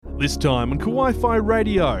This time on Kawaii-Fi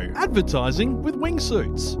Radio, advertising with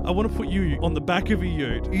wingsuits. I want to put you on the back of a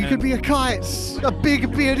ute. You could be a kite, a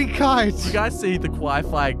big beardy kite. You guys see the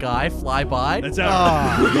Kawaii-Fi guy fly by? That's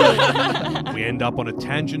our We end up on a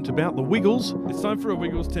tangent about the Wiggles. It's time for a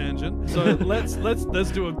Wiggles tangent. So let's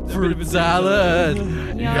do a bit Fruit of a salad.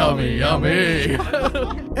 Yummy, yummy.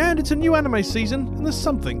 And it's a new anime season, and there's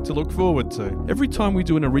something to look forward to. Every time we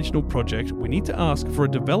do an original project, we need to ask for a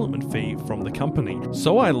development fee from the company.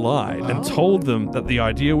 So I lied and told them that the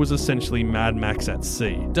idea was essentially Mad Max at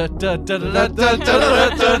sea. Avon launch!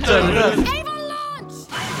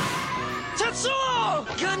 Tetsuo!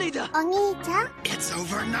 Kaneda! お兄ちゃん It's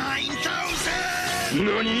over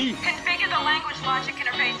 9,000! Configure the language logic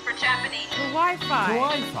interface for Japanese.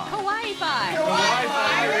 Kawaii-Fi.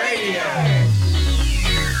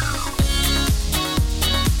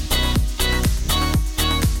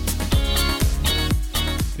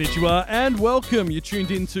 Konnichiwa and welcome. You're tuned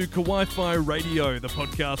into Kawaii-Fi Radio, the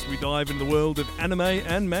podcast we dive into the world of anime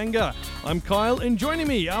and manga. I'm Kyle, and joining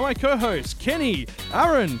me are my co-hosts Kenny,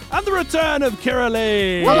 Aaron, and the return of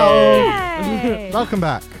Kiralee. Hello. Yay. Welcome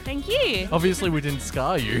back. Thank you. Obviously, we didn't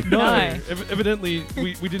scar you. No, No. evidently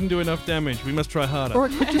we didn't do enough damage. We must try harder. Or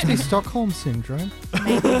it could just be Stockholm Syndrome.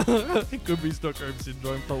 It could be Stockholm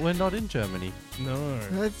Syndrome. But we're not in Germany. No.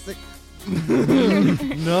 That's the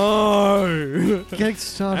No. get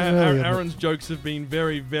started earlier. Aaron's jokes have been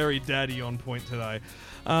very, very daddy on point today.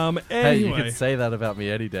 Hey, you Anyway. could say that about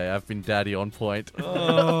me any day. I've been daddy on point.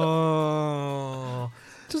 Oh.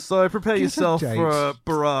 So prepare get a yourself date. for a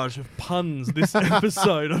barrage of puns this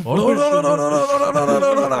episode. Oh,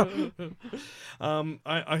 no.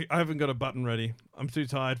 I haven't got a button ready. I'm too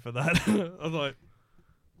tired for that. I was like,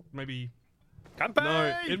 maybe.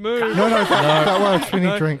 No, it moved. No, that works. We need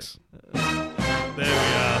No. drinks. There we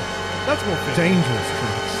are. That's more fitting. Dangerous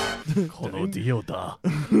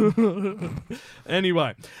drinks.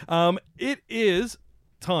 Anyway, it is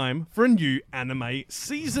time for a new anime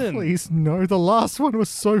season. Please, no. The last one was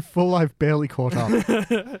so full, I've barely caught up. Well,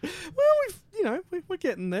 we're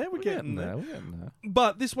getting there. We're getting there. We're getting there.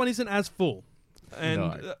 But this one isn't as full, and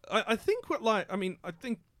No. I think I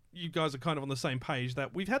think you guys are kind of on the same page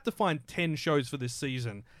that we've had to find 10 shows for this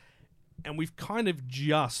season, and we've kind of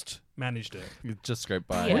just managed it. You just scrape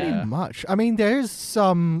by. Yeah. Pretty much. I mean, there's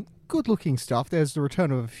some good-looking stuff. There's the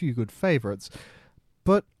return of a few good favorites.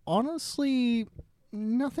 But honestly,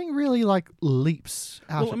 nothing really, leaps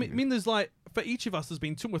out Well, at I mean, there's for each of us, there's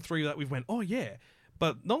been 2 or 3 that we've went, oh yeah.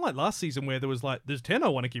 But not like last season where there was there's 10 I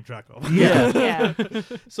want to keep track of. Yeah. Yeah.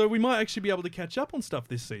 So we might actually be able to catch up on stuff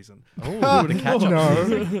this season. Oh, to catch up.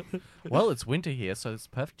 No. Well, it's winter here, so it's a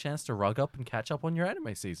perfect chance to rug up and catch up on your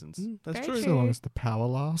anime seasons. That's Very true. true. So long as the power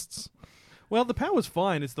lasts. Well, the power's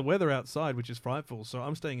fine. It's the weather outside, which is frightful. So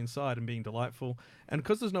I'm staying inside and being delightful. And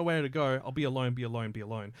because there's nowhere to go, I'll be alone, be alone, be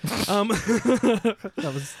alone. That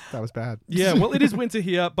was bad. Yeah, well, it is winter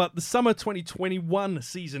here, but the summer 2021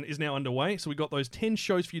 season is now underway. So we got those 10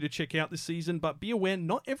 shows for you to check out this season. But be aware,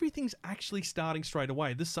 not everything's actually starting straight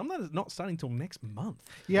away. There's some that is not starting till next month.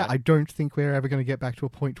 Yeah, I don't think we're ever going to get back to a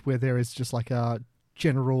point where there is just a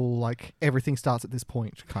general, everything starts at this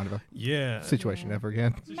point kind of a Yeah. situation ever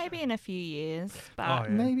again. Maybe in a few years, but Oh, yeah.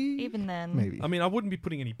 Maybe. even then. Maybe. I mean, I wouldn't be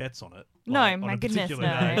putting any bets on it. No, on my a goodness, particular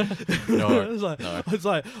no. day. No, It's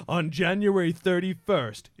like on January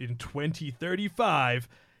 31st in 2035.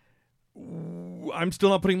 I'm still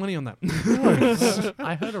not putting money on that.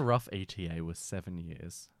 I heard a rough ETA was 7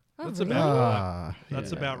 years. That's about right.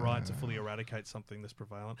 That's About right to fully eradicate something that's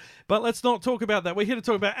prevalent. But let's not talk about that. We're here to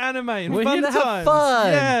talk about anime and We're fun here to have times.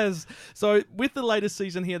 fun. Yes. So with the latest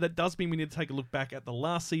season here, that does mean we need to take a look back at the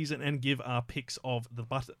last season and give our picks of the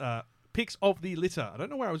picks of the litter. I don't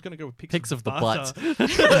know where I was going to go with Picks of the butter.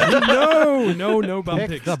 butt. no bum Pick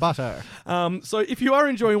picks. the butter. So if you are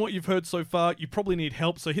enjoying what you've heard so far, you probably need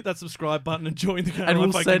help. So hit that subscribe button and join the And we'll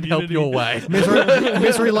Kawaii-Fi send help community. your way.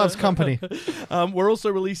 Misery loves company. We're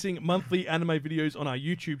also releasing monthly anime videos on our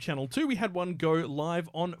YouTube channel too. We had one go live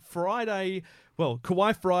on Friday. Well,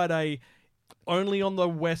 Kawaii Friday. Only on the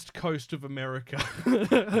west coast of America.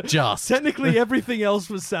 Just Technically, everything else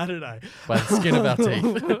was Saturday. by the skin of our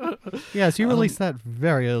teeth. Yes, you released that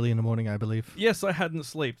very early in the morning, I believe. Yes, I hadn't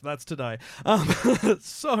slept. That's today.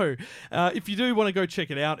 So, if you do want to go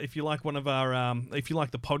check it out, if you like one of our, if you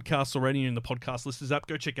like the podcast already in the podcast listeners app,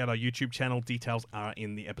 go check out our YouTube channel. Details are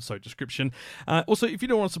in the episode description. Also, if you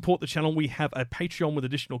don't want to support the channel, we have a Patreon with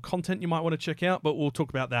additional content you might want to check out, but we'll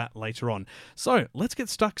talk about that later on. So, let's get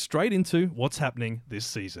stuck straight into what's happening this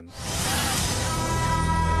season.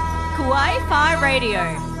 Kawaii-Fi Radio.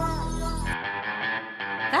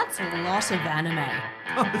 That's a lot of anime.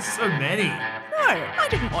 Oh, there's so many. No, I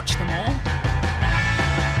didn't watch them all.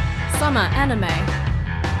 Summer anime.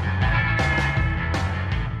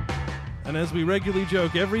 And as we regularly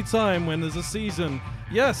joke every time when there's a season,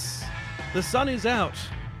 yes, the sun is out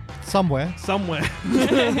Somewhere. somewhere.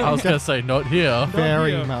 I was going to say, not here.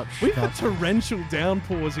 Very here. much. We've had not. torrential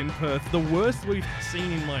downpours in Perth, the worst we've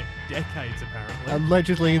seen in like decades, apparently.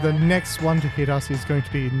 Allegedly, the next one to hit us is going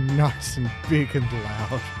to be nice and big and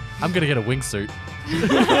loud. I'm going to get a wingsuit. Do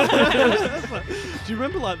you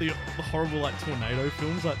remember like the horrible like tornado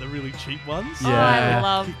films, like the really cheap ones? Oh, Yeah. I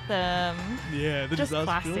love them. Yeah, the Just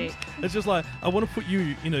disaster films. classic. It's just like, I want to put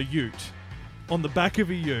you in a ute, on the back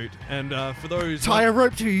of a ute, and for those... Tie a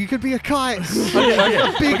rope to you. You could be a kite.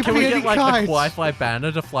 Okay. Big But can we bearded get like kite. the Wi-Fi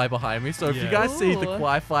banner to fly behind me? So if you Yeah. guys see the Ooh.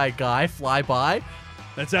 Wi-Fi guy fly by,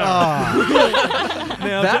 That's our... Ah,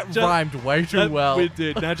 Now, that ju- rhymed way too that well. We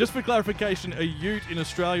did. Now, just for clarification, a ute in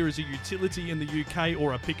Australia is a utility in the UK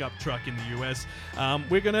or a pickup truck in the US.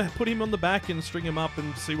 We're going to put him on the back and string him up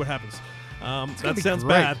and see what happens. That be sounds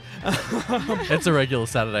great. bad. It's a regular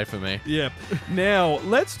Saturday for me. Yeah. Now,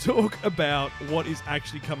 let's talk about what is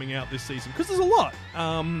actually coming out this season, because there's a lot.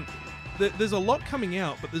 There's a lot coming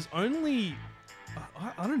out, but there's only...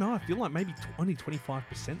 I don't know. I feel like maybe only 25%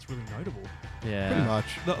 is really notable. pretty Yeah. much.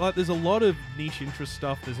 Like, there's a lot of niche interest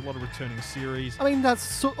stuff. There's a lot of returning series. I mean,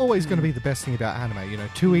 that's always going to be the best thing about anime. You know,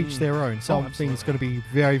 to each their own. Something's absolutely. going to be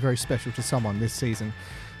very, very special to someone this season.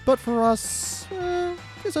 But for us,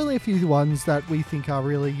 there's only a few ones that we think are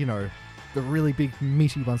really, you know, the really big,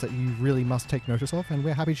 meaty ones that you really must take notice of, and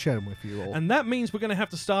we're happy to share them with you all. And that means we're going to have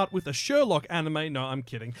to start with a Sherlock anime. No, I'm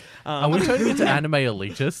kidding. Are we turning into anime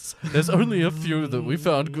elitists? There's only a few that we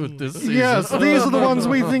found good this season. Yes, these are the ones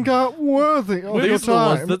we think are worthy of your These are the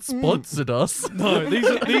ones time. that sponsored us. No,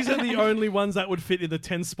 these are the only ones that would fit in the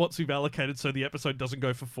 10 spots we've allocated, so the episode doesn't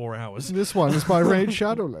go for 4 hours. This one is by Raid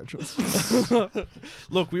Shadow Legends.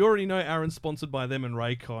 Look, we already know Aaron's sponsored by them and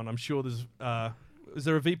Raycon. I'm sure there's... is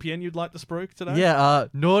there a VPN you'd like to spruik today? Yeah,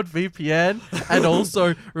 NordVPN. And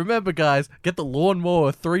also, remember, guys, get the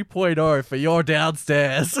Lawnmower 3.0 for your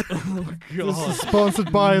downstairs. This is sponsored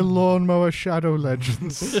by Lawnmower Shadow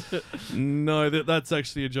Legends. No, that's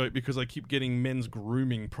actually a joke because I keep getting men's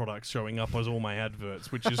grooming products showing up as all my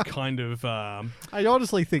adverts, which is kind of... I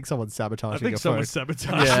honestly think someone's I sabotaging think your someone's phone.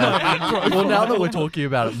 sabotaged my Yeah. ad profile. Well, now that we're talking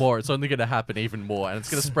about it more, it's only going to happen even more, and it's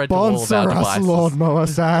going to spread to all of Sponsor our us, devices. Lawnmower My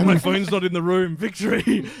Sam. phone's not in the room. Victory.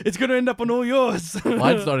 It's going to end up on all yours.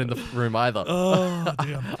 Mine's not in the room either. Oh,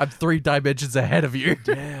 damn. I'm 3 dimensions ahead of you.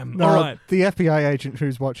 Damn. No, All right. the FBI agent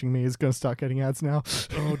who's watching me is going to start getting ads now.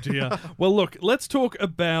 Oh, dear. Well, look, let's talk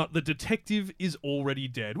about The Detective is Already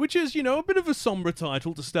Dead, which is, you know, a bit of a somber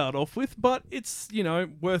title to start off with, but it's, you know,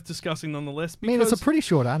 worth discussing nonetheless. I Because... mean, it's a pretty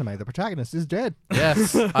short anime. The protagonist is dead.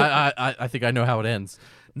 Yes, I think I know how it ends.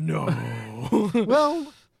 No.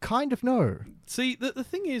 Well, kind of no. See, the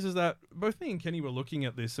thing is that both me and Kenny were looking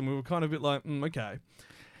at this and we were kind of a bit like, okay.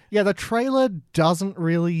 Yeah, the trailer doesn't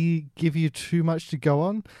really give you too much to go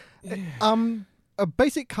on. A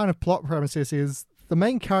basic kind of plot premises is the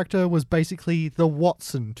main character was basically the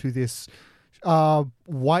Watson to this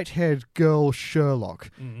white-haired girl Sherlock.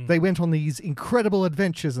 They went on these incredible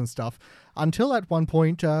adventures and stuff until at one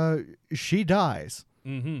point she dies.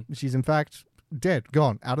 Mm-hmm. She's in fact dead,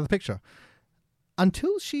 gone, out of the picture.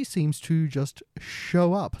 Until she seems to just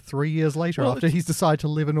show up 3 years later Well, after he's decided to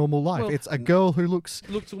live a normal life. Well, it's a girl who looks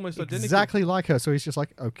Looks almost identical. exactly like her, so he's just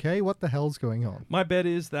like, okay, what the hell's going on? My bet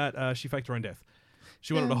is that she faked her own death.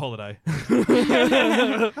 She wanted a holiday.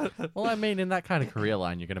 Well, I mean, in that kind of career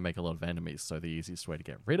line, you're going to make a lot of enemies, so the easiest way to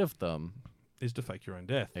get rid of them... Is to fake your own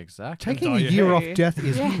death. Exactly. Taking a dye your year hair. off death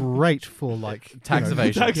is great for like Tax you know,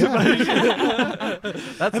 evasion. Tax Yeah. evasion.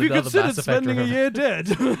 That's Have you another considered Mass Effect spending a reference. year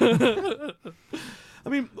dead? I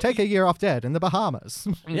mean, Take a year off dead in the Bahamas.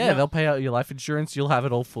 Yeah, they'll pay out your life insurance. You'll have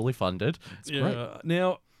it all fully funded. It's yeah. great.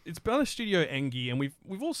 Now it's by Studio Engi, and we've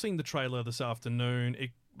all seen the trailer this afternoon.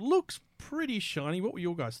 It looks pretty shiny. What were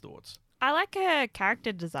your guys' thoughts? I like her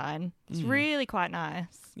character design. It's really quite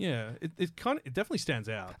nice. Yeah, it definitely stands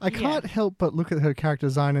out. I can't help but look at her character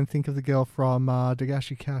design and think of the girl from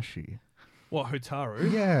Dagashi Kashi. What,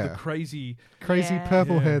 Hotaru? Yeah. The crazy. Crazy Yeah.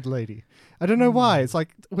 purple-haired lady. I don't know why. It's like,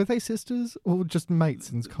 were they sisters or just mates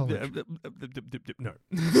in college? No.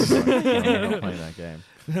 I'm not playing that game.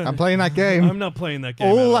 I'm playing that game. I'm not playing that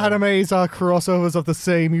game. All at all. animes are crossovers of the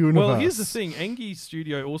same universe. Well, here's the thing. Engi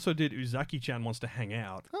Studio also did Uzaki-chan Wants to Hang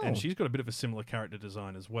Out, Oh. and she's got a bit of a similar character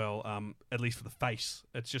design as well, at least for the face.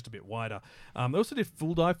 It's just a bit wider. They also did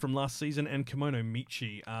Full Dive from last season and Kimono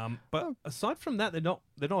Michi. But aside from that, they're not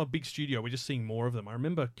a big studio. We're just just seeing more of them. I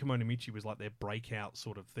remember Kimono Michi was like their breakout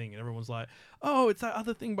sort of thing, and everyone's like, "Oh, it's that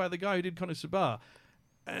other thing by the guy who did Konosuba,"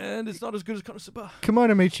 and it's not as good as Konosuba.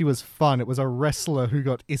 Kimono Michi was fun. It was a wrestler who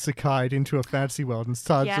got isekai'd into a fantasy world and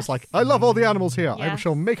started just Yes. like, I love all the animals here. I Yes.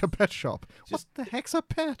 shall make a pet shop. What the heck's a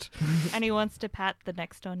pet? And he wants to pat the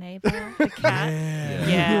next door neighbor, the cat.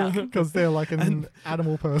 Yeah. Because they're like an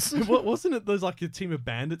animal person. What wasn't it? There's like a team of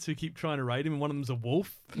bandits who keep trying to raid him, and one of them's a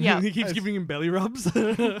wolf. Yeah. he keeps giving him belly rubs.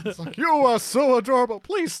 It's like, you are so adorable.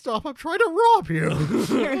 Please stop. I'm trying to rob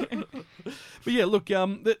you. But yeah, look,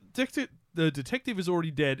 the Detective is Already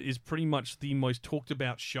Dead is pretty much the most talked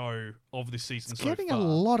about show of this season It's so getting far. a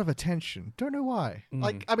lot of attention. Don't know why.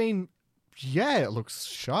 Like, I mean, yeah, it looks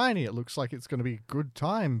shiny. It looks like it's going to be a good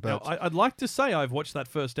time, Now, but I'd like to say I've watched that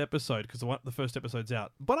first episode because the first episode's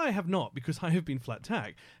out, but I have not because I have been flat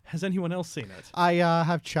tack. Has anyone else seen it? I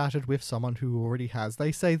have chatted with someone who already has.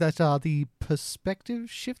 They say that the perspective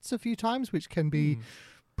shifts a few times, which can be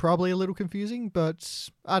probably a little confusing, but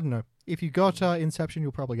I don't know. If you got Inception,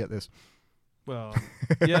 you'll probably get this. Well,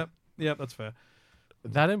 yeah, that's fair.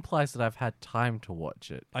 That implies that I've had time to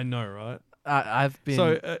watch it. I know, right? I've been.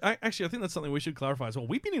 So, actually, I think that's something we should clarify as well.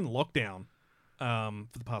 We've been in lockdown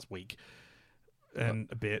for the past week and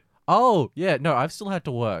a bit. Oh, yeah. No, I've still had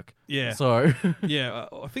to work. Yeah. So. Yeah,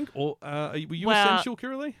 I think all. Were you Well, essential,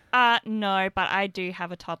 Kiralee? No, but I do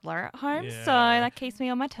have a toddler at home, Yeah. so that keeps me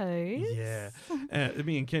on my toes. Yeah.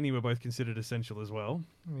 Me and Kenny were both considered essential as well.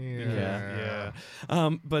 Yeah.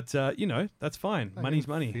 But, that's fine. I Money's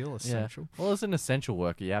didn't money. Feel Yeah. essential. Well, as an essential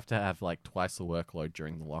worker, you have to have like twice the workload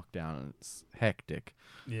during the lockdown, and it's hectic.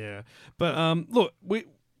 Yeah. But, look,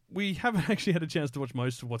 we haven't actually had a chance to watch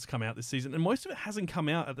most of what's come out this season, and most of it hasn't come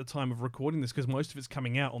out at the time of recording this because most of it's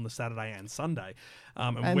coming out on the Saturday and Sunday,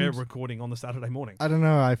 and we're recording on the Saturday morning. I don't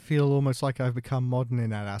know. I feel almost like I've become modern in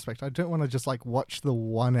that aspect. I don't want to just like watch the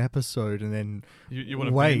one episode and then You want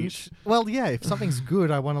to wait. binge Well, yeah. If something's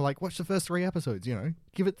good, I want to like watch the first 3 episodes. You know,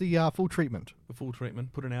 give it the full treatment. the full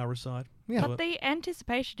treatment, put an hour aside. Yeah. But the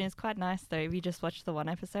anticipation is quite nice, though. If you just watch the one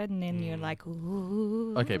episode and then you're like,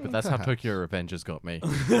 ooh. Okay, but that's how Perhaps. Tokyo Revengers got me.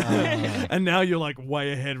 And now you're like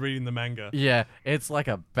way ahead reading the manga. Yeah, it's like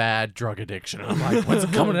a bad drug addiction. I'm like, what's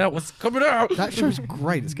coming out? What's coming out? That show's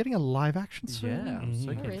great. It's getting a live action soon. Yeah, I'm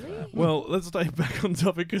so Oh, keen for really? that. Well, let's stay back on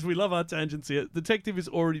topic because we love our tangents here. Detective is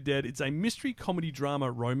Already Dead. It's a mystery comedy drama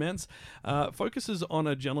romance. Focuses on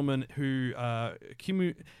a gentleman who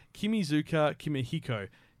Kimizuka Kimihiko.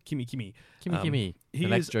 Kimi. Kimi, He the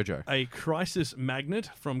next is JoJo. a crisis magnet.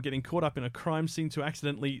 From getting caught up in a crime scene to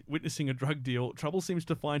accidentally witnessing a drug deal, trouble seems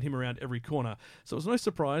to find him around every corner. So it's no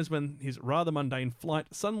surprise when his rather mundane flight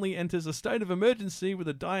suddenly enters a state of emergency with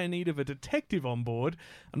a dire need of a detective on board.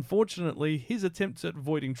 Unfortunately, his attempt at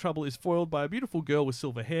avoiding trouble is foiled by a beautiful girl with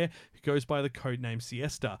silver hair who goes by the codename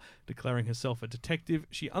Siesta. Declaring herself a detective,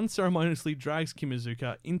 she unceremoniously drags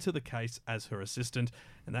Kimizuka into the case as her assistant,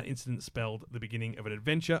 and that incident spelled the beginning of an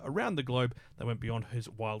adventure around the globe that went beyond his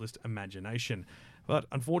wildest imagination. But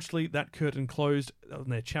unfortunately, that curtain closed on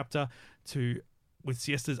their chapter with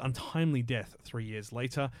Siesta's untimely death 3 years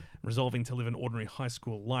later. Resolving to live an ordinary high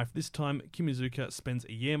school life, this time Kimizuka spends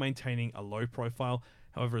a year maintaining a low profile.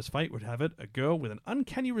 However, as fate would have it, a girl with an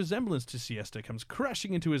uncanny resemblance to Siesta comes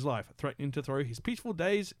crashing into his life, threatening to throw his peaceful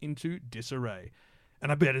days into disarray.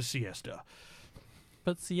 And I bet it's Siesta.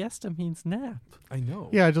 But siesta means nap. I know.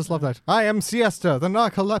 Yeah, I just love that. I am Siesta, the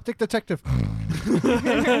narcoleptic detective.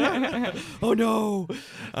 Oh no!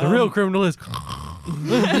 The real criminal is.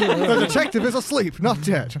 The detective is asleep, not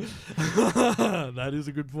dead. That is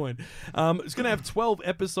a good point. It's going to have 12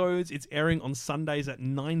 episodes. It's airing on Sundays at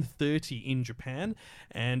 9:30 in Japan,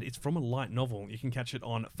 and it's from a light novel. You can catch it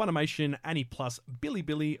on Funimation, Annie Plus,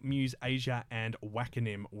 Bilibili, Muse Asia, and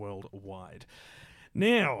Wakanim worldwide.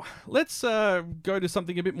 Now, let's go to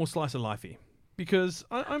something a bit more slice of lifey, because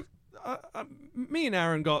me and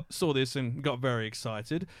Aaron saw this and got very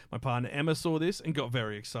excited. My partner Emma saw this and got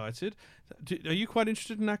very excited. Are you quite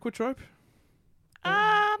interested in Aquatrope?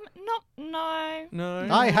 No. No,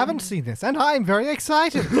 I haven't seen this, and I'm very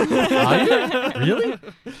excited. Are you? Really?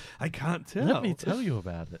 I can't tell. Let me tell you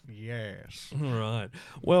about it. Yes. All right.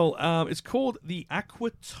 Well, it's called the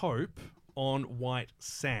Aquatope on White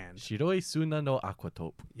Sand. Shiroi Suna no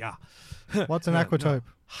Aquatope. Yeah. What's an aquatope?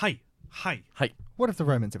 Hi. Hai. What have the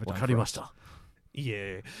Romans ever done for us? Wakarimashita.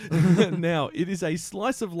 Yeah. Now, it is a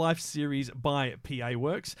slice of life series by PA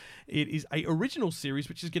Works. It is a original series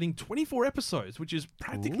which is getting 24 episodes, which is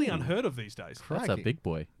practically Ooh. unheard of these days. That's a Crikey. big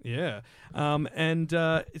boy. Yeah. And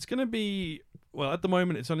it's going to be Well, at the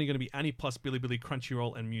moment, it's only going to be Annie Plus, Bilibili,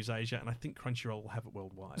 Crunchyroll, and Muse Asia, and I think Crunchyroll will have it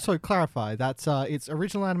worldwide. So clarify, that's it's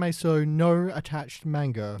original anime, so no attached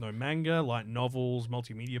manga. No manga, light novels,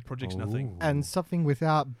 multimedia projects, nothing. And something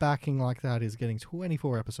without backing like that is getting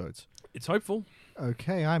 24 episodes. It's hopeful.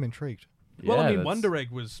 Okay, I'm intrigued. Well, I mean, that's- Wonder Egg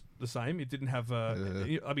was the same. It didn't have. I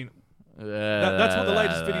mean, Yeah, that's what the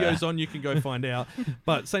latest video's on. You can go find out.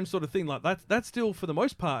 But same sort of thing. Like that's still for the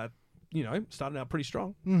most part, starting out pretty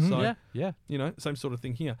strong. So Yeah. same sort of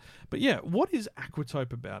thing here. But yeah, what is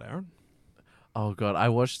Aquatope about, Aaron? Oh god, I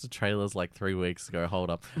watched the trailers like 3 weeks ago. Hold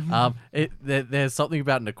up. There's something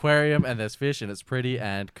about an aquarium and there's fish and it's pretty.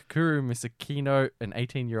 And Kakuru Misakino, an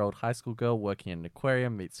 18-year-old high school girl working in an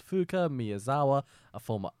aquarium, meets Fuka Miyazawa, a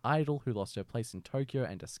former idol who lost her place in Tokyo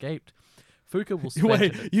and escaped. Fuka will spend.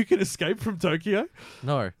 Wait, you can escape from Tokyo?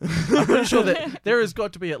 No, I'm pretty sure that there has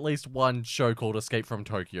got to be at least one show called Escape from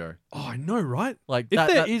Tokyo. Oh, I know, right? Like If that,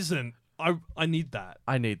 there that- not I need that.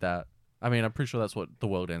 I need that. I mean, I'm pretty sure that's what The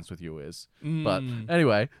World Ends With You is. Mm. But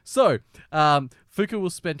anyway, so Fuka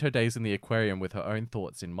will spend her days in the aquarium with her own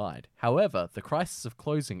thoughts in mind. However, the crisis of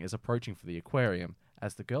closing is approaching for the aquarium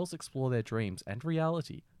as the girls explore their dreams and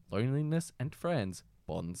reality, loneliness and friends,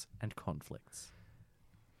 bonds and conflicts.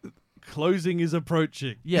 Closing is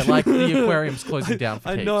approaching. Yeah, like the aquarium's closing down for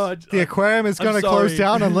I keeps. know. The aquarium is I'm going to close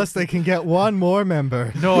sorry. down unless they can get one more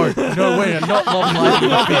member. No, wait, I'm not Love Life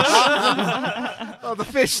with Fish. Oh, the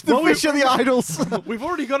fish are the idols. We've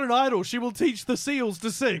already got an idol. She will teach the seals to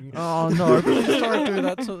sing. Oh no, please don't do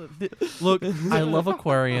that. Look, I love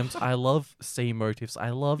aquariums. I love sea motifs. I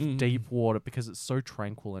love deep water because it's so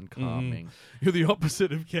tranquil and calming. You're the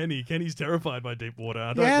opposite of Kenny. Kenny's terrified by deep water.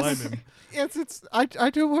 I don't blame him. Yes, I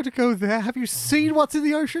don't want to go there. Have you seen what's in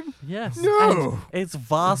the ocean? Yes. No. And it's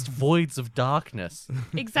vast voids of darkness.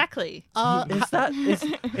 Exactly.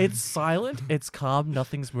 It's silent, it's calm,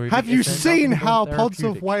 nothing's moving. Have you It's seen nothing how more pods of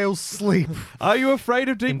therapeutic. whales sleep? Are you afraid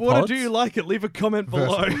of deep In water? pods? Do you like it? Leave a comment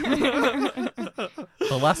below.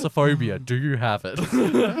 Thalassophobia, do you have it?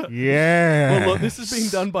 Yeah. Well, look, this is being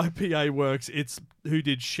done by PA Works. It's who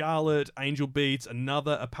did Charlotte, Angel Beats,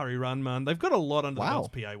 another Apari Runman. They've got a lot under the Wow. belts,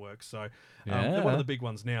 PA Works. So they're one of the big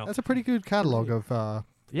ones now. That's a pretty good catalogue of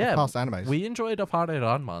Yeah, past animes. we enjoyed Apare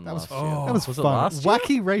Ranman That was last year. that was Was it fun. last year?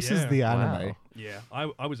 Wacky Races Yeah. the Wow. anime. Yeah,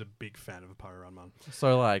 I was a big fan of Apari Runman.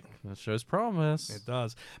 So, like, it shows promise. It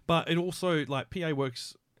does. But it also, like, PA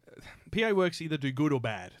Works either do good or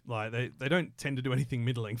bad. Like, they don't tend to do anything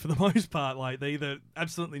middling for the most part. Like, they either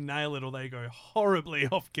absolutely nail it or they go horribly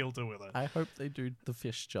off kilter with it. I hope they do the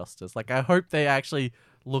fish justice. Like, I hope they actually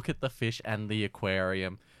look at the fish and the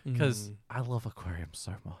aquarium because I love aquariums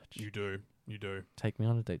so much. You do. You do. Take me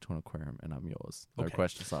on a date to an aquarium and I'm yours. No Okay.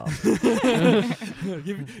 questions asked.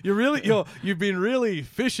 You've been really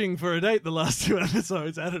fishing for a date the last 2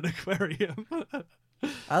 episodes at an aquarium.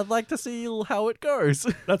 I'd like to see how it goes.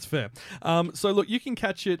 That's fair. So look, you can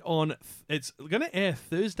catch it on. It's going to air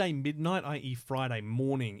Thursday midnight, i.e. Friday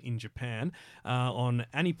morning in Japan, on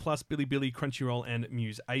Annie Plus, Bilibili, Crunchyroll, and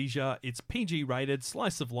Muse Asia. It's PG rated,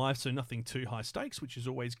 slice of life, so nothing too high stakes, which is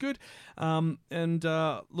always good. And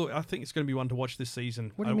look, I think it's going to be one to watch this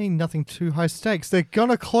season. What do you mean nothing too high stakes? They're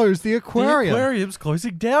gonna close the aquarium. The aquarium's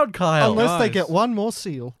closing down, Kyle. Unless they guys. get one more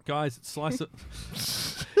seal. Guys, it's slice of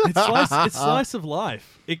it's slice of life.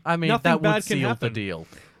 I mean, nothing that bad would can seal the happen. deal.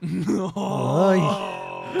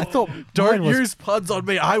 I thought Don't mine was- use puns on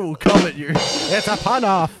me. I will come at you. It's a pun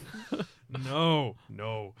off. No.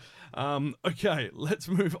 Okay, let's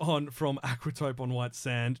move on from Aquatope on White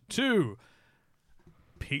Sand to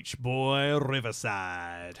Peach Boy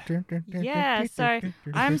Riverside. Yeah, so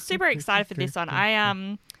I'm super excited for this one.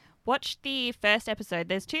 I watched the first episode.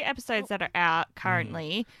 There's 2 episodes that are out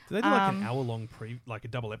currently. Did they do like an hour-long like a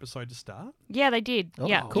double episode to start? Yeah, they did. Oh,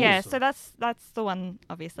 yeah, cool. yeah. So that's the one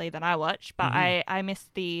obviously that I watched, but I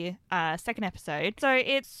missed the second episode. So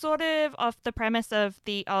it's sort of off the premise of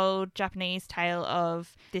the old Japanese tale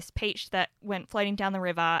of this peach that went floating down the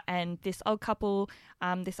river, and this old couple,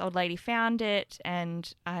 this old lady found it,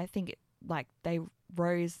 and I think they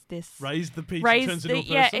raised the peach, turns into a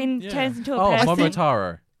person. Turns into a Oh, person.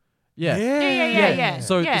 Momotaro. Yeah. Yeah.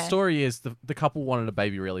 So yeah. the story is the couple wanted a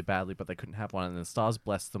baby really badly, but they couldn't have one, and the stars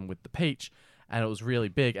blessed them with the peach, and it was really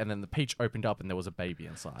big, and then the peach opened up, and there was a baby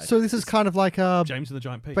inside. So this is kind of like James and the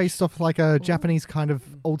Giant Peach. based off like a Japanese kind of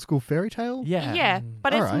old school fairy tale. yeah. Yeah,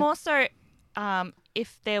 but it's Alright. more so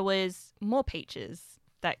if there was more peaches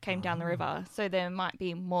that came down the river, so there might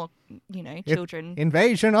be more, children.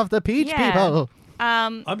 Invasion of the peach Yeah. people.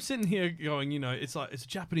 I'm sitting here going, it's like it's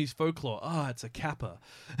Japanese folklore. It's a kappa.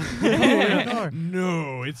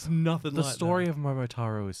 No, it's nothing The like story of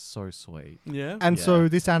Momotaro is so sweet. that. Yeah. And Yeah. so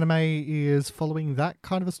this anime is following that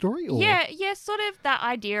kind of a story? Or? Yeah, sort of that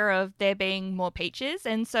idea of there being more peaches,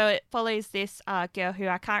 and so it follows this girl who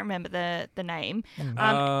I can't remember the name.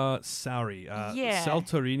 Saori. yeah.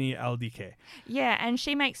 Saltorini Aldike. Yeah, and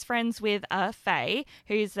she makes friends with Faye,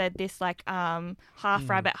 who's this like half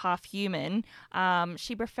rabbit, half human.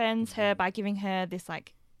 She befriends her by giving her this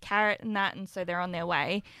like carrot and that, and so they're on their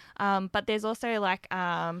way. But there's also like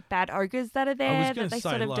bad ogres that are I was there going that to they say,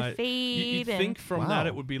 sort of like, defeat. you'd and think from that Wow.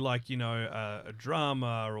 it would be like, a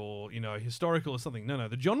drama or, historical or something. No,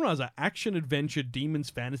 the genres are action, adventure, demons,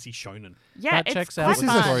 fantasy, shonen. yeah, That it's checks quite out with the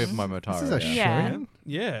fun. story of Momotaro. This is a Yeah. shonen?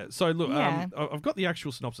 Yeah. So look, Yeah. I've got the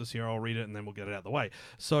actual synopsis here. I'll read it and then we'll get it out of the way.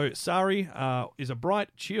 So Sari is a bright,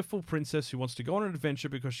 cheerful princess who wants to go on an adventure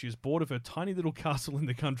because she is bored of her tiny little castle in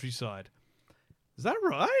the countryside. Is that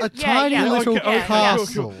right? A Yeah, tiny yeah. little Okay, okay,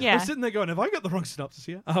 castle. cool. Yeah. I'm sitting there going, have I got the wrong synopsis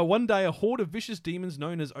here? One day, a horde of vicious demons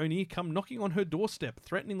known as Oni come knocking on her doorstep,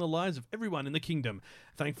 threatening the lives of everyone in the kingdom.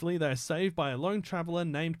 Thankfully, they are saved by a lone traveler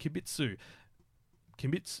named Kibitsu.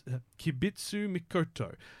 Kibitsu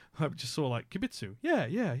Mikoto. I just saw like Kibitsu. Yeah,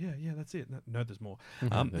 that's it. No, there's more.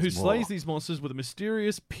 There's Who slays more. these monsters with a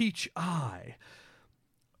mysterious peach eye.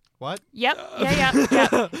 What? Yep. Yeah.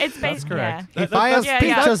 It's That's correct. Yeah. He fires yeah,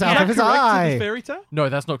 pictures yeah. out Yeah. of his correct to eye. the fairy tale? No,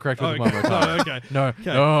 that's not correct with Oh, Momotaro. okay. okay. No,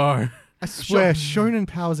 Okay. no. I swear, shonen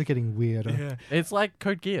powers are getting weirder. Yeah. It's like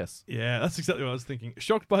Code Geass. Yeah, that's exactly what I was thinking.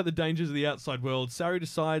 Shocked by the dangers of the outside world, Sari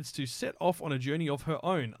decides to set off on a journey of her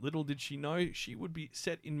own. Little did she know she would be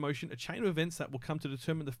set in motion a chain of events that will come to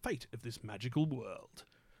determine the fate of this magical world.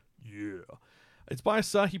 Yeah. It's by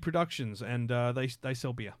Asahi Productions, and they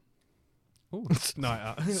sell beer. Ooh.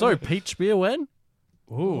 No. So, peach beer when?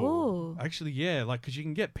 Ooh. Actually, yeah, like, because you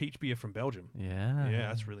can get peach beer from Belgium. Yeah. Yeah,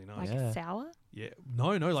 that's really nice. Like Yeah. sour. Yeah. No,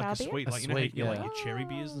 like Sour a beer? sweet, A like, sweet, you know, yeah. like your cherry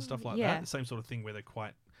beers and stuff like Yeah. that. The same sort of thing where they're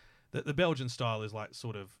quite... The Belgian style is like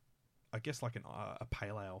sort of, I guess, like a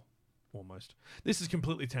pale ale. Almost. This is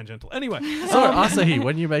completely tangential. Anyway, So, Asahi,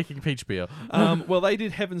 when are you making peach beer? well, they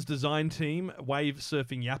did Heaven's Design Team, Wave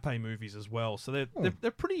Surfing Yappei movies as well. So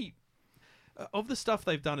they're pretty. Of the stuff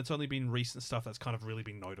they've done, it's only been recent stuff that's kind of really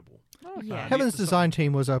been notable. Yeah. Heaven's the Design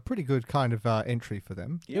Team was a pretty good kind of entry for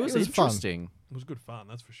them. Yeah, It was fun. interesting. It was good fun,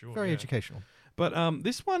 that's for sure. Very yeah. educational. But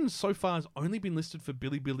this one so far has only been listed for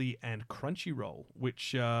Bilibili and Crunchyroll,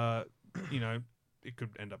 which it could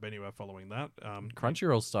end up anywhere following that.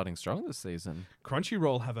 Crunchyroll's starting strong this season.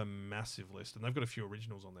 Crunchyroll have a massive list, and they've got a few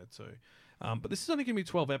originals on there too. But this is only going to be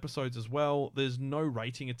 12 episodes as well. There's no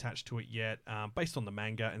rating attached to it yet, based on the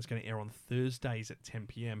manga, and it's going to air on Thursdays at 10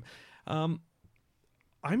 p.m. I'm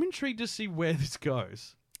intrigued to see where this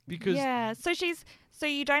goes because Yeah. So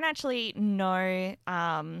you don't actually know.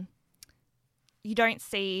 You don't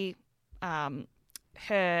see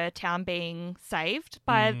her town being saved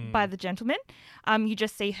by the gentleman. You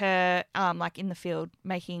just see her like in the field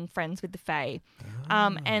making friends with the Fae.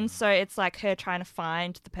 And so it's like her trying to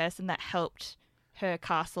find the person that helped her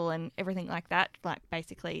castle and everything like that. Like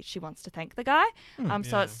basically she wants to thank the guy. So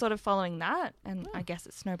Yeah. it's sort of following that, and I guess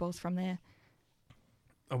it snowballs from there.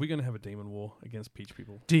 Are we going to have a demon war against peach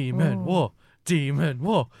people? Demon War. Demon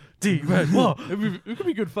War. Demon War. It could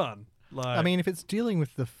be good fun. Like, I mean, if it's dealing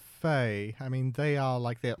with the Fae, I mean, they are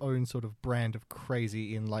like their own sort of brand of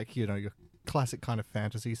crazy in like, your classic kind of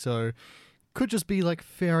fantasy. So could just be like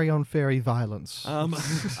fairy on fairy violence.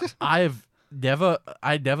 I never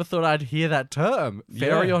thought I'd hear that term.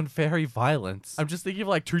 Fairy Yeah. on fairy violence. I'm just thinking of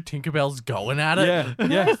like two Tinkerbells going at it.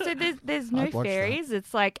 yeah. So there's no I'd watch that. fairies.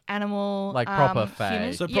 It's like animal, Like proper Fae.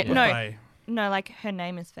 human. So Yeah, proper no, Fae. no, like her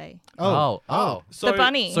name is Fae. Oh. So, the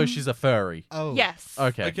bunny. So she's a furry. Oh. Yes.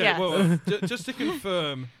 Okay. Okay, Yes. well, just to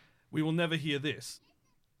confirm, we will never hear this.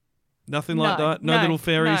 Nothing like No, that? No, no, little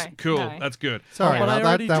fairies? no, Cool, no. that's good. Sorry, But I that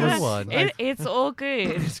already was did one. It's all good.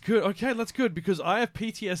 It's good. Okay, that's good because I have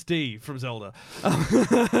PTSD from Zelda. I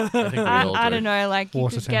think we all I do. don't know, like you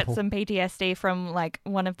Water could temple. get some PTSD from like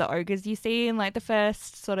one of the ogres you see in like the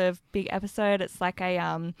first sort of big episode. It's like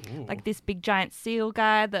a like this big giant seal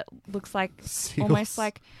guy that looks like Seals. almost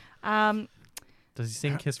like Does he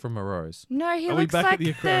sing Kiss from a Rose? no, he Are we looks back at like the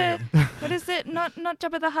aquarium? what is it? Not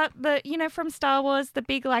Jabba the Hutt, from Star Wars, the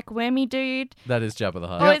big like wormy dude. That is Jabba the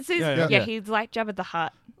Hutt. Oh, it's his Yeah, yeah. yeah, he's like Jabba the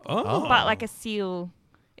Hutt, Oh. but like a seal.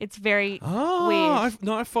 It's very Oh, weird.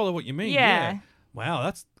 I follow what you mean. Yeah. Wow,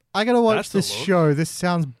 that's... I gotta watch That's the this look. show. This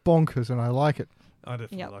sounds bonkers, and I like it. I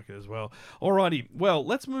definitely Yep. like it as well. Alrighty, well,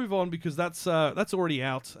 let's move on because that's already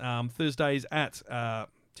out Thursdays at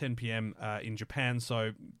 10 p.m. In Japan.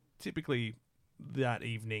 So typically that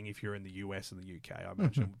evening if you're in the US and the UK. I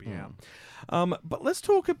imagine it would be out. But let's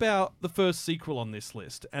talk about the first sequel on this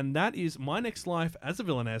list, and that is My Next Life as a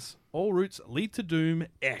Villainess, All Routes Lead to Doom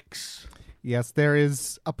X. Yes, there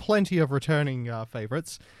is a plenty of returning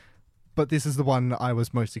favorites, but this is the one I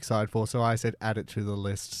was most excited for, so I said add it to the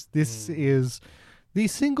list. This is the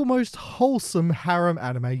single most wholesome harem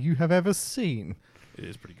anime you have ever seen, It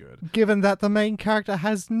is pretty good. given that the main character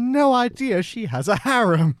has no idea she has a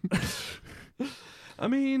harem. I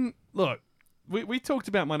mean, look, we talked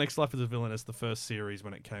about My Next Life as a Villainess, the first series,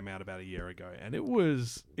 when it came out about a year ago, and it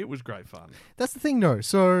was great fun. That's the thing, though.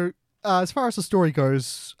 So, as far as the story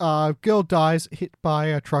goes, girl dies hit by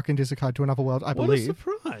a truck and isekai to another world, I What a believe.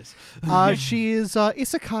 surprise. She is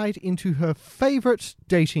isekai'd into her favorite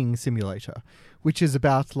dating simulator, which is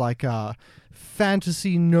about like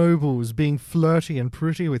fantasy nobles being flirty and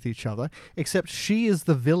pretty with each other, except she is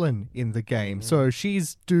the villain in the game. So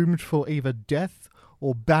she's doomed for either death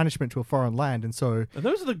or banishment to a foreign land, and so And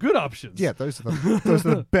those are the good options. yeah, those are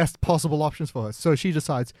the best possible options for her. So she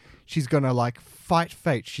decides she's gonna like fight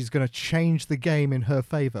fate. She's gonna change the game in her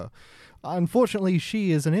favor. Unfortunately,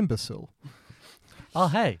 she is an imbecile. Oh,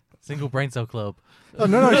 hey, single brain cell club. Oh,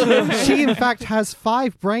 no. She in fact has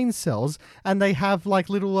 5 brain cells, and they have like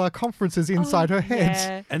little conferences inside her head.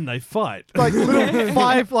 Yeah. And they fight. Like little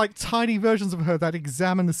 5 like tiny versions of her that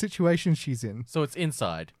examine the situation she's in. So it's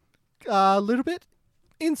inside. A little bit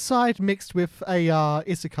inside, mixed with a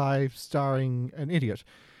isekai starring an idiot.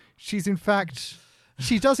 She does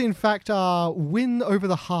in fact win over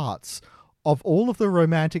the hearts of all of the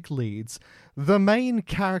romantic leads, the main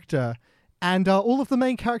character, and all of the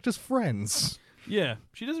main character's friends. Yeah,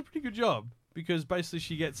 she does a pretty good job, because basically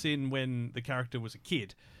she gets in when the character was a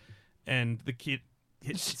kid, and the kid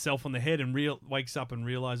hits itself on the head and wakes up and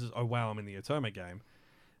realizes, oh wow, I'm in the Otome game,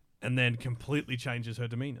 and then completely changes her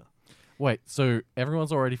demeanor. Wait, so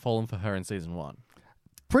everyone's already fallen for her in season 1.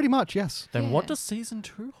 Pretty much, yes. Then what Yeah. does season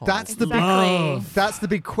 2 hold? That's the Exactly. that's the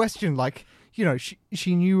big question. Like, you know,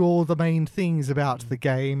 she knew all the main things about the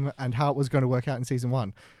game and how it was going to work out in season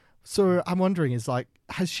 1. So I'm wondering, is like,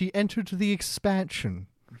 has she entered the expansion?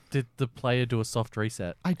 Did the player do a soft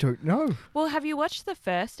reset? I don't know. Well, have you watched the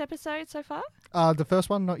first episode so far? The first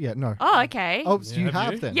one, not yet. No. Oh, okay. Oh, so Yeah, you have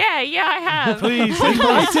have you? then. Yeah, I have. Please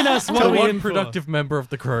enlighten us. What To are we one in for? productive member of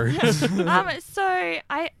the crew. So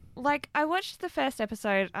I watched the first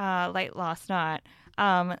episode late last night.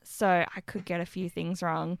 So I could get a few things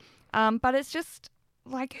wrong. But it's just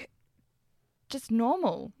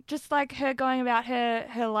normal. Just like her going about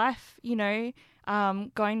her life, you know,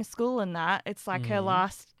 going to school and that. It's like her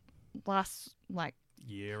last like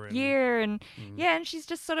year. and yeah, and she's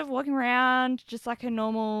just sort of walking around just like a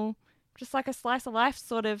normal, just like a slice of life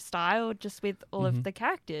sort of style, just with all of the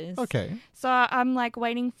characters. Okay. So I'm like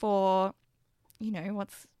waiting for, you know,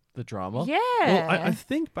 what's The drama? yeah. Well, I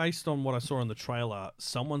think based on what I saw in the trailer,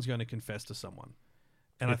 someone's going to confess to someone.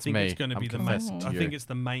 And It's I think me. it's going to I'm be the confessing main. to I you. think it's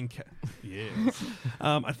the main. Yes.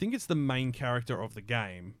 I think it's the main character of the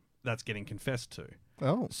game that's getting confessed to.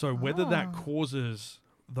 Oh. So whether that causes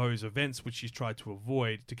those events which she's tried to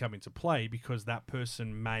avoid to come into play, because that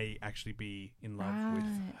person may actually be in love with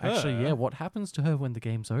her. Actually, yeah, what happens to her when the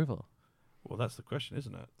game's over? Well, that's the question,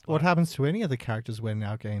 isn't it? What happens to any of the characters when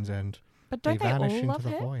our games end? But don't they vanish all into love the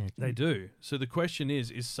her? void. They do. So the question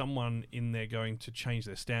is someone in there going to change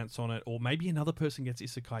their stance on it, or maybe another person gets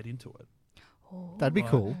isekai'd into it? That'd be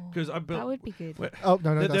cool. Because That would be good. Oh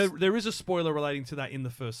no, there is a spoiler relating to that in the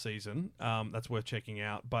first season. That's worth checking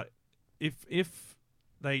out. But if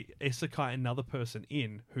they isekai another person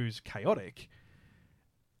in who's chaotic,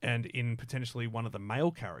 and in potentially one of the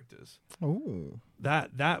male characters, Oh.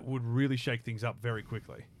 that would really shake things up very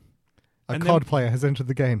quickly. A And COD then- player has entered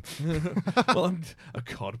the game. Well, I'm a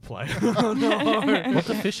COD player. Oh, no. What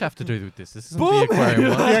do fish have to do with this? This isn't Boom! the aquarium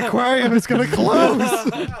one. The aquarium is going to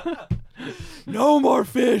close. No more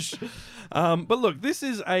fish. But look, this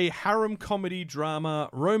is a harem comedy drama,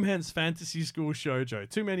 romance fantasy school shoujo.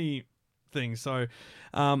 Too many things. So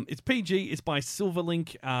it's PG. It's by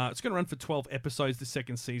Silverlink. It's going to run for 12 episodes. The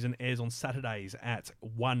second season airs on Saturdays at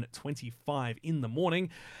 1:25 in the morning.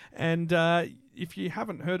 And if you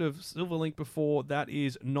haven't heard of Silverlink before, that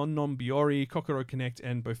is Non Non Biori, Kokoro Connect,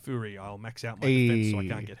 and Bofuri. I'll max out my defense so I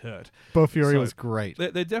can't get hurt. Bofuri So- was great.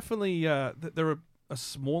 They're definitely they're a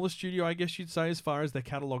smaller studio, I guess you'd say, as far as their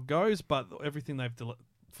catalog goes. But everything they've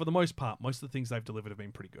for the most part, most of the things they've delivered have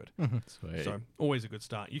been pretty good. Sweet. So always a good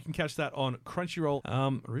start. You can catch that on Crunchyroll,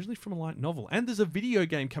 originally from a light novel, and there's a video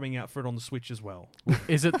game coming out for it on the Switch as well.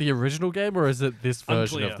 Is it the original game or is it this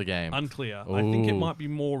version of the game? Unclear. I think it Ooh. might be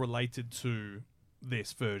more related to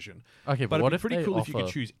this version. Okay, But but what it'd be if pretty they cool offer... if you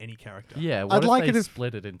could choose any character. Yeah, I'd what if like they it if-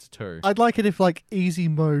 split it into two? I'd like it if like easy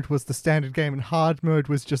mode was the standard game and hard mode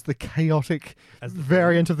was just the chaotic As the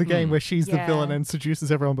variant of the game where she's the Yeah. villain and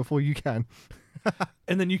seduces everyone before you can.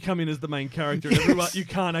 And then you come in as the main character, and everyone, you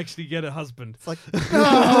can't actually get a husband. It's like,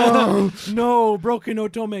 no! No, broken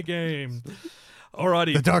Otome game.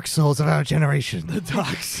 Alrighty. The Dark Souls of our generation. The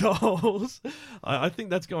Dark Souls. I think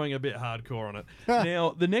that's going a bit hardcore on it.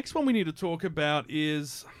 Now, the next one we need to talk about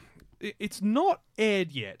is it's not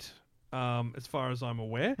aired yet, as far as I'm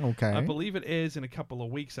aware. Okay. I believe it airs in a couple of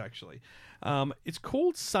weeks, actually. It's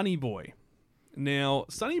called Sunny Boy. Now,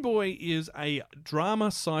 Sunny Boy is a drama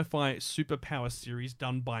sci-fi superpower series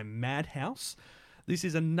done by Madhouse. This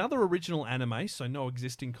is another original anime, so no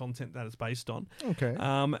existing content that it's based on. Okay.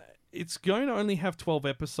 It's going to only have 12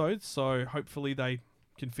 episodes, so hopefully they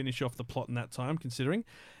can finish off the plot in that time, considering.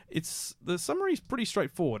 The summary is pretty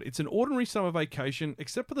straightforward. It's an ordinary summer vacation,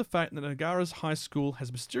 except for the fact that Nagara's high school has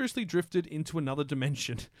mysteriously drifted into another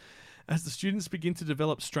dimension. As the students begin to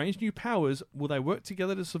develop strange new powers, will they work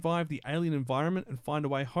together to survive the alien environment and find a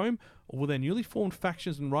way home, or will their newly formed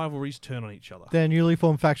factions and rivalries turn on each other? Their newly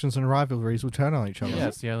formed factions and rivalries will turn on each other. Yeah,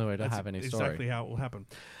 it's the only way to That's have any exactly story. how it will happen.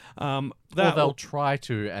 Or they'll try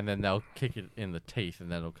to, and then they'll kick it in the teeth,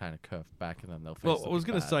 and then it'll kind of curve back, and then they'll face Well, I was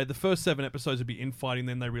going to bad. say the first 7 episodes would be infighting,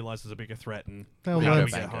 then they realize there's a bigger threat and They'll they learn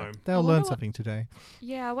go something. home. They'll I wonder learn what- something today.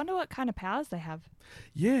 Yeah, I wonder what kind of powers they have.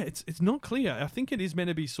 Yeah, it's not clear. I think it is meant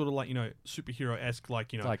to be sort of like, superhero-esque,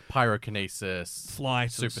 like, Like pyrokinesis, flight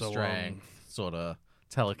and super so on. strength, sort of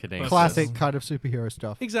telekinesis. Classic kind of superhero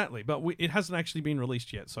stuff. Exactly, but it hasn't actually been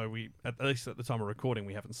released yet, so at least at the time of recording,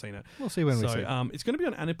 we haven't seen it. We'll see when we see. It's going to be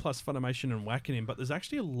on Aniplus, Funimation, and Wakanim, but there's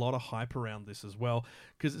actually a lot of hype around this as well,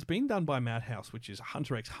 because it's being done by Madhouse, which is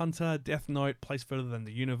Hunter x Hunter, Death Note, Place Further Than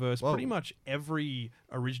the Universe. Whoa. Pretty much every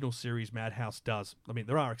original series Madhouse does. I mean,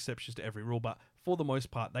 there are exceptions to every rule, but for the most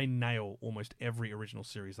part, they nail almost every original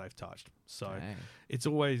series they've touched. So Dang. it's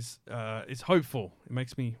always it's hopeful. It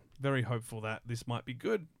makes me very hopeful that this might be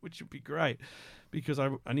good, which would be great, because I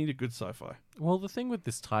need a good sci-fi. Well, the thing with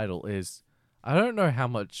this title is, I don't know how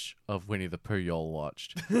much of Winnie the Pooh y'all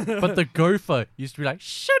watched, but the gopher used to be like,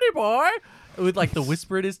 "Shitty boy," with like the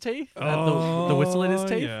whisper in his teeth, the whistle in his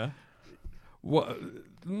teeth. Yeah. What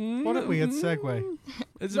What a weird segue.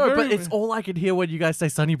 It's No, but it's all I can hear when you guys say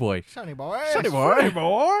 "Sunny boy." Shiny boy. Shitty Sorry, boy.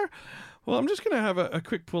 boy. Well, I'm just going to have a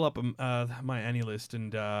quick pull up my Annie list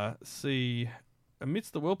and see,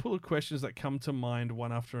 amidst the whirlpool of questions that come to mind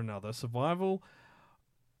one after another, survival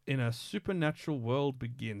in a supernatural world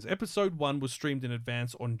begins. Episode 1 was streamed in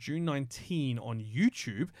advance on June 19 on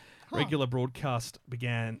YouTube. Regular broadcast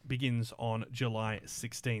begins on July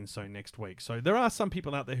 16, so next week. So there are some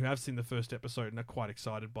people out there who have seen the first episode and are quite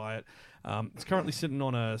excited by it. It's currently sitting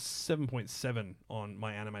on a 7.7 on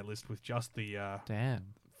my anime list with just the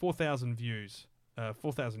Damn. 4,000 views,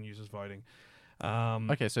 4,000 users voting.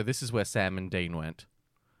 Okay, so this is where Sam and Dean went.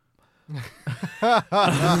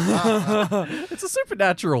 It's a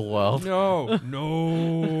supernatural world.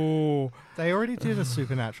 No. They already did a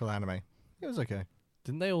supernatural anime. It was okay.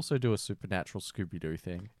 Didn't they also do a supernatural Scooby-Doo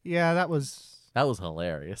thing? Yeah, that was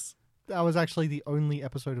hilarious. actually the only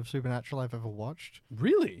episode of Supernatural I've ever watched,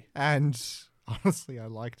 Really? and honestly, I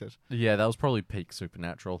liked it. Yeah, that was probably peak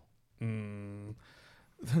supernatural.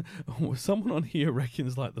 Someone on here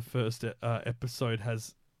reckons like the first episode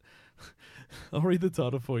has. I'll read the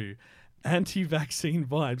title for you. Anti-vaccine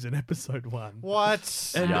vibes in episode 1.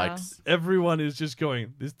 What? And Yikes. everyone is just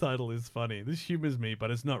going, this title is funny. This humors me,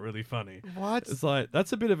 but it's not really funny. What? It's like,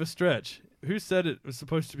 that's a bit of a stretch. Who said it was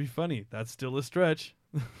supposed to be funny? That's still a stretch.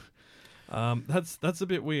 That's a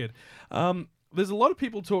bit weird. There's a lot of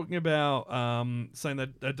people talking about saying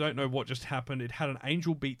that they don't know what just happened. It had an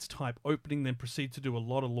Angel Beats type opening, then proceed to do a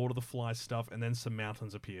lot of Lord of the Flies stuff, and then some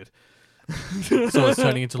mountains appeared. So it's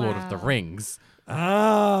turning into Lord of the Wow. Rings.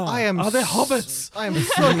 I am. Are they hobbits? I am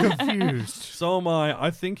so confused. So am I.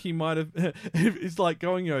 I think he might have. It's like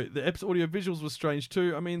going, the audio visuals was strange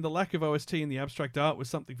too. I mean, the lack of OST in the abstract art was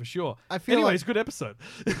something for sure. I feel Anyways, like good episode.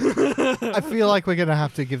 I feel like we're gonna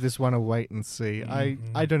have to give this one a wait and see. I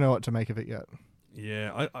don't know what to make of it yet.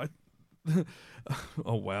 Yeah, I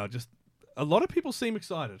oh wow, just a lot of people seem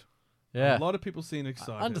excited. Yeah. A lot of people seem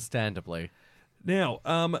excited. Understandably. Now,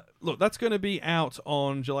 look, that's going to be out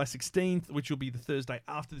on July 16th, which will be the Thursday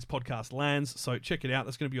after this podcast lands. So check it out.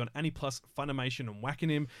 That's going to be on Aniplus, Funimation, and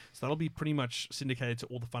Wakanim. So that'll be pretty much syndicated to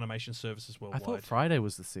all the Funimation services I worldwide. thought Friday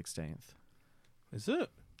was the 16th. Is it?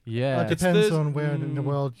 Yeah. It depends Thurs- on where in the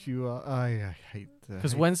world you are. I hate the.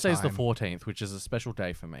 Because hate Wednesday's the time. 14th, which is a special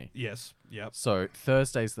day for me. Yes. Yep. So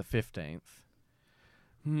Thursday's the 15th.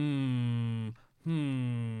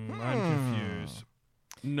 I'm confused.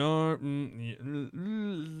 No.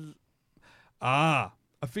 I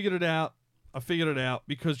figured it out.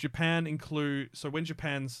 Because Japan so when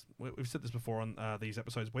we've said this before on these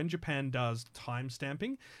episodes, when Japan does time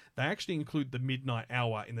stamping, they actually include the midnight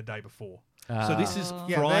hour in the day before. So this is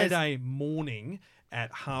Yeah, Friday morning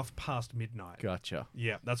at midnight. Gotcha.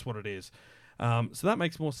 Yeah, that's what it is. So that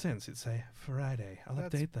makes more sense. It's a Friday. I'll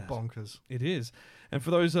That's update that. bonkers. It is. And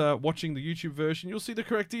for those watching the YouTube version, you'll see the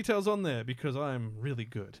correct details on there because I'm really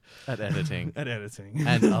good At editing. at editing.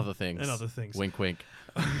 And other things. And other things. Wink, wink.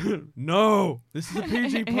 No, this is a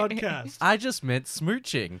PG podcast. I just meant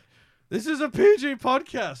smooching. This is a PG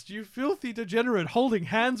podcast. You filthy degenerate holding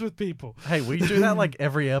hands with people. Hey, we do that like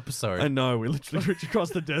every episode. I know. We literally reach across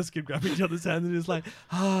the desk and grab each other's hands and it's like,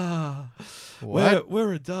 What?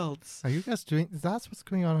 we're adults. Are you guys doing? That's what's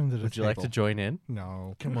going on under the Would you like to table. join in?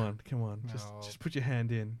 No. Come on. Just No. put your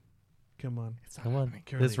hand in. Come on. It's not Come on. happening.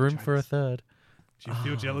 Curly There's room for a Chinese. third. Do you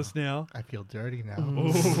feel jealous now? I feel dirty now.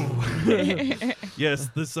 Ooh.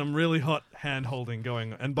 Yes, there's some really hot hand holding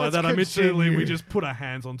going on. And by Let's that I mean literally we continue. just put our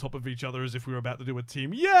hands on top of each other as if we were about to do a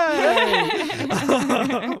team. Yay!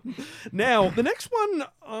 Now, the next one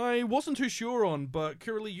I wasn't too sure on, but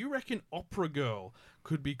Curly, you reckon Opera Girl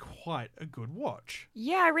could be quite a good watch.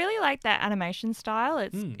 Yeah, I really like that animation style.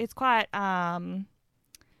 It's quite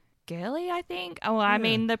girly, I think. Oh, I Yeah.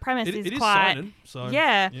 mean the premise It is is quite seinen, so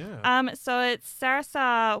yeah. yeah. So it's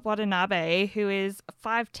Sarasa Watanabe, who is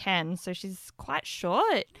 5'10", so she's quite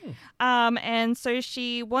short. And so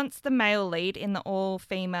she wants the male lead in the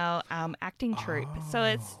all-female acting troupe. So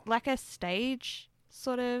it's like a stage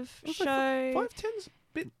sort of Also, show. 5'10's a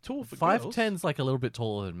bit tall for 5'10's like a little bit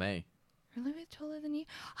taller than me. A little bit taller than you.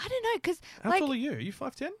 I don't know, because How like tall are you? Are you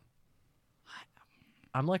 5'10"?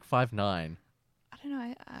 I'm like 5'9". I don't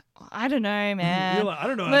know. I don't know, man. You're like, I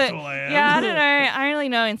don't know how Look, tall I am. yeah, I don't know. I only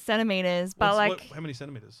know in centimeters, but how many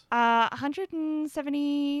centimeters?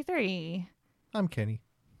 173. I'm Kenny.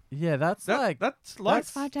 Yeah, that's like... That's like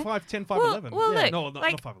That's 5'10". 5'10", 5'11". Well, yeah, look, no, not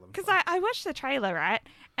like, 5'11". Because I watched the trailer, right?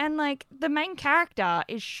 And, like, the main character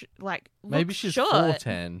is, Maybe looks she's short.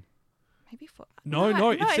 4'10". Maybe 4...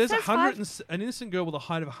 No, it says five- an innocent girl with a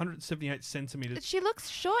height of 178 centimeters. She looks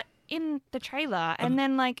short in the trailer, and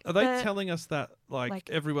then, like... Are they the- telling us that like-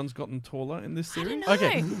 everyone's gotten taller in this I series? don't know.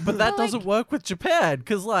 Okay, but that But, doesn't like- work with Japan,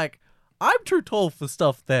 because, like, I'm too tall for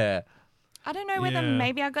stuff there. I don't know whether Yeah.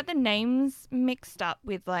 maybe I got the names mixed up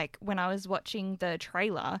with like when I was watching the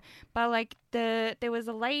trailer, but like there was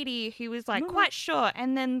a lady who was like quite short,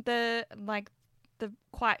 and then the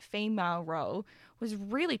quite female role was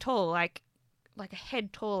really tall, like a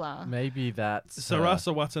head taller. Maybe that's...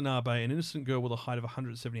 Sarasa Watanabe, an innocent girl with a height of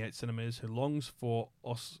 178 centimeters who longs for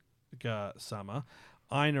Oscar-sama.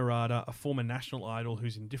 Ai Narada, a former national idol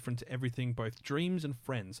who's indifferent to everything, both dreams and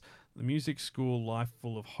friends. The music school life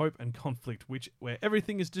full of hope and conflict, where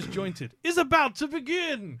everything is disjointed, is about to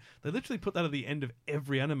begin. They literally put that at the end of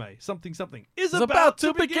every anime. Something is about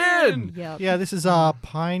to begin. Yep. Yeah, this is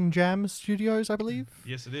Pine Jam Studios, I believe.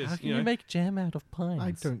 Yes, it is. How can you make jam out of pines?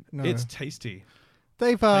 I don't know. It's tasty.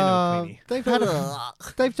 They've I know, Queenie. they've had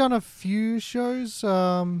they've done a few shows,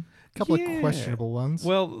 couple Yeah. of questionable ones.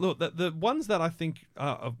 Well, look, the ones that I think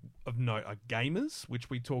are of note are Gamers, which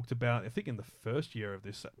we talked about, I think, in the first year of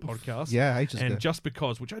this podcast. yeah, ages And ago. Just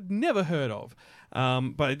Because, which I'd never heard of.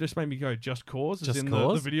 But it just made me go, Just Cause, as Just in the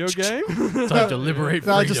Cause? video game. Time to liberate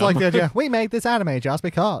No, I freedom. just like the idea. We made this anime just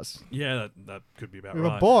because Yeah, that could be about we were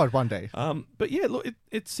right. bored one day. But yeah, look,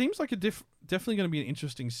 it seems like definitely going to be an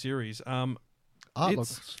interesting series. Art it's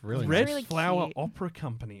looks really Red nice. Really Flower cute. Opera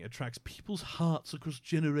Company attracts people's hearts across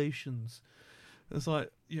generations. It's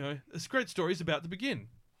like, it's great stories about to begin.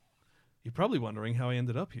 You're probably wondering how I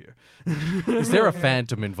ended up here. Is there a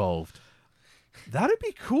phantom involved? That'd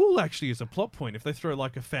be cool, actually, as a plot point, if they throw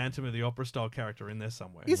like a Phantom of the Opera style character in there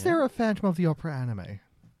somewhere. Is there a Phantom of the Opera anime?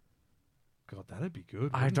 God, that'd be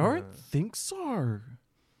good. I wouldn't don't it? think so.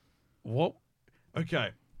 What? Okay.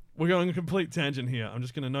 We're going a complete tangent here. I'm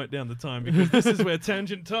just going to note down the time because this is where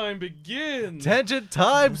tangent time begins. Tangent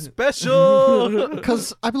time special!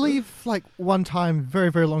 Because I believe, like, one time,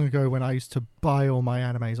 very, very long ago, when I used to buy all my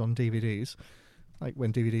animes on DVDs, like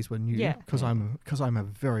when DVDs were new, Yeah. because I'm a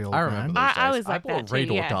very old I remember man. those I days. was like I bought that too,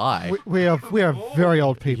 Raid or yeah. Die. We are very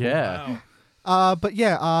old people. Yeah. Wow. But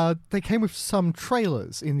yeah, they came with some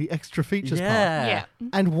trailers in the extra features part. Yeah.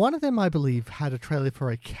 And one of them, I believe, had a trailer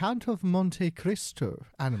for a Count of Monte Cristo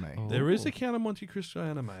anime. There is a Count of Monte Cristo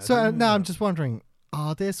anime. I So didn't know now I'm that. just wondering,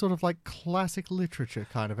 are there sort of like classic literature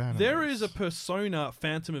kind of anime? There is a Persona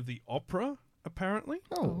Phantom of the Opera, apparently.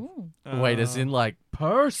 Oh. Ooh. Wait, as in like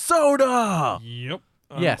Persona? Yep.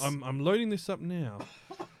 Yes. I'm loading this up now.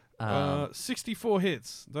 64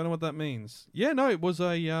 hits. Don't know what that means. Yeah, no, it was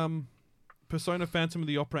a Persona Phantom of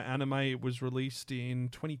the Opera anime. It was released in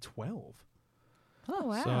 2012. Oh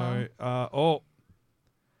wow. So,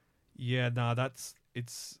 yeah, nah,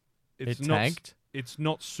 it's It not tanked? it's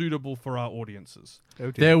not suitable for our audiences.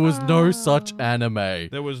 Oh dear. There was no such anime.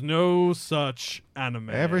 There was no such anime.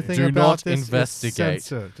 Everything Do about not this investigate. is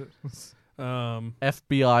censored.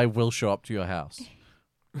 FBI will show up to your house.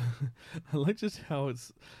 I like just how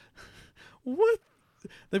it's what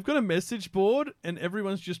they've got a message board and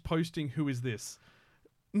everyone's just posting who is this.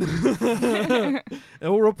 They're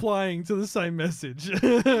all replying to the same message.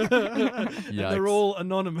 And they're all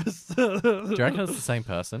anonymous. Do you reckon it's the same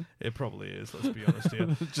person? It probably is, let's be honest here.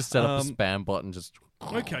 Just set up a spam bot and just...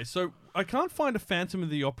 Okay, so I can't find a Phantom of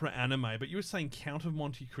the Opera anime, but you were saying Count of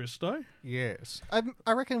Monte Cristo? Yes.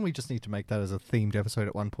 I reckon we just need to make that as a themed episode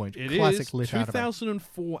at one point. It Classic is lit anime.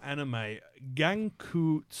 2004 anime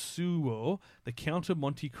Ganku Tsuo, The Count of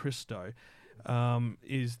Monte Cristo.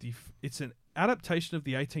 It's an adaptation of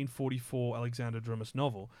the 1844 Alexander Dumas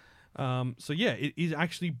novel. So yeah, it is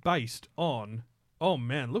actually based on. Oh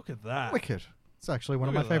man, look at that! Wicked. It's actually one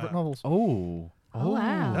Look of my at favorite that. novels. Oh. Oh,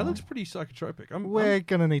 wow. That looks pretty psychotropic. We're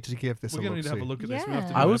going to need to give this we're a gonna look. need to have a look at this. We have to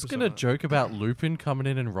Yeah. do I an was episode going to on it. joke about Lupin coming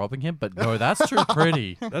in and robbing him, but no, that's too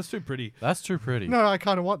pretty. That's too pretty. That's too pretty. No, I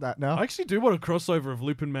kind of want that now. I actually do want a crossover of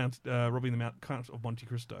Lupin robbing the Count of Monte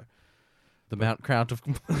Cristo. The Mount Count of...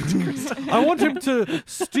 I want him to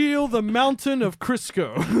steal the mountain of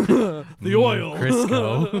Crisco, the oil.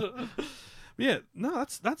 Crisco. Yeah, no,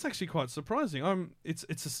 that's actually quite surprising.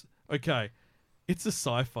 It's okay. It's a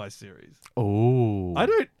sci-fi series. Oh. I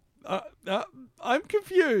don't. I'm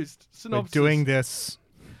confused. We're Synopsis. doing this.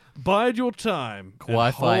 Bide your time. and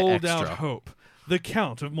Wi-Fi hold extra. out hope. The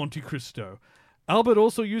Count of Monte Cristo. Albert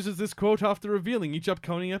also uses this quote after revealing each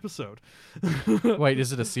upcoming episode. Wait,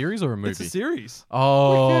 is it a series or a movie? It's a series.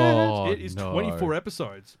 Oh, It is no. 24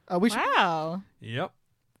 episodes. We should. Wow. Yep.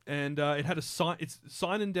 And it had its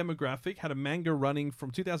sign and demographic, had a manga running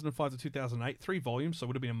from 2005 to 2008, 3 volumes, so it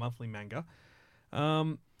would have been a monthly manga.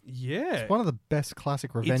 Yeah. One of the best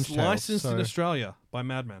classic revenge It's tales. licensed in so- Australia by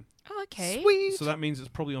Madman. Oh, okay. Sweet. So that means it's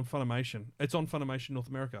probably on Funimation. It's on Funimation North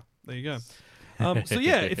America. There you go. So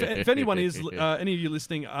yeah, if anyone is, any of you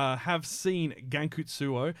listening, have seen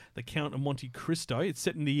Gankutsuo, The Count of Monte Cristo, it's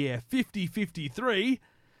set in the year 5053.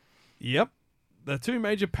 Yep. The two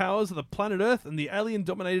major powers are the planet Earth and the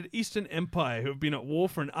alien-dominated Eastern Empire, who have been at war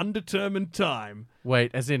for an undetermined time. Wait,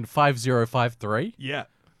 as in 5053? Yeah.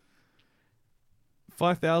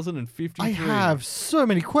 5053. I have so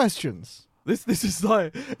many questions. This is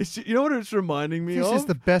like, you know what it's reminding me This of? is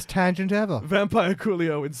the best tangent ever. Vampire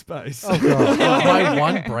Coolio in space. Oh god. My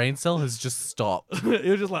one brain cell has just stopped.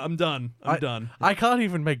 You're just like, I'm done. I'm done. I can't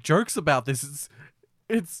even make jokes about this.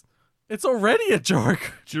 It's already a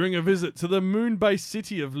joke. During a visit to the moon-based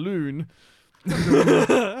city of Lune,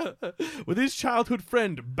 with his childhood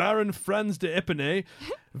friend Baron Franz de Epinay,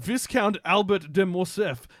 Viscount Albert de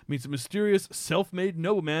Morcerf meets a mysterious self-made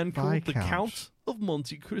nobleman called the Viscount. Count of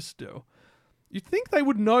Monte Cristo. You'd think they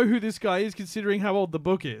would know who this guy is, considering how old the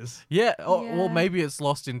book is. Yeah, well, Yeah. maybe it's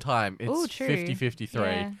lost in time. Ooh, It's true. 5053.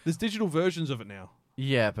 Yeah. There's digital versions of it now.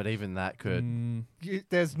 Yeah, but even that could.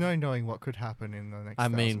 There's no knowing what could happen in the next. I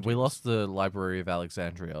mean, 1,000 we years. lost the Library of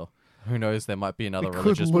Alexandria. Who knows? There might be another We could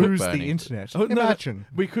religious book lose burning. the internet. Oh, no, Imagine.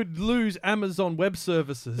 we could lose Amazon Web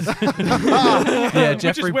Services. Yeah, Which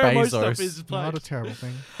Jeffrey is where most Bezos. stuff is Not a placed. terrible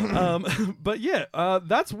thing. But yeah,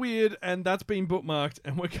 that's weird, and that's been bookmarked,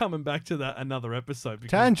 and we're coming back to that another episode.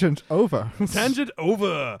 because- Tangent over. Tangent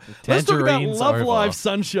over. Let's talk about Tangerines Love over. Live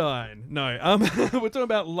Sunshine. No, we're talking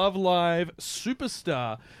about Love Live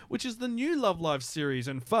Superstar, which is the new Love Live series,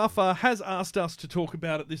 and Fafa has asked us to talk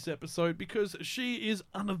about it this episode because she is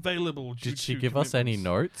unavailable. Due Did she to give us any commitments.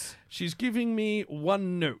 notes? She's giving me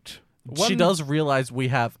one note. She does realize we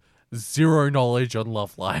have zero knowledge on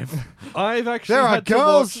Love Live. I've actually There are had to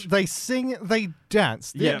girls. watch. They sing. They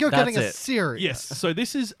dance. Yeah, You're getting a that's it. series. Yes, so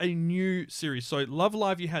this is a new series. So Love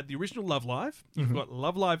Live, you had the original Love Live. You've got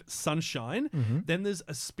Love Live Sunshine. Then there's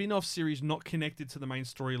a spin-off series not connected to the main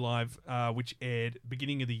story live, which aired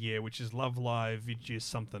beginning of the year, which is Love Live Vigis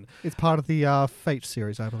something. It's part of the Fate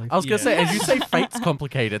series, I believe. I was Yeah. gonna say, as you say, fate's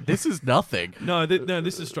complicated. This is nothing. No, no,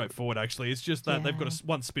 this is straightforward. Actually, it's just that they've got Yeah.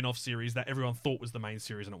 one spin-off series that everyone thought was the main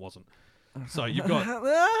series and it wasn't. So you've got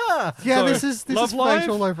Yeah, so, this is Love Fate Live,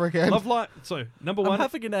 all over again. Love Live. So number I'm one.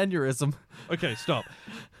 having an aneurysm. Okay, stop.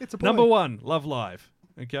 It's a boy. Number one, Love Live.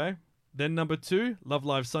 Okay. Then number two, Love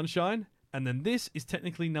Live Sunshine. And then this is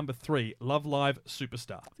technically number three, Love Live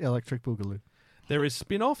Superstar. Electric Boogaloo. There is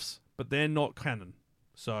spin-offs, but they're not canon.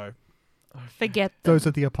 So Forget them. Those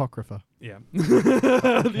are the Apocrypha. yeah,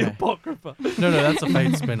 the Apocrypha. No, that's a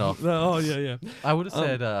Fate spin-off. Oh yeah. I would have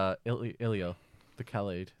said Ilya, the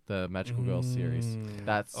Khalid, the Magical Girls series.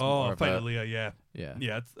 That's more of Fate a- of Leah, yeah.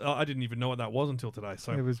 yeah. It's, I didn't even know what that was until today.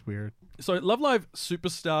 So It was weird. So Love Live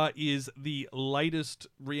Superstar is the latest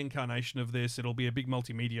reincarnation of this. It'll be a big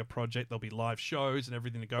multimedia project. There'll be live shows and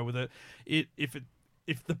everything to go with it.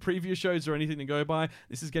 If the previous shows are anything to go by,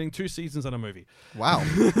 this is getting 2 seasons and a movie. Wow.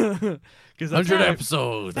 Because 100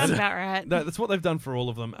 episodes. Sounds about right. that's what they've done for all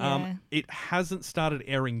of them. Yeah. It hasn't started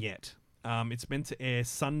airing yet. It's meant to air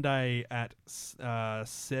Sunday at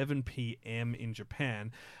 7 p.m. in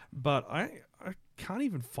Japan, but I can't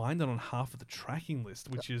even find it on half of the tracking list,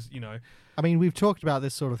 which is, I mean, we've talked about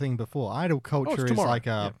this sort of thing before. Idol culture is tomorrow. like a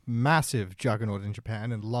Yeah. massive juggernaut in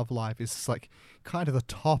Japan, and Love Live is like kind of the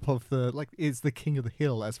top of is the king of the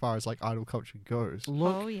hill as far as like idol culture goes.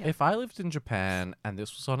 Look, Oh, yeah. if I lived in Japan and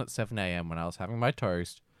this was on at 7 a.m. when I was having my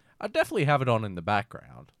toast, I'd definitely have it on in the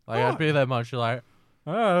background. Like, I'd be there much like,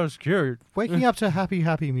 oh, that was cute. Waking up to happy,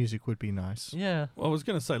 happy music would be nice. Yeah. Well, I was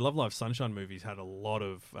going to say Love Live Sunshine movies had a lot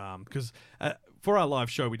of because for our live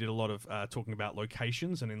show we did a lot of talking about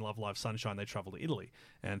locations, and in Love Live Sunshine they travel to Italy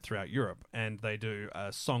and throughout Europe, and they do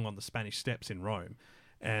a song on the Spanish Steps in Rome,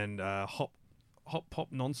 and hop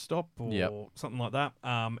pop nonstop or Yep. something like that.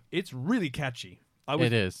 It's really catchy. I was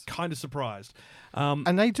It is. kind of surprised.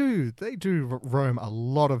 And they do Rome a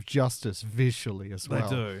lot of justice visually as well.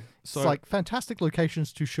 They do. So It's like fantastic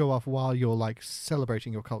locations to show off while you're like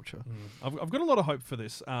celebrating your culture. I've got a lot of hope for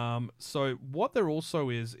this. So what there also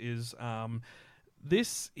is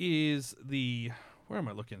this is the where am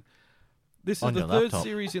I looking? This is On the your third laptop.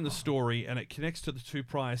 series in the story, and it connects to the 2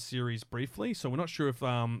 prior series briefly. So we're not sure if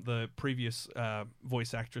the previous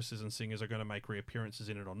voice actresses and singers are going to make reappearances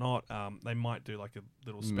in it or not. They might do like a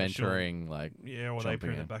little special Mentoring, like, yeah, or they appear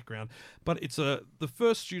in the in. background. But it's the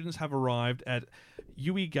first students have arrived at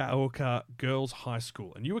Yuigaoka Girls High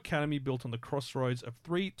School, a new academy built on the crossroads of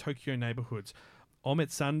 3 Tokyo neighborhoods: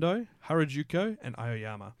 Ometsando, Harajuku, and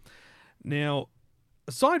Aoyama. Now,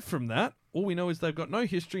 aside from that, all we know is they've got no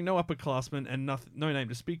history, no upperclassmen, and no name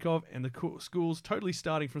to speak of, and the school's totally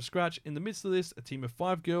starting from scratch. In the midst of this, a team of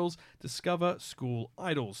 5 girls discover school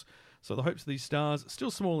idols. So the hopes of these stars,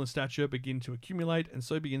 still small in stature, begin to accumulate, and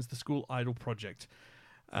so begins the school idol project.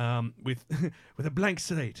 With a blank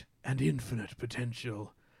slate and infinite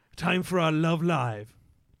potential, time for our Love Live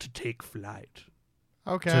to take flight.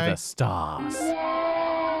 Okay. To the stars.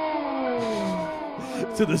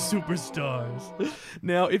 To the superstars.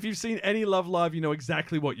 Now, if you've seen any Love Live, you know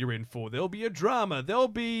exactly what you're in for. There'll be a drama. There'll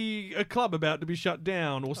be a club about to be shut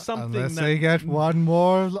down, or something. Unless that they get one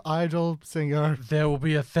more idol singer. There will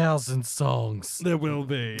be 1,000 songs. There will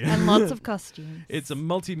be. And lots of costumes. It's a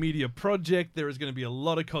multimedia project. There is going to be a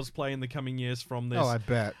lot of cosplay in the coming years from this. Oh, I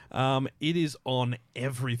bet. It is on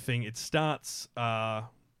everything. It starts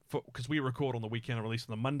because we record on the weekend and release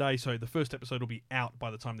on the Monday, so the first episode will be out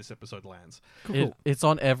by the time this episode lands. It's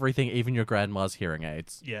on everything, even your grandma's hearing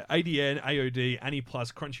aids. Yeah, ADN, AOD, Annie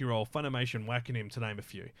Plus, Crunchyroll, Funimation, Wackanim, to name a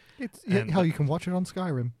few. It's And- hell, you can watch it on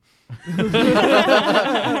Skyrim.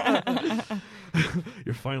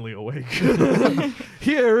 You're finally awake.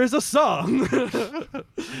 Here is a song.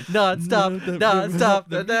 Non-stop, non-stop,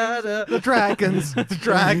 da-da-da. The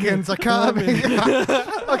dragons are coming.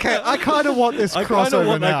 Okay, I kind of want this I kind of crossover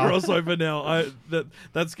want now. that crossover now.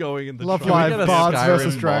 That's going in the Love trailer. Live get a Bards Skyrim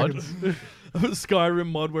versus mod? Dragons. A Skyrim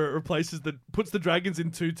mod where it puts the dragons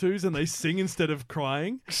in tutus and they sing instead of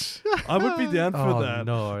crying. I would be down for Oh, that.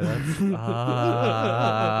 no. That's...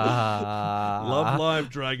 Love Live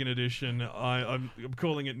Dragon Edition. I'm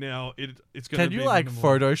calling it now. It's going to Can be you, like, the number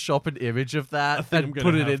one. Photoshop an image of I that think I'm and gonna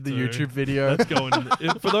put it have in the to. YouTube video? That's going.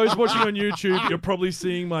 For those watching on YouTube, you're probably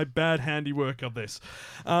seeing my bad handiwork of this.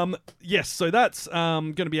 Yes, so that's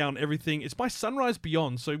going to be out on everything. It's by Sunrise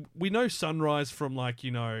Beyond. So we know Sunrise from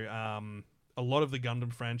a lot of the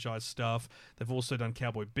Gundam franchise stuff. They've also done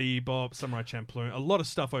Cowboy Bebop, Samurai Champloo, a lot of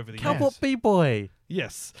stuff over the Cowboy years. B-Boy.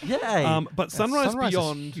 Yes. Yay. But Sunrise Sunrise is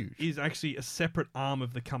Beyond huge. is actually a separate arm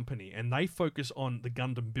of the company, and they focus on the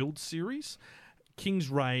Gundam Build series, King's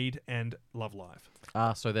Raid, and Love Live.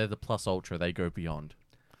 So they're the Plus Ultra. They go beyond.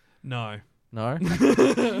 No. No?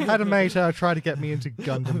 Had a mate try to get me into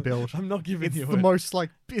Gundam Build. I'm not giving It's you the it.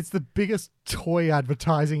 it's the biggest toy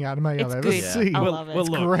advertising anime I've It's ever good. seen. I well, love it. well, It's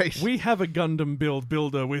look, great. we have a Gundam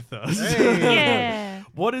builder with us. Yeah.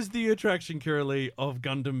 What is the attraction, Curly, of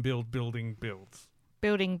Gundam building builds?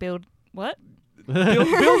 Build. What?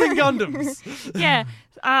 building Gundams. Yeah.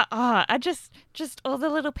 I just all the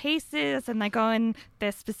little pieces, and they go in,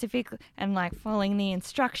 they're specific and like following the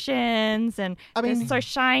instructions, and I mean- they're so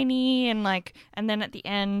shiny, and then at the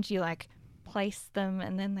end you like place them,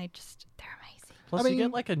 and then they're amazing. Plus, I you mean-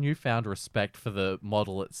 get like a newfound respect for the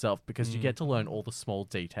model itself because you get to learn all the small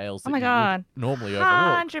details that Oh my you God. would normally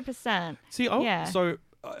overlook. 100%. See, Yeah. so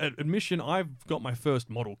admission, I've got my first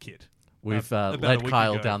model kit. We've about a led week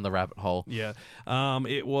Kyle ago. down the rabbit hole. Yeah,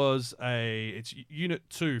 it's Unit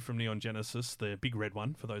 2 from Neon Genesis, the big red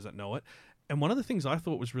one, for those that know it. And one of the things I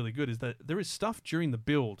thought was really good is that there is stuff during the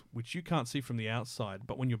build which you can't see from the outside,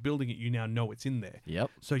 but when you're building it, you now know it's in there.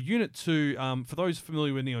 Yep. So Unit 2, for those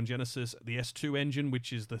familiar with Neon Genesis, the S2 engine,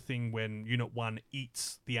 which is the thing when Unit 1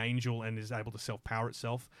 eats the Angel and is able to self-power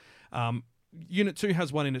itself, Unit 2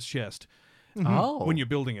 has one in its chest Oh. when you're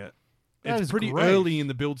building it. That It's is pretty great. early in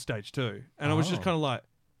the build stage too. And I was just Oh. kind of like,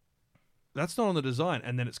 that's not on the design.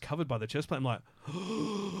 And then it's covered by the chest plate. I'm like,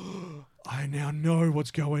 I now know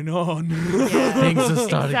what's going on. Things are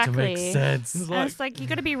starting to make Exactly. sense. It's And like, it's like you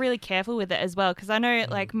got to be really careful with it as well, because I know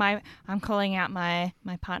like I'm calling out my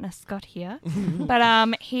partner Scott here,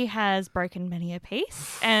 but he has broken many a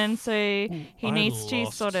piece, and so he I needs to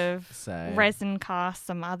lost. sort of Same. resin cast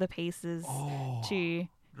some other pieces to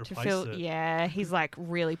replace fill. it. Yeah, he's like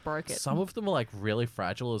really broke it. Some of them are like really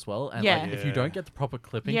fragile as well, and Yeah. like if you Yeah. don't get the proper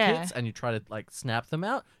clipping Yeah. kits and you try to like snap them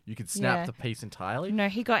out, you can snap Yeah. the piece entirely. No,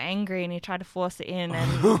 he got angry and he tried to force it in,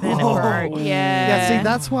 and then it broke. Yeah. Yeah, see,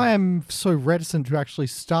 that's why I'm so reticent to actually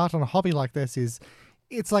start on a hobby like this. Is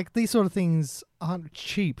it's like these sort of things aren't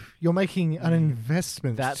cheap. You're making an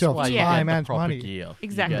investment That's of why you time get the and proper money. gear. You get,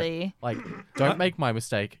 Exactly. like, don't make my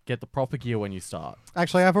mistake. Get the proper gear when you start.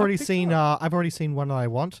 Actually, I've already seen one that I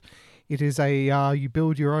want. It is a you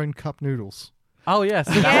build your own cup noodles. Oh yes,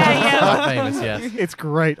 that Yeah, one's quite famous. Yes. It's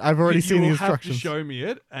great. I've already you seen the will have to instructions. show me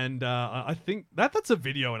it, and I think that's a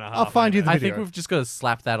video and a half. I'll find you ain't the I video. think we've just got to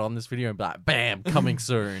slap that on this video and be like, bam, coming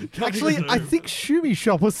soon. it? Actually, I think Shumi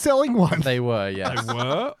Shop was selling one. They were, yes. They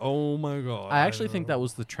were. Oh my god! I actually think that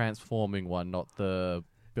was the transforming one, not the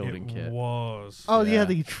building it kit. was. Oh yeah, Yeah.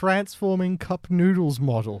 the transforming cup noodles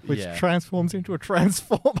model, which Yeah. transforms into a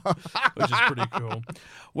transformer. Which is pretty cool.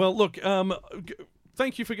 Well, look,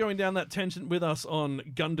 thank you for going down that tangent with us on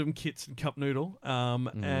Gundam Kits and Cup Noodle.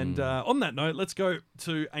 And on that note, let's go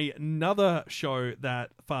to another show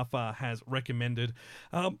that Farfar has recommended.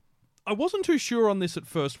 I wasn't too sure on this at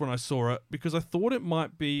first when I saw it because I thought it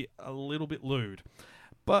might be a little bit lewd,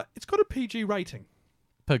 but it's got a PG rating.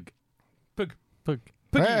 Pug. Pug. Pug.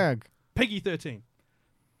 Peg. Peggy 13.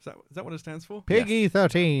 Is that what it stands for? Piggy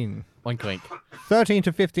 13. Oink oink. 13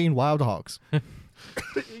 to 15 wild hogs.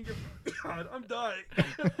 God, I'm dying.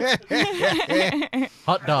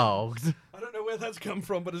 Hot dogs. I don't know where that's come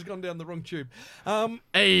from, but it's gone down the wrong tube.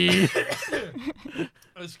 Hey.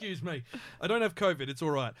 Excuse me. I don't have COVID. It's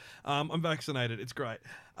all right. I'm vaccinated. It's great.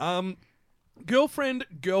 Girlfriend.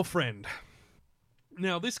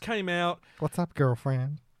 Now, this came out What's up,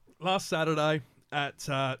 girlfriend? last Saturday at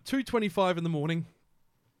 2:25 in the morning.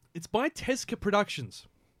 It's by Tezuka Productions.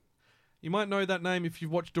 You might know that name if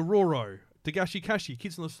you've watched Dororo, Dagashi Kashi,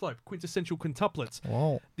 Kids on the Slope, Quintessential Quintuplets.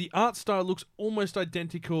 Whoa. The art style looks almost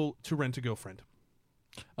identical to Rent-A-Girlfriend.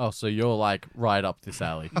 Oh, so you're like right up this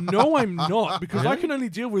alley. No, I'm not, because I can only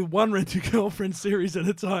deal with one Rent-A-Girlfriend series at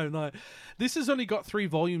a time. Like, this has only got 3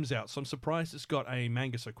 volumes out, so I'm surprised it's got a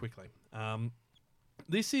manga so quickly.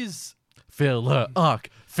 This is Filler arc.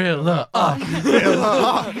 Filler arc.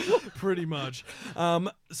 pretty much.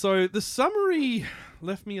 So the summary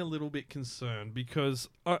left me a little bit concerned because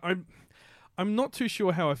I'm not too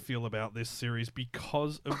sure how I feel about this series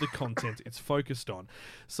because of the content it's focused on.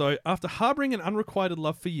 So after harboring an unrequited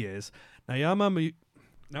love for years, Naoya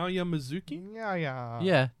Mizuki?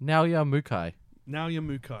 Yeah, now you're Mukai. Naoya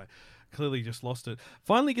Mukai, clearly just lost it,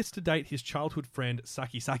 finally gets to date his childhood friend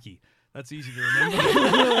Saki. That's easy to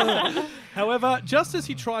remember. However, just as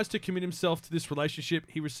he tries to commit himself to this relationship,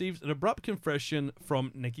 he receives an abrupt confession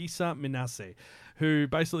from Nagisa Minase, who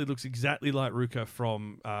basically looks exactly like Ruka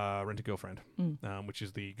from Rent-A-Girlfriend, which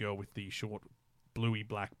is the girl with the short, bluey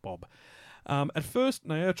black bob. At first,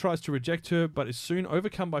 Naoya tries to reject her, but is soon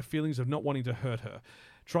overcome by feelings of not wanting to hurt her.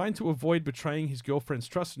 Trying to avoid betraying his girlfriend's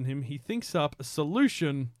trust in him, he thinks up a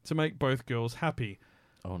solution to make both girls happy.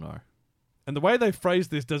 Oh no. And the way they phrase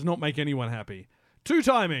this does not make anyone happy.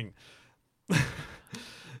 2-timing.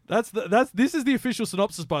 This is the official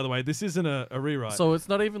synopsis, by the way. This isn't a rewrite. So it's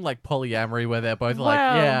not even like polyamory where they're both Well- like,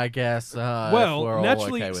 yeah, I guess. well, we're all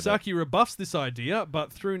naturally, okay with Saki rebuffs this idea,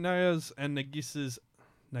 but through Naoya's and Nagisa's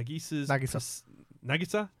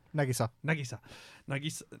Nagisa. Nagisa.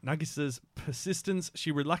 Nagisa's persistence,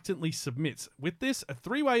 she reluctantly submits. With this, a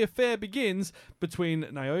three-way affair begins between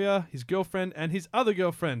Naoya, his girlfriend, and his other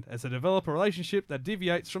girlfriend as they develop a relationship that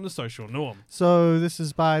deviates from the social norm. So this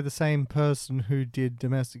is by the same person who did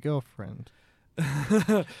Domestic Girlfriend.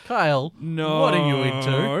 Kyle, No. what are you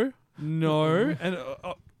into? No. And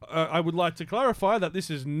I would like to clarify that this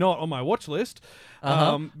is not on my watch list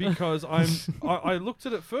because I looked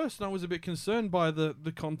at it first and I was a bit concerned by the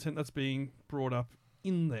content that's being brought up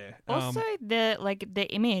in there. Also, the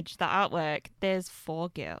image, the artwork. There's 4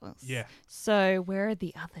 girls. Yeah. So where are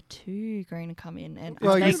the other 2 going to come in? And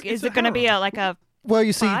Well, is it going to be a Well,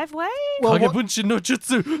 you see, 5-way? well, what, Kagebunshi no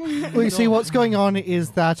Jutsu. well, you see, what's going on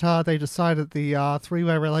is that they decided the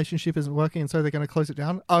 3-way relationship isn't working, and so they're going to close it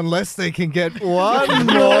down unless they can get one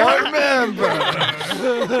more member.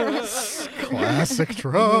 Classic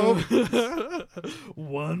trope.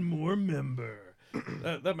 One more member.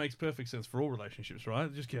 That makes perfect sense for all relationships,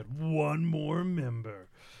 right? Just get one more member.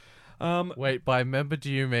 Wait, by member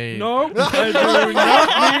do you mean? No, I do not mean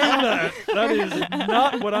that. That is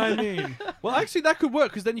not what I mean. Well, actually, that could work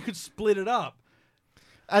because then you could split it up.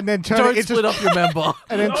 And then turn Don't it into split up your member.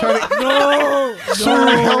 and then turn it No,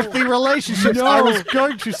 to healthy relationships. No. I was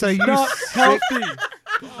going to say you not healthy.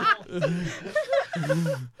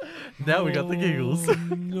 Now we got the giggles.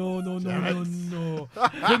 No.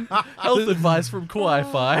 Health advice from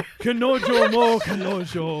Kawaii-Fi.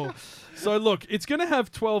 Kanojo. So look, it's going to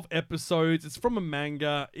have 12 episodes. It's from a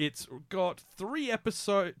manga. It's got 2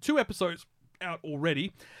 episodes out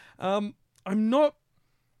already. I'm not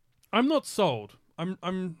sold. I'm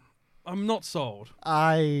not sold.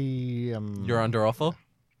 I am. You're under offer?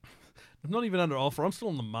 I'm not even under offer. I'm still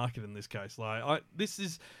on the market in this case. I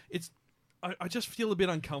just feel a bit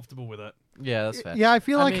uncomfortable with it. Yeah, that's fair. Yeah, I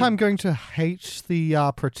feel like mean- I'm going to hate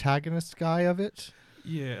the protagonist guy of it.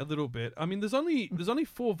 Yeah, a little bit. I mean, there's only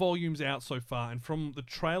 4 volumes out so far, and from the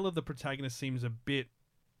trailer, the protagonist seems a bit,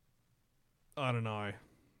 I don't know,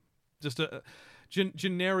 just a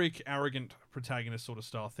generic, arrogant protagonist sort of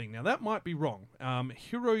style thing. Now, that might be wrong.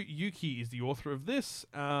 Hiroyuki is the author of this.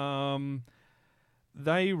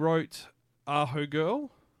 They wrote Aho Girl.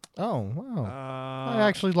 Oh, wow. I Uh,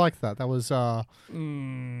 actually liked that. That was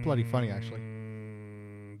bloody funny, actually.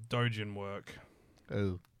 Dojin work.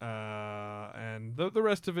 Oh. And the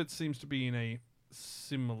rest of it seems to be in a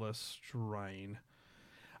similar strain.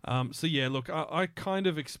 So yeah, look, I kind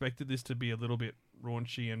of expected this to be a little bit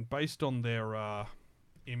raunchy, and based on their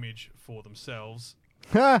image for themselves,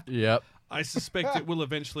 Yep. I suspect it will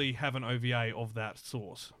eventually have an OVA of that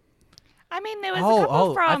sort. I mean, there was a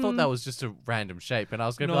couple from... I thought that was just a random shape, and I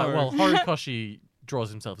was going to be like, well, Horikoshi draws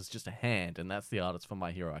himself as just a hand, and that's the artist for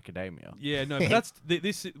My Hero Academia. Yeah, no, but that's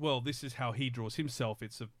this is how he draws himself.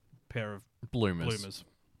 It's a pair of bloomers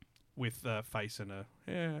with face and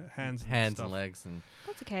hands Hands stuff. and legs. And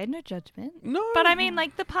That's okay, no judgment. No, But I mean,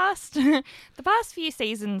 like the past few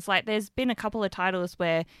seasons, like there's been a couple of titles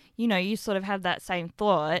where, you sort of have that same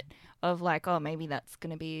thought of like, oh, maybe that's going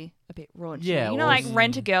to be a bit raunchy. Yeah, like or-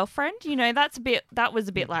 Rent a Girlfriend, that was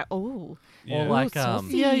a bit like, oh. Or like,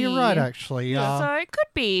 saucy. Yeah, you're right, actually. So it could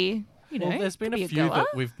be, well, there's been could a be few goer. that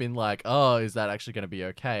we've been like, oh, is that actually going to be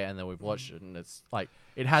okay? And then we've watched it, and it's like,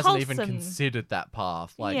 it hasn't even Wholesome. considered that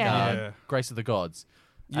path. Like, Yeah. Yeah. Grace of the Gods.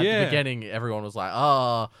 At Yeah. the beginning, everyone was like,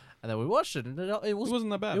 oh, and then we watched it, and it It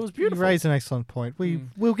wasn't that bad. It was You beautiful. raise an excellent point.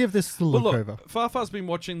 We'll give this a Well, look look, over. Farfar's been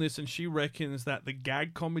watching this, and she reckons that the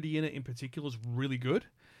gag comedy in it, in particular, is really good.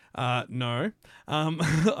 No,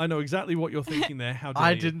 I know exactly what you're thinking there. How dare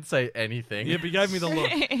I you? didn't say anything. Yeah, but you gave me the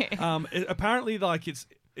look. Apparently, like it's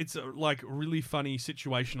a, like really funny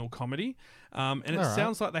situational comedy, and it Alright.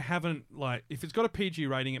 sounds like they haven't if it's got a PG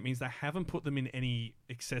rating, it means they haven't put them in any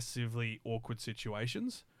excessively awkward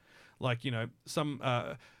situations, like some.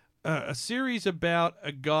 A series about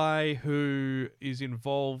a guy who is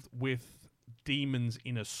involved with demons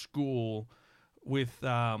in a school with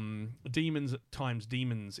demons times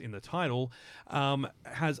demons in the title,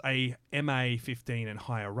 has a MA 15 and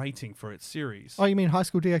higher rating for its series. Oh, you mean High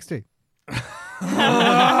School DxD?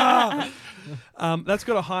 That's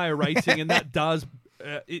got a higher rating, and that does...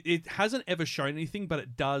 it hasn't ever shown anything, but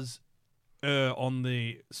it does on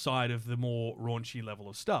the side of the more raunchy level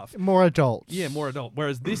of stuff. More adult. Yeah, more adult.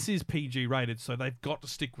 Whereas this is PG rated, so they've got to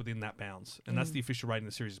stick within that bounds, and that's the official rating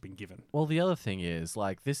the series has been given. Well, the other thing is,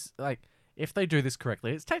 this, if they do this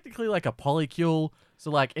correctly, it's technically like a polycule. So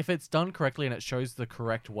like if it's done correctly and it shows the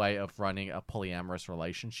correct way of running a polyamorous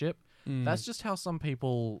relationship, that's just how some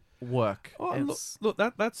people work. Oh, It's- look,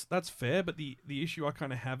 that's fair, but the issue I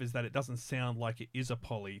kind of have is that it doesn't sound like it is a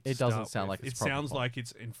poly. to It doesn't start sound with. like it's it proper sounds poly. like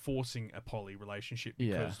it's enforcing a poly relationship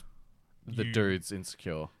Yeah. because the you- dude's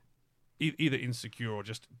insecure. either insecure or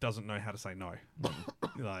just doesn't know how to say no.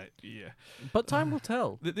 Like, yeah, But time will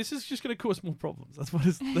tell. This is just going to cause more problems. That's what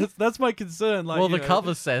that's my concern. Like, Well, you the know,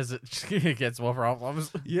 cover says it gets more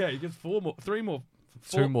problems. Yeah, you get three more.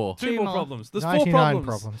 Two more. Two Two more more. problems. There's 99 4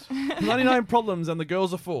 problems. problems. 99 problems, and the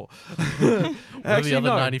girls are 4. What are the other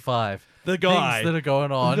no. 95? The guy. Things that are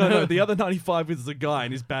going on. No, the other 95 is the guy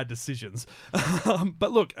and his bad decisions.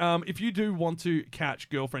 But look, if you do want to catch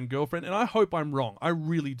Girlfriend, and I hope I'm wrong, I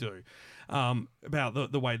really do,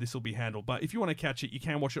 about the way this will be handled. But if you want to catch it, you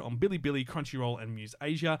can watch it on Bilibili, Crunchyroll, and Muse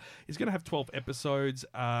Asia. It's going to have 12 episodes,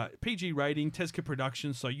 PG rating, Tezuka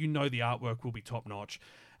Productions, so you know the artwork will be top notch.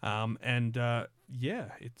 Yeah,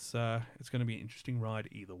 it's going to be an interesting ride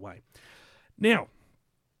either way. Now,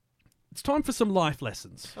 it's time for some life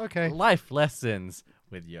lessons. Okay. Life lessons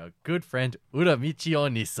with your good friend Uramichi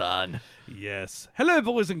Oni-san. Yes. Hello,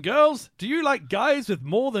 boys and girls. Do you like guys with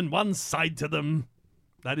more than one side to them?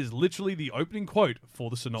 That is literally the opening quote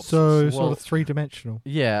for the synopsis. So Well- sort of 3-dimensional.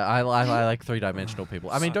 Yeah, I like 3-dimensional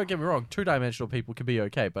people. I mean, don't get me wrong, 2-dimensional people can be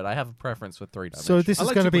okay, but I have a preference for 3-dimensional. So this I is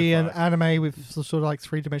like going to be an 2.5. anime with sort of like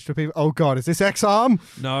 3-dimensional people. Oh god, is this X-Arm?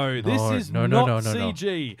 No, this No, is no, not no, no, no.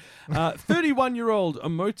 CG. 31-year-old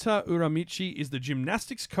Omota Uramichi is the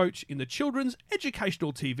gymnastics coach in the children's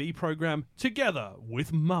educational TV program Together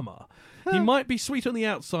with Mama. He might be sweet on the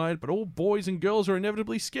outside, but all boys and girls are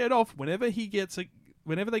inevitably scared off whenever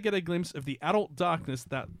they get a glimpse of the adult darkness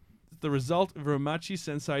that the result of Uramichi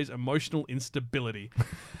Sensei's emotional instability.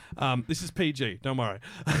 This is PG, don't worry.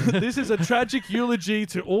 This is a tragic eulogy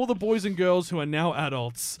to all the boys and girls who are now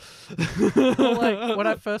adults. Well, like, when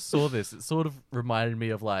I first saw this, it sort of reminded me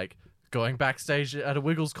of like going backstage at a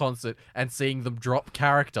Wiggles concert and seeing them drop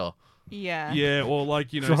character. Yeah. Yeah, or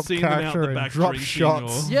like, you know, Drop seeing them out character the and back drop drinking.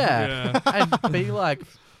 shots. Or, Yeah. And be like,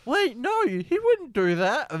 wait, no, he wouldn't do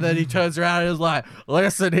that. And then he turns around and is like,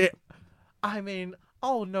 listen here. I mean,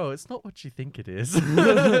 oh no, it's not what you think it is.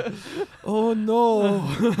 Oh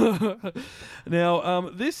no! Now,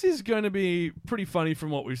 this is going to be pretty funny from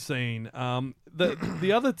what we've seen.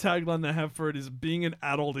 The other tagline they have for it is "Being an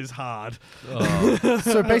adult is hard."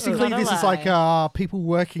 So basically, Not a this is like people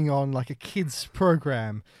working on like a kids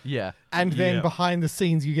program, Yeah. and then Yeah. behind the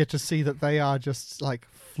scenes, you get to see that they are just like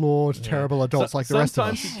flawed, terrible adults like the rest of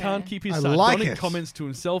Sometimes us. he can't keep his I like sardonic it. comments to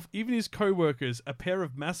himself. Even his co-workers, a pair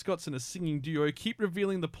of mascots and a singing duo, keep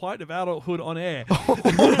revealing the plight of adulthood on air.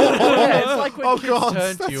 Yeah, it's like when Oh kids god,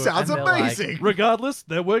 turn to that you sounds and they're like- amazing. Regardless,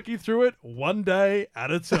 they're working through it one day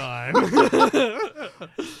at a time.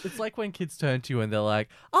 It's like when kids turn to you and they're like,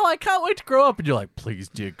 "Oh, I can't wait to grow up," and you're like, "Please,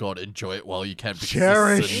 dear God, enjoy it while you can." Because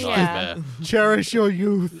Cherish. this is a Yeah. nightmare." Cherish your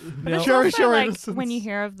youth. But it's Cherish also your like innocence. when you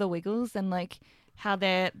hear of the Wiggles and like how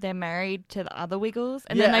they're married to the other Wiggles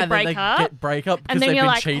and Yeah, then they break up. break up because And then they've you're been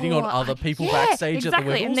like, cheating on "Oh, other I- people yeah, backstage exactly. at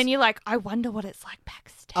the Wiggles. And then you're like, I wonder what it's like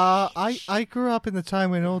backstage. I grew up in the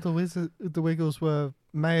time when all the Wiggles were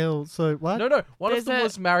male. So what? no, one There's of them a-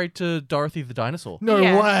 was married to Dorothy the dinosaur. No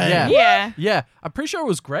Yeah. way. Yeah. Yeah. Yeah, I'm pretty sure it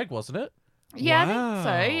was Greg, wasn't it? Yeah, I Wow. think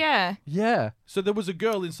so. Yeah. Yeah. So there was a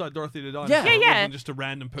girl inside Dorothy the Dinosaur. Yeah. Yeah, It yeah. wasn't just a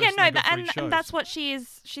random person. Yeah, no, they got for each and shows. that's what she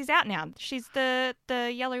is. She's out now. She's the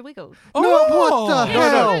yellow Wiggle. No, what the No,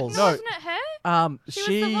 hell? no. Wasn't it her? She was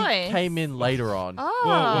the She voice. came in later on. Oh.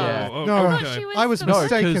 Whoa, Yeah. whoa, No, okay. I thought she was I was the No,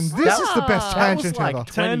 mistaken. 'cause This is the best that That was tangent like ever.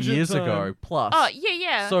 20 Tangent years time. ago plus. Oh,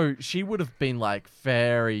 yeah. So she would have been like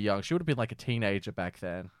very young. She would have been like a teenager back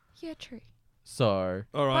then. yeah, true. So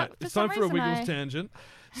All right, But for it's time some for a reason Wiggles I- tangent.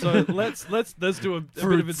 So let's do a bit of a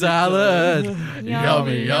fruit deep salad, dive.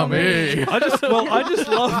 yummy, yummy. I just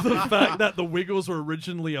love the fact that the Wiggles were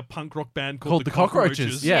originally a punk rock band called The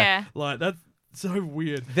Cockroaches. Yeah. Like that's so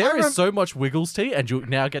weird. There is so much Wiggles tea, and you'll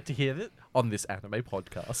now get to hear it on this anime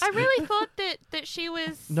podcast. I really thought that she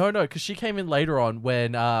was. No, because she came in later on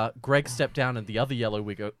when Greg stepped down and the other yellow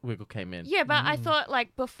Wiggle came in. Yeah, but I thought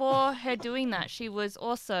like before her doing that, she was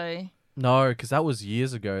also. No, because that was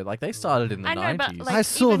years ago. Like they started in the I know, but, 90s. like, I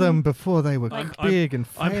saw even- them before they were I'm- big and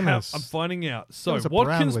I'm famous. finding out. So was a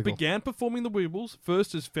Watkins brown Wiggle. began performing the Wiggles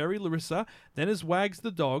first as Fairy Larissa, then as Wags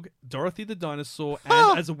the dog, Dorothy the dinosaur,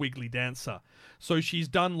 and as a Wiggly dancer. So she's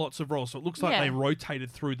done lots of roles. So it looks like Yeah. they rotated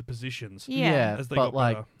through the positions. Yeah. As they but got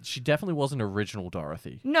like better. she definitely wasn't original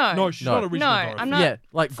Dorothy. No. No, she's No. not original. No, Dorothy. I'm not- Yeah,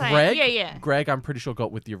 like saying- Greg. yeah. Greg, I'm pretty sure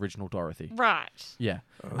got with the original Dorothy. Right. Yeah,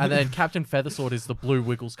 and then Captain Feathersword is the Blue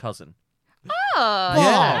Wiggles cousin. Oh,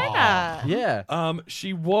 Yeah. I didn't know that. Yeah.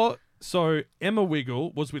 She was so Emma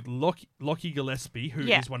Wiggle was with Lockie Gillespie, who is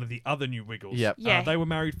Yeah. one of the other new Wiggles. Yep. Yeah. They were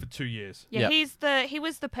married for 2 years. Yeah, Yep. he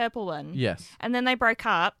was the purple one. Yes. And then they broke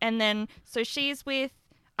up, and then so she's with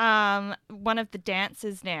one of the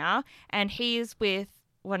dancers now, and he's with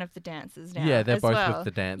one of the dancers now. Yeah, they're as both well. with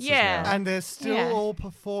the dancers Yeah. now. And they're still Yeah. all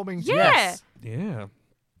performing. Yeah. Yes. Yeah.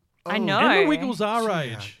 I Oh. know. Emma Wiggle's our Yeah.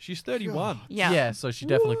 age. She's 31. Yeah. So she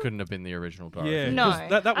definitely couldn't have been the original Dorothy. Yeah. No, 'cause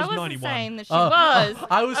that was I wasn't 91. saying that she Oh, was.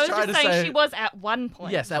 I was trying just to saying say- she was at one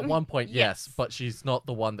point. Yes, at one point, yes, Yes. but she's not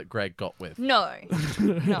the one that Greg got with. No.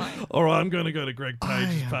 No. All right, I'm going to go to Greg I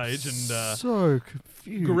Page's am page and so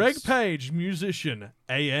confused. Greg Page, musician,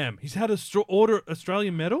 AM. He's had a Order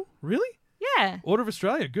Australian medal. Really? Yeah. Order of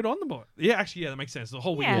Australia. Good on the boy. Yeah, actually, yeah, that makes sense. The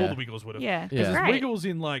whole Yeah. all the Wiggles would have. Yeah. Because Yeah. there's Great. Wiggles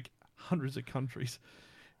in like hundreds of countries.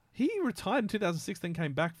 He retired in 2006, then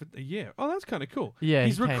came back for a year. Oh, that's kind of cool. Yeah,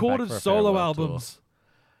 he's he came recorded back for a solo farewell tour. albums.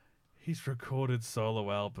 He's recorded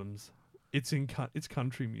solo albums. It's it's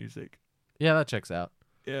country music. Yeah, that checks out.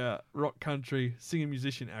 Yeah, rock, country, singer,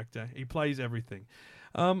 musician, actor. He plays everything.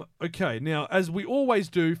 Okay, now, as we always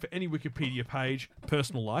do for any Wikipedia page,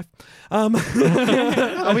 personal life. Are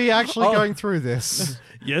we actually Oh. going through this?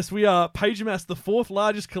 Yes, we are. Page amassed the fourth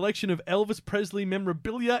largest collection of Elvis Presley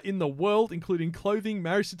memorabilia in the world, including clothing,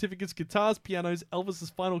 marriage certificates, guitars, pianos, Elvis's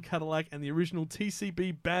final Cadillac, and the original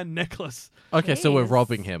TCB band necklace. Okay, so we're Jeez.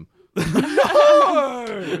 robbing him.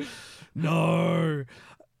 No! No.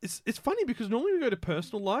 It's funny because normally we go to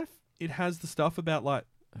personal life, it has the stuff about like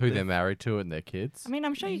Who they're married to and their kids. I mean,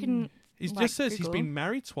 I'm sure you can. he like, just says he's Google. been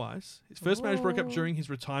married twice. His first marriage broke up Oh. during his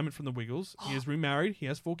retirement from the Wiggles. He is remarried. He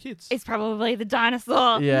has 4 kids. It's probably the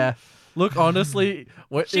dinosaur. Yeah. Look, honestly,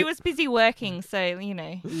 She was busy working, so you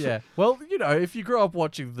know. Yeah. Well, you know, if you grew up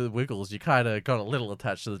watching the Wiggles, you kind of got a little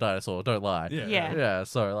attached to the dinosaur. Don't lie. Yeah. Yeah. Yeah.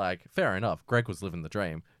 So, like, fair enough. Greg was living the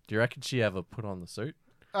dream. Do you reckon she ever put on the suit?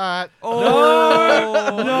 Oh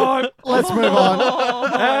no! Let's move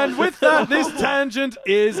on. And with that, this tangent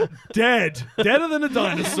is dead. Deader than a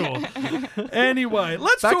dinosaur. Anyway,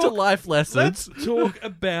 let's Back talk. to life lessons. Let's talk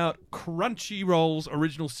about Crunchyroll's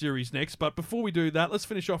original series next. But before we do that, let's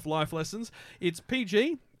finish off life lessons. It's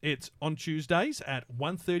PG. It's on Tuesdays at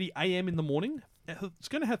 1:30 a.m. in the morning. It's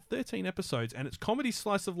going to have 13 episodes, and it's comedy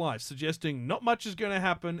slice of life, suggesting not much is going to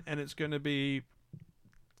happen, and it's going to be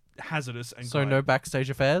hazardous and So great. no backstage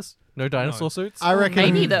affairs? No dinosaur suits? I reckon.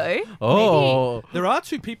 Maybe though. Oh. There are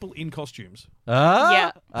 2 people in costumes.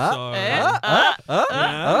 Yeah. So,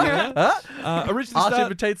 originally Art started,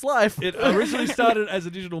 imitates life. it originally started as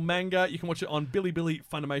a digital manga. You can watch it on Bilibili,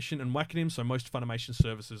 Funimation, and Wakanim, so most Funimation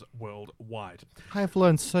services worldwide. I have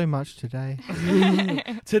learned so much today.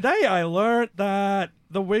 Today I learned that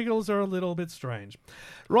the Wiggles are a little bit strange.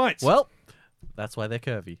 Right. Well, that's why they're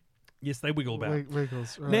curvy. yes, they wiggle about.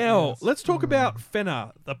 Wiggles. Right, Now, yes. let's talk about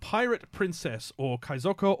Fena, the pirate princess, or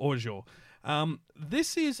Kaizoko Ojo.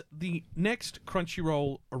 This is the next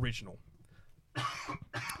Crunchyroll original.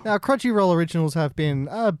 Now, Crunchyroll originals have been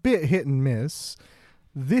a bit hit and miss.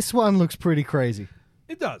 This one looks pretty crazy.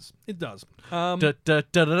 It does. It does. Da, da, da,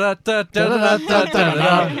 da, da, da, da, da,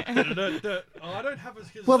 da, da. Oh, I don't have a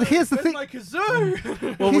kazoo. Well, here's the Where's thing- my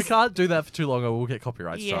kazoo? Well, we can't do that for too long or we'll get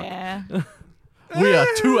copyright struck. Yeah. We are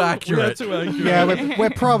too We are accurate. too accurate. Yeah, we're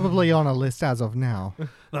probably on a list as of now.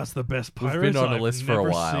 That's the best We've pirates been on a I've list for a never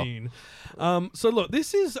while. seen. So look,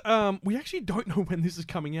 this is we actually don't know when this is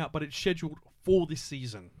coming out, but it's scheduled for this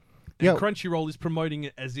season. And Yo. Crunchyroll is promoting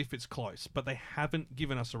it as if it's close, but they haven't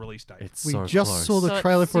given us a release date. It's We so just close. saw the So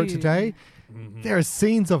trailer for it soon. today. There are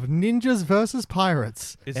scenes of ninjas versus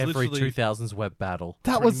pirates. It's Every literally- 2000s web battle.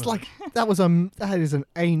 That Pretty was much. that is an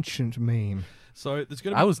ancient meme. So there's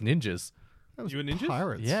gonna be I was ninjas. That was You were ninjas?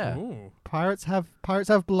 pirates. Yeah. Ooh. Pirates have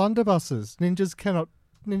blunderbusses. Ninjas cannot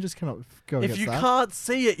go If against you that. can't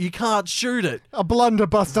see it, you can't shoot it. A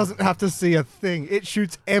blunderbuss doesn't have to see a thing. It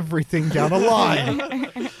shoots everything down a line.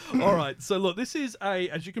 All right, so look, this is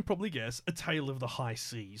as you can probably guess, a tale of the high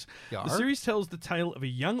seas. Yar. The series tells the tale of a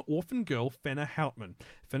young orphan girl, Fenna Houtman.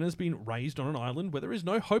 Fenna's been raised on an island where there is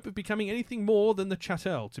no hope of becoming anything more than the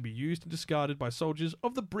chattel to be used and discarded by soldiers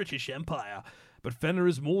of the British Empire. But Fenna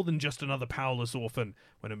is more than just another powerless orphan.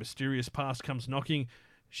 When a mysterious past comes knocking,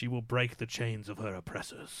 she will break the chains of her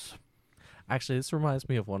oppressors. Actually, this reminds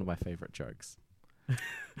me of one of my favorite jokes.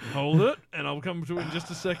 Hold it, and I'll come to it in just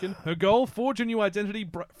a second. Her goal: forge a new identity,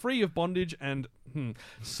 free of bondage, and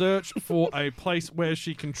search for a place where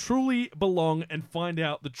she can truly belong and find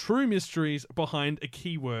out the true mysteries behind a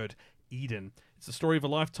keyword: Eden. It's the story of a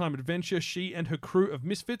lifetime adventure she and her crew of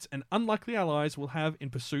misfits and unlikely allies will have in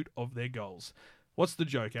pursuit of their goals. What's the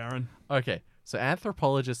joke, Aaron? Okay, So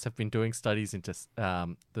anthropologists have been doing studies into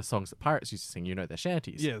the songs that pirates used to sing. You know, their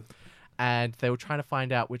shanties. Yeah. And they were trying to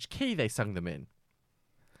find out which key they sung them in.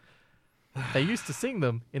 They used to sing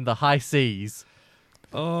them in the high C's.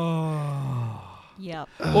 Oh. Yep.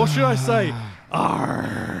 Or should I say,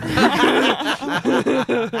 arr.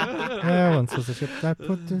 There once was a ship that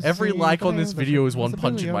put to Every sea, like on but this the video ship is one was a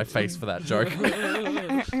punch in my billion face for that joke.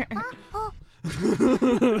 Now-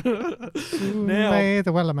 May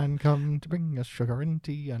the Wellerman come to bring us sugar and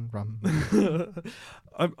tea and rum.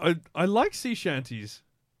 I like sea shanties.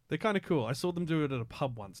 They're kind of cool. I saw them do it at a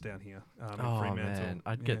pub once down here in Oh Fremantle. man,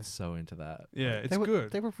 I'd get so into that. Yeah, it's they were,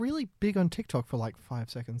 good. They were really big on TikTok for like 5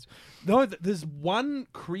 seconds. No, there's one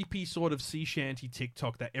creepy sort of sea shanty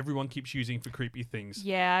TikTok that everyone keeps using for creepy things.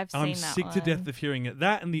 Yeah, I've seen I'm that sick one. to death of hearing it.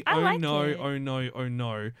 That and the I oh like no, it. oh no, oh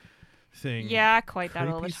no thing. Yeah, I quote that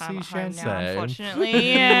all the Creepy time at sea home shanty. now, Same.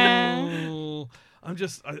 unfortunately. Yeah. Oh,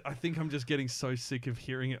 I think I'm just getting so sick of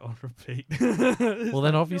hearing it on repeat. Well,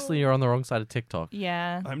 then obviously you're on the wrong side of TikTok.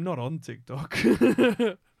 Yeah. I'm not on TikTok.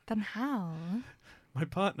 Then how? My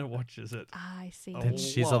partner watches it. I see. Oh. Then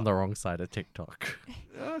she's on the wrong side of TikTok.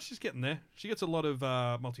 Oh, she's getting there. She gets a lot of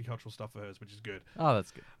multicultural stuff for hers, which is good. Oh,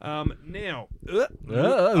 that's good. Now, I'm losing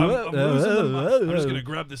the mic. I'm just going to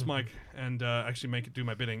grab this mic and actually make it do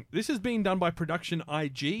my bidding. This is being done by Production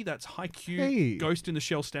IG. That's Haikyuu, Hey. Ghost in the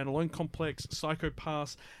Shell Standalone Complex, Psycho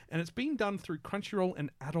Pass, and it's being done through Crunchyroll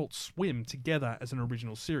and Adult Swim together as an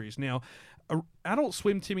original series. Now, Adult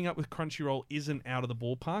Swim teaming up with Crunchyroll isn't out of the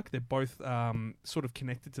ballpark. They're both sort of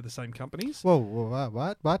connected to the same companies. Whoa,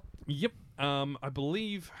 what? Yep. I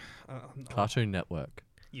believe... Cartoon Network.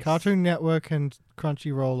 yes. Cartoon Network and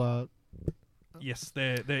Crunchyroll are... Yes,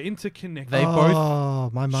 they're interconnected. They both Oh,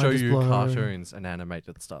 my mind show is you blown. cartoons and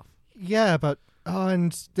animated stuff. Yeah, but... Oh,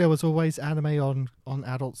 and there was always anime on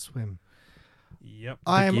Adult Swim. Yep.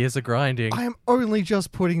 I The am gears are grinding. I am only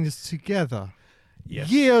just putting this together. Yes.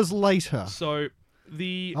 Years later. So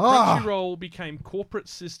the Ah. Crunchyroll became corporate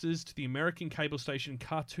sisters to the American cable station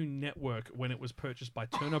Cartoon Network when it was purchased by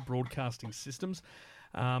Turner Broadcasting Systems,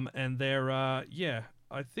 and they're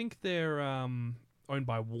I think they're owned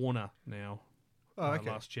by Warner now. Oh, okay.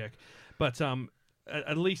 Last check, but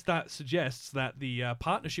at least that suggests that the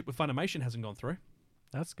partnership with Funimation hasn't gone through.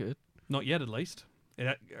 That's good. Not yet, at least.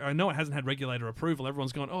 I know it hasn't had regulator approval.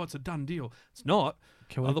 Everyone's gone, oh, it's a done deal. It's not.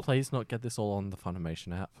 Can we please not get this all on the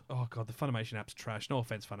Funimation app? Oh god, the Funimation app's trash. No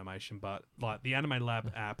offense, Funimation, but like the Anime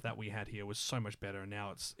Lab app that we had here was so much better, and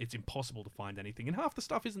now it's impossible to find anything, and half the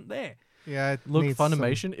stuff isn't there. Yeah, it Look, needs some-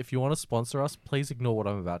 Funimation, if you want to sponsor us, please ignore what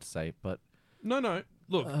I'm about to say. But No.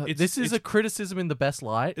 Look, this is a criticism in the best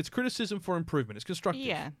light. it's criticism for improvement. It's constructive.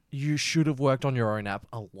 Yeah. You should have worked on your own app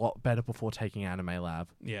a lot better before taking Anime Lab,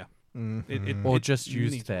 Yeah. Mhm. or it just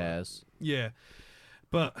use needs work. theirs. Yeah.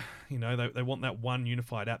 But, they want that one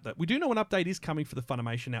unified app. That we do know an update is coming for the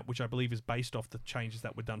Funimation app, which I believe is based off the changes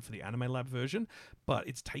that were done for the Anime Lab version, but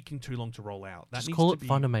it's taking too long to roll out. That Just needs call to it be...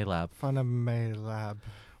 Funime Lab. Funimation Lab.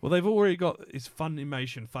 Well, they've already got it's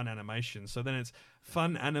Funimation, Fun Animation, so then it's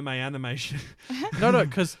Fun Anime Animation. No,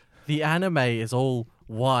 because the anime is all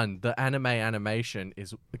one. The anime animation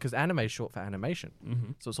is because anime is short for animation,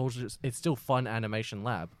 so it's still Fun Animation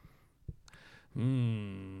Lab.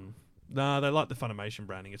 Nah, they like the Funimation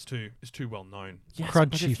branding. It's too well known. Yes, Crunchy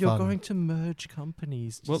but if you're fun. going to merge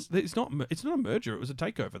companies, Well, just- it's not a merger. It was a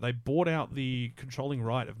takeover. They bought out the controlling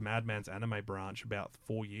right of Madman's anime branch about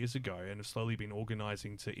 4 years ago, and have slowly been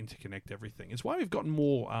organizing to interconnect everything. It's why we've gotten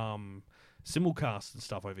more simulcasts and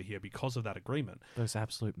stuff over here because of that agreement. those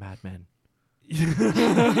absolute madmen.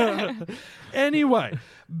 Anyway,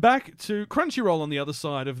 back to Crunchyroll on the other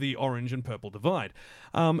side of the orange and purple divide.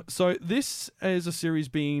 So this is a series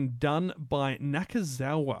being done by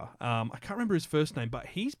Nakazawa. I can't remember his first name, but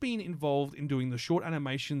he's been involved in doing the short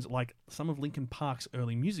animations like some of Linkin Park's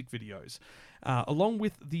early music videos, along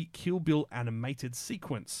with the Kill Bill animated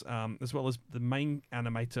sequence, as well as the main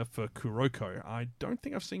animator for Kuroko. I don't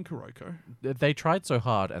think I've seen Kuroko, They tried so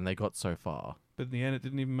hard and they got so far. but in the end it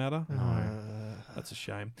didn't even matter. No. That's a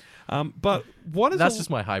shame. But what is That's just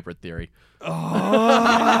my hybrid theory. You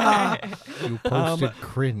posted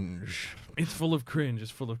cringe. It's full of cringe.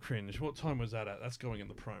 It's full of cringe. What time was that at? That's going in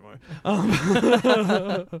the promo.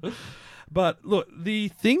 But look, the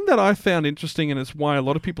thing that I found interesting, and it's why a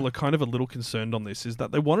lot of people are kind of a little concerned on this, is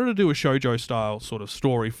that they wanted to do a shoujo style sort of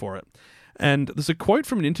story for it. And there's a quote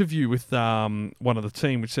from an interview with one of the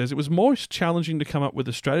team which says, "It was most challenging to come up with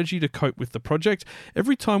a strategy to cope with the project.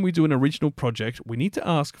 Every time we do an original project, we need to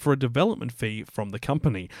ask for a development fee from the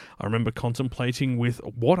company. I remember contemplating with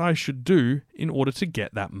what I should do in order to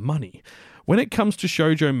get that money. When it comes to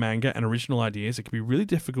shoujo manga and original ideas, it can be really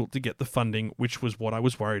difficult to get the funding, which was what I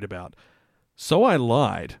was worried about. So I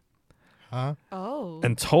lied Huh? Oh.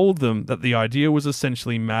 and told them that the idea was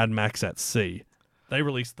essentially Mad Max at sea. They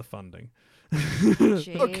released the funding."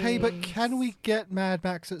 Okay, but Jeez. can we get Mad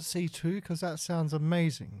Max at Sea 2? Because that sounds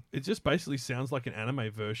amazing. It just basically sounds like an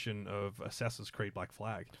anime version of Assassin's Creed Black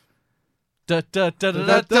Flag. Da, da, da,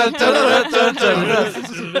 da, da, da, da, da,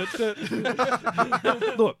 da,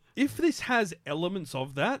 da. Look, if this has elements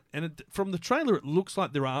of that, and from the trailer it looks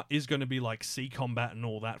like there is going to be like sea combat and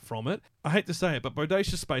all that from it. I hate to say it, but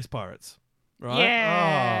Bodacious Space Pirates, right?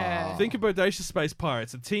 Yeah. Think of Bodacious Space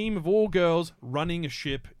Pirates, a team of all girls running a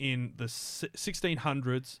ship in the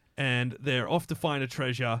 1600s, and they're off to find a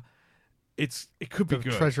treasure. It could be The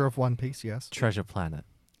good. Treasure of One Piece, yes. Treasure Planet.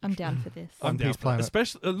 I'm down for this. I'm One down Piece for that. Planet.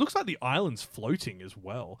 Especially, it looks like the island's floating as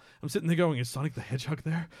well. I'm sitting there going, "Is Sonic the Hedgehog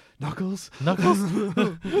there? Knuckles?" Knuckles.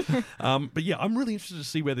 But yeah, I'm really interested to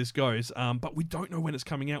see where this goes. But we don't know when it's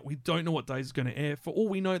coming out. We don't know what days it's going to air. For all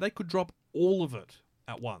we know, they could drop all of it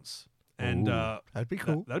at once, and That'd be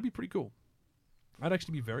cool. that'd be pretty cool. I'd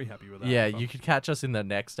actually be very happy with that. Yeah, If I'm- you could catch us in the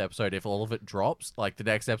next episode if all of it drops. Like the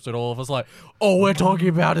next episode, all of us like, all we're talking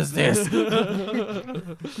about is this.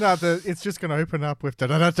 No, it's just going to open up with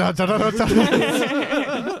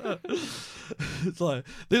da-da-da-da-da-da-da. It's like,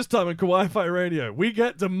 this time on Kawaii-Fi Radio, we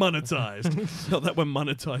get demonetized. Not that we're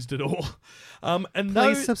monetized at all. And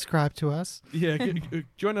no, Please subscribe to us. yeah,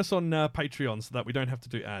 join us on Patreon so that we don't have to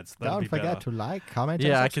do ads. That'd Don't be forget better. to like, comment,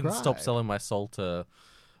 Yeah, I and can subscribe. stop selling my soul to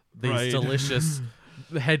these Right. delicious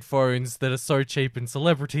headphones that are so cheap and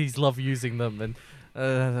celebrities love using them. And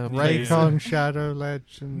Raycon Shadow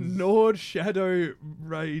Legends. Nord Shadow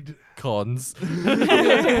Raid cons. got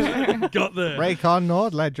there. Raycon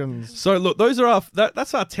Nord Legends. So look, those are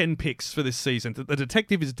that's our 10 picks for this season. The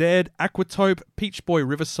Detective is Dead, Aquatope, Peach Boy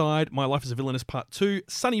Riverside, My Life as a Villainess Part 2,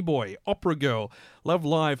 Sunny Boy, Opera Girl, Love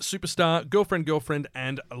Live, Superstar, Girlfriend,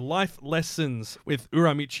 and Life Lessons with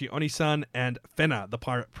Uramichi Onisan and Fena, the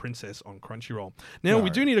Pirate Princess on Crunchyroll. Now, we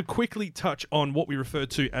do need to quickly touch on what we refer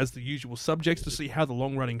to as the usual subjects to see how the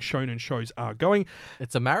long-running shonen shows are going.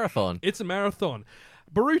 It's a marathon. It's a marathon.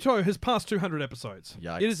 Boruto has passed 200 episodes.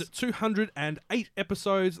 Yikes. It is at 208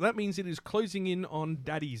 episodes. That means it is closing in on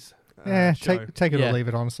Daddy's Take it Yeah. or leave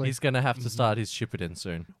it, honestly. He's going to have to start his Shippuden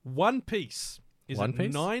soon. One Piece is One at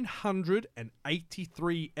Piece?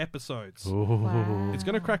 983 episodes. Wow. It's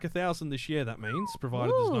going to crack 1,000 this year, that means,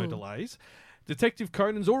 provided there's no delays. Detective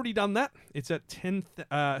Conan's already done that. It's at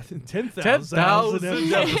 10,000 10,000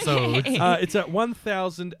 episodes. episodes. It's at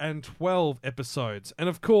 1,012 episodes. And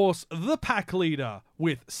of course, the pack leader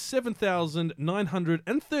with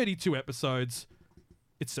 7,932 episodes.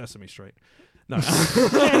 It's Sesame Street. No.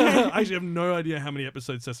 I actually have no idea how many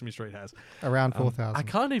episodes Sesame Street has. Around 4,000. I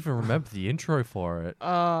can't even remember the intro for it. Oh,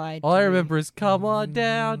 I All I do. remember is "Come on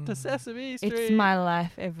down to Sesame Street." It's my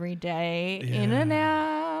life every day, in Yeah. and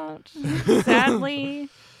out. Sadly.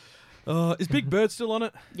 Is Big Bird still on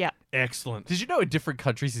it? Yeah. Excellent. Did you know in different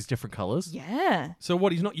countries he's different colors? Yeah. So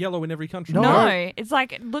what, he's not yellow in every country? No. No, it's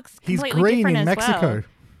like it looks He's completely green different in as Mexico. well.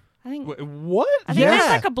 I think What? there's Yeah.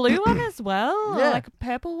 like a blue one as well, Yeah. or like a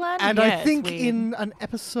purple one. And Yeah, I it's think weird. in an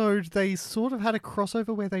episode they sort of had a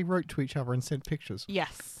crossover where they wrote to each other and sent pictures.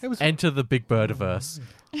 Yes. It was Enter the Big Birdiverse.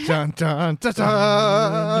 dun dun dun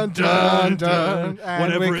dun dun dun. And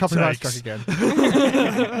Whatever we're it copyright takes. struck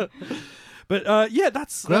again. But yeah,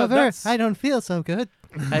 that's don't feel so good.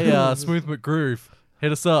 Hey, Smooth McGroove,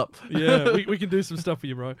 hit us up. yeah, we can do some stuff for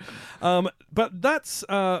you, bro. But that's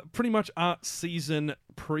pretty much our season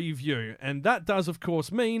preview. And that does, of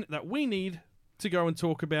course, mean that we need to go and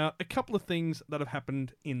talk about a couple of things that have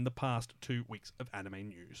happened in the past 2 weeks of anime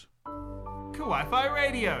news. Kawaii-Fi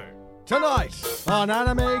Radio. Tonight on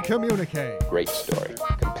Anime Communique. Great story,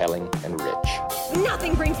 compelling and rich.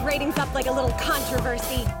 Nothing brings ratings up like a little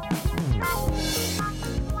controversy.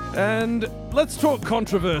 And let's talk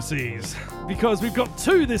controversies, because we've got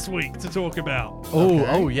 2 this week to talk about.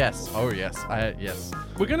 Oh yes. Yes.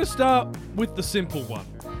 We're going to start with the simple one.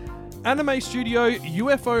 Anime studio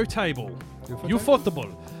UFO Table.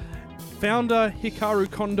 Ufotable. Founder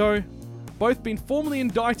Hikaru Kondo both been formally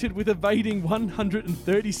indicted with evading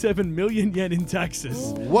 137 million yen in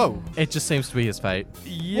taxes. Whoa. It just seems to be his fate.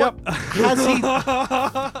 Yep. Has he?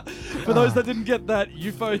 For those that didn't get that,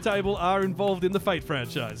 UFO Table are involved in the Fate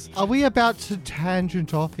franchise. Are we about to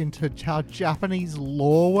tangent off into how Japanese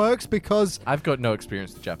law works? Because I've got no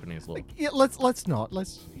experience with Japanese law. yeah, let's not.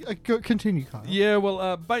 Let's continue, Kyle. Yeah,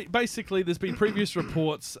 well, basically, there's been previous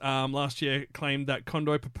reports last year claimed that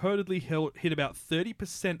Kondo purportedly hid about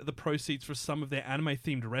 30% of the proceeds for some of their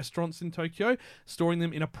anime-themed restaurants in Tokyo, storing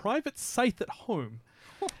them in a private safe at home.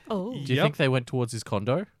 Oh. Do you think they went towards his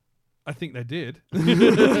condo? I think they did.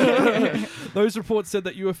 Those reports said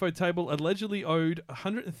that UFO Table allegedly owed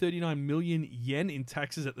 139 million yen in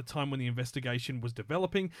taxes at the time when the investigation was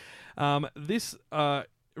developing. This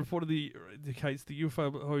reportedly indicates the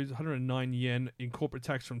UFO owes 109 yen in corporate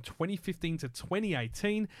tax from 2015 to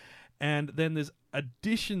 2018. And then there's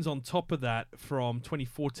additions on top of that from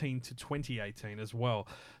 2014 to 2018 as well.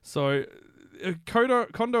 So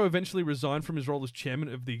Kondo eventually resigned from his role as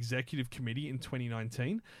chairman of the executive committee in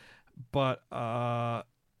 2019. But yeah,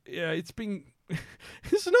 it's been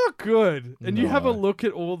it's not good. And you have a look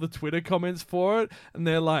at all the Twitter comments for it, and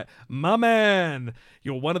they're like, "My man,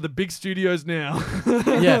 you're one of the big studios now."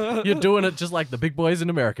 Yeah, you're doing it just like the big boys in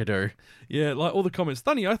America do. Yeah, like all the comments.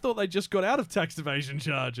 Funny, I thought they just got out of tax evasion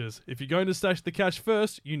charges. If you're going to stash the cash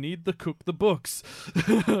first, you need to cook the books.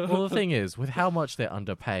 Well, the thing is, with how much they're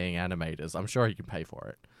underpaying animators, I'm sure he can pay for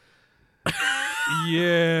it.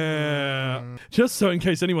 Yeah. Just so in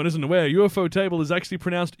case anyone isn't aware, UFO Table is actually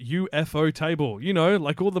pronounced UFO Table. You know,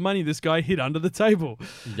 like all the money this guy hid under the table.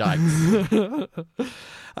 Yikes.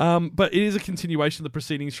 But it is a continuation of the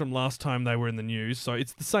proceedings from last time they were in the news, so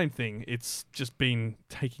it's the same thing. It's just been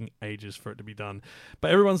taking ages for it to be done.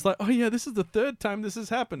 But everyone's like, oh yeah, this is the third time this has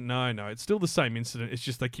happened. No, it's still the same incident. It's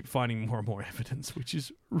just they keep finding more and more evidence, which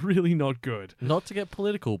is really not good. Not to get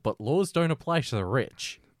political, but laws don't apply to the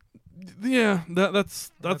rich. Yeah,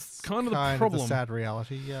 that's kind of the problem. The sad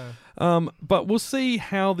reality, yeah. But we'll see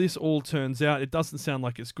how this all turns out. It doesn't sound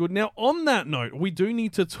like it's good. Now, on that note, we do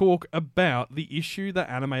need to talk about the issue that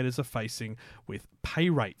animators are facing with pay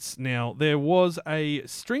rates. Now, there was a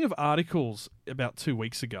string of articles about 2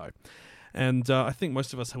 weeks ago, and I think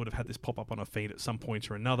most of us would have had this pop up on our feed at some point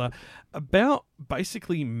or another, about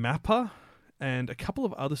basically Mappa and a couple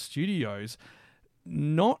of other studios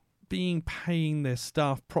not paying their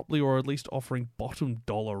staff properly, or at least offering bottom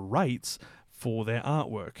dollar rates for their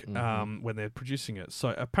artwork when they're producing it.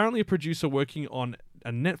 So apparently a producer working on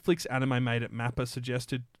a Netflix anime made at Mappa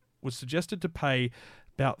was suggested to pay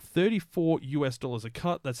about $34 a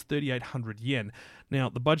cut. That's 3,800 yen. Now,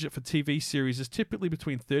 the budget for TV series is typically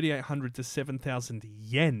between 3,800 to 7,000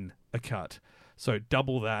 yen a cut. So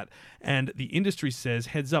double that. And the industry says,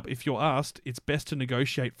 heads up, if you're asked, it's best to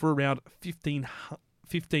negotiate for around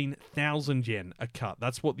 15,000 yen a cut.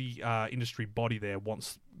 That's what the industry body there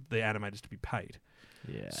wants the animators to be paid.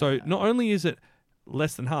 Yeah. So not only is it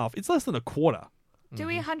less than half, it's less than a quarter. Do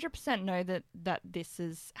we 100% know that this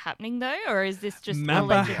is happening, though? Or is this just Mappa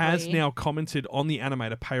allegedly? has now commented on the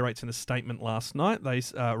animator pay rates in a statement last night. They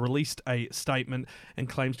released a statement and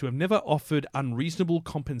claims to have never offered unreasonable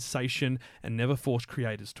compensation and never forced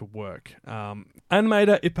creators to work.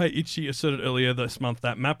 Animator Ippei Ichi asserted earlier this month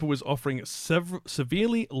that Mappa was offering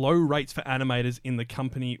severely low rates for animators in the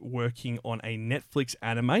company working on a Netflix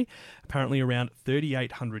anime, apparently around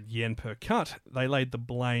 3,800 yen per cut. They laid the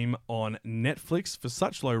blame on Netflix for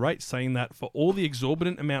such low rates, saying that for all the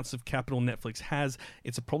exorbitant amounts of capital Netflix has,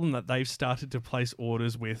 it's a problem that they've started to place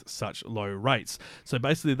orders with such low rates. So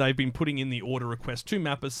basically, they've been putting in the order request to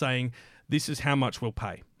Mappa saying, this is how much we'll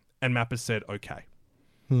pay. And Mappa said, okay.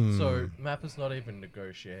 So Mappa's not even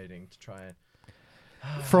negotiating to try and...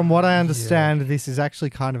 From what I understand, this is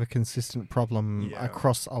actually kind of a consistent problem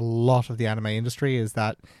across a lot of the anime industry, is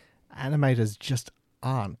that animators just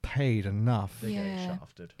aren't paid enough. They're getting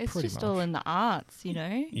shafted. It's Pretty just all much. in the arts, you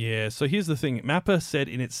know? Yeah, so here's the thing. Mappa said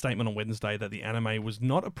in its statement on Wednesday that the anime was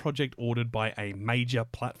not a project ordered by a major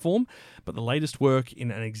platform, but the latest work in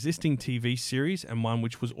an existing TV series and one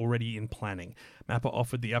which was already in planning. Mappa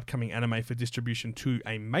offered the upcoming anime for distribution to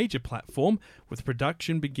a major platform, with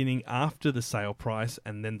production beginning after the sale price,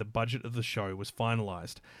 and then the budget of the show was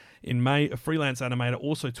finalized. In May, a freelance animator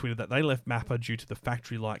also tweeted that they left Mappa due to the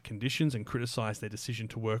factory-like conditions and criticized their decision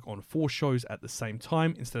to work on 4 shows at the same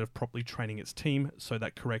time instead of properly training its team so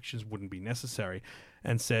that corrections wouldn't be necessary,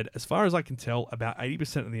 and said, as far as I can tell, about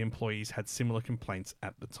 80% of the employees had similar complaints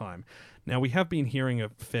at the time. Now, we have been hearing a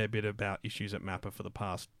fair bit about issues at Mappa for the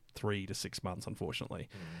past 3 to 6 months, unfortunately.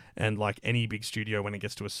 And like any big studio, when it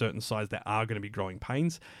gets to a certain size, there are going to be growing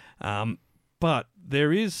pains. But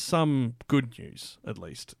there is some good news, at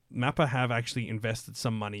least. MAPPA have actually invested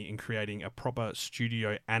some money in creating a proper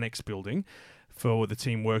studio annex building for the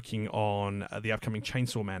team working on the upcoming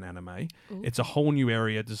Chainsaw Man anime. Ooh. It's a whole new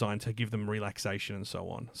area designed to give them relaxation and so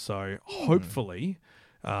on. So hopefully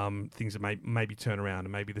things maybe turn around,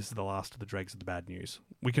 and maybe this is the last of the dregs of the bad news.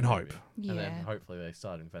 We can hope. Yeah. And then hopefully they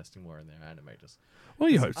start investing more in their animators. Well,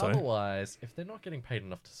 you hope so. Otherwise, if they're not getting paid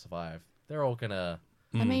enough to survive, they're all gonna.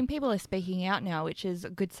 I mean, people are speaking out now, which is a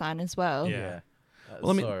good sign as well. Yeah. Uh,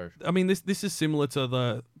 Well, so, I mean, this is similar to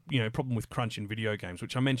the problem with crunch in video games,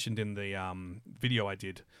 which I mentioned in the video I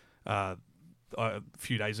did a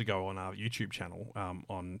few days ago on our YouTube channel.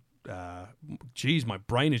 Geez, my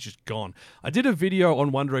brain is just gone. I did a video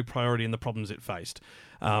on Wonder Egg Priority and the problems it faced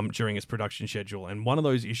during its production schedule, and one of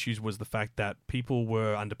those issues was the fact that people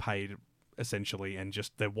were underpaid essentially, and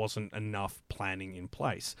just there wasn't enough planning in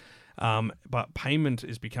place. But payment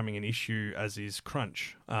is becoming an issue, as is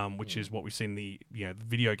crunch, which is what we see in the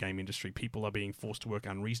video game industry. People are being forced to work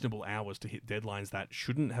unreasonable hours to hit deadlines that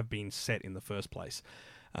shouldn't have been set in the first place.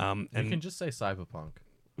 you can just say Cyberpunk.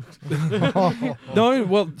 No,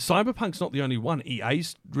 well, Cyberpunk's not the only one.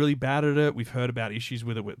 EA's really bad at it. We've heard about issues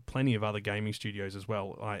with it with plenty of other gaming studios as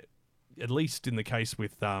well. At least in the case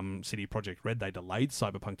with CD Projekt Red, they delayed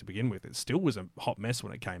Cyberpunk to begin with. It still was a hot mess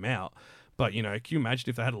when it came out. But, can you imagine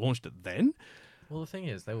if they had launched it then? Well, the thing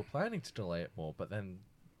is, they were planning to delay it more, but then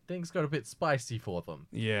things got a bit spicy for them.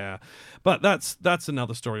 Yeah, but that's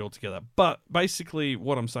another story altogether. But basically,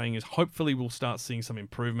 what I'm saying is, hopefully, we'll start seeing some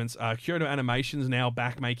improvements. Kyoto Animation's now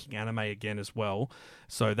back making anime again as well,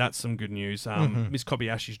 so that's some good news. Miss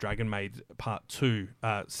Kobayashi's Dragon Maid Part 2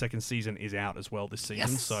 second season is out as well this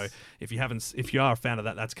season. Yes. So if you are a fan of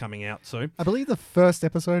that, that's coming out soon. I believe the first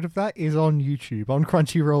episode of that is on YouTube, on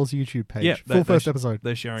Crunchyroll's YouTube page. Yeah, full first episode.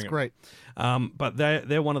 They're sharing It's it. great. But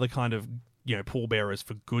they're one of the kind of pallbearers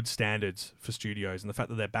for good standards for studios, and the fact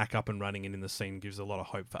that they're back up and running and in the scene gives a lot of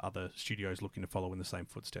hope for other studios looking to follow in the same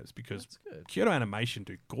footsteps, because Kyoto Animation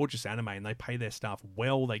do gorgeous anime and they pay their staff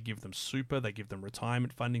well. They give them super, they give them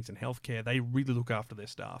retirement fundings and healthcare. They really look after their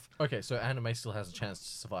staff. Okay, so anime still has a chance to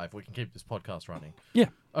survive. We can keep this podcast running. Yeah.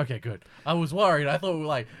 Okay, good. I was worried. I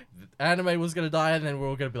thought anime was going to die, and then we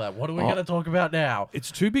were going to be like, what are we going to talk about now? It's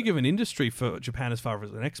too big of an industry for Japan as far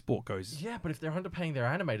as an export goes. Yeah, but if they're underpaying their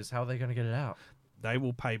animators, how are they going to get it out? They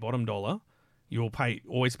will pay bottom dollar. You'll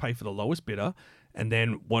always pay for the lowest bidder, and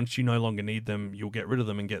then once you no longer need them, you'll get rid of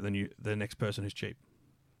them and get the next person who's cheap.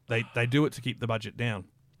 They do it to keep the budget down,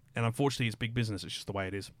 and unfortunately, it's big business. It's just the way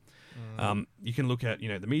it is. You can look at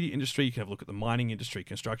the media industry. You can have a look at the mining industry,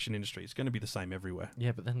 construction industry. It's going to be the same everywhere.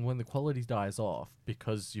 Yeah, but then when the quality dies off,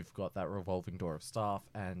 because you've got that revolving door of staff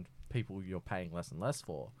and people you're paying less and less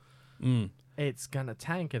for, it's going to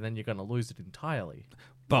tank, and then you're going to lose it entirely.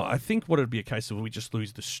 But I think what it'd be a case of, we just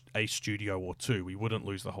lose a studio or two. We wouldn't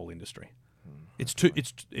lose the whole industry. It's too.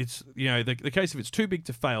 It's the case of it's too big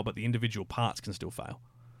to fail, but the individual parts can still fail.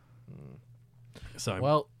 So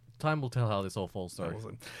Well, time will tell how this all falls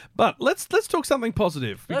through. But let's talk something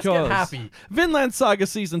positive. Let's because get happy. Vinland Saga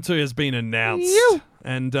Season 2 has been announced.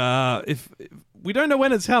 And if we don't know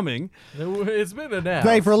when it's coming. It's been announced.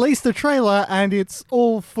 They've released the trailer, and it's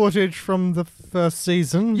all footage from the first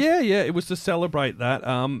season. Yeah, it was to celebrate that.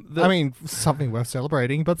 I mean, something worth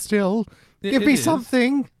celebrating, but still, give it me is.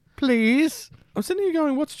 something, please. I'm sitting here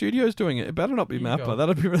going, what studio's doing it? It better not be You MAPPA. go.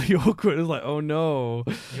 That'd be really awkward. It's like, oh no.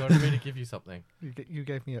 You wanted me to give you something. You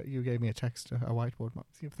gave me a text, a whiteboard.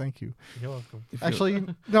 Thank you. You're welcome. Actually,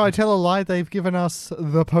 no, I tell a lie. They've given us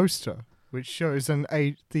the poster, which shows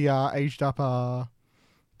the aged up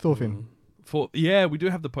Thorfinn. Yeah, we do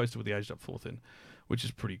have the poster with the aged up Thorfinn, which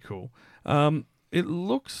is pretty cool. It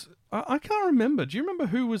looks... I can't remember. Do you remember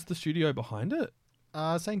who was the studio behind it?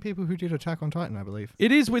 Same people who did Attack on Titan, I believe.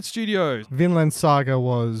 It is with Studios. Vinland Saga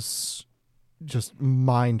was just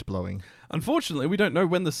mind-blowing. Unfortunately, we don't know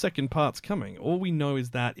when the second part's coming. All we know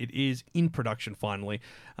is that it is in production finally.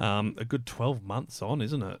 A good 12 months on,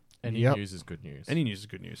 isn't it? Any Yep. news is good news. Any news is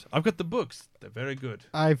good news. I've got the books. They're very good.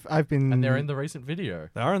 I've been And they're in the recent video.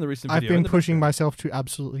 They are in the recent I've video. been pushing myself to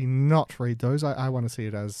absolutely not read those. I want to see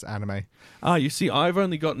it as anime. You see, I've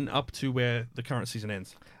only gotten up to where the current season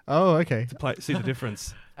ends Oh, okay. to see the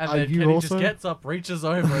difference. And Are then you Kenny also? just gets up, reaches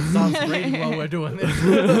over, and starts reading while we're doing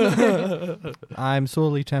this. I'm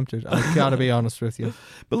sorely tempted. I gotta be honest with you.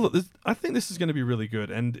 But look, I think this is going to be really good,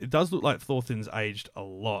 and it does look like Thorfinn's aged a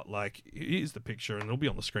lot. Like, here's the picture, and it'll be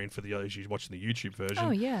on the screen for those who's watching the YouTube version. Oh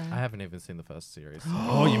yeah. I haven't even seen the first series.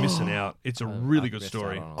 Oh, you're missing out. It's a really I've good missed out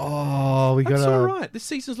story. on a lot. Oh, we That's gotta. all right. This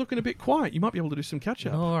season's looking a bit quiet. You might be able to do some catch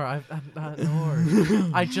up. No,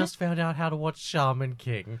 no. I just found out how to watch Shaman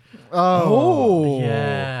King. Oh,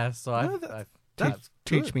 Yeah, so No, That's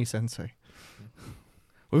teach good. me, Sensei.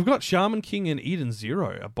 We've got Shaman King and Eden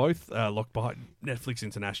Zero are both locked behind Netflix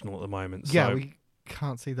International at the moment. Yeah, so we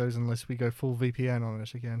can't see those unless we go full VPN on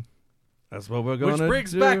it again. that's what we're going Which to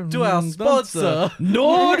brings do. back to our sponsor.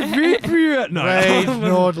 NordVPN. No. Raid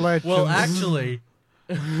Nord Legends. Well, actually,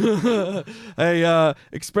 Hey,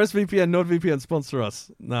 ExpressVPN, NordVPN, sponsor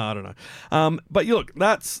us. No, I don't know. But look,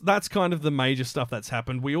 that's kind of the major stuff that's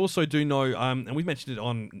happened. We also do know, and we mentioned it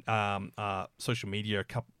on social media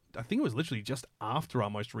I think it was literally just after our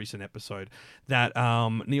most recent episode, that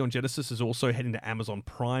Neon Genesis is also heading to Amazon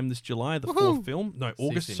Prime this July, the fourth film. No,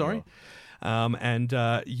 August, Si, sorry.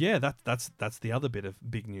 Yeah, that's the other bit of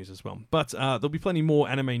big news as well. But there'll be plenty more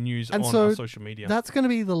anime news And on so our social media. That's going to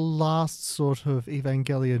be the last sort of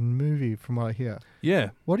Evangelion movie, from what I hear. Yeah,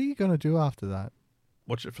 What are you going to do after that?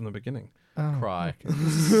 watch it from the beginning. Oh, cry.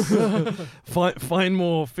 Find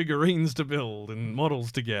more figurines to build and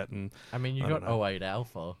models to get, and I mean, you I got don't know. 08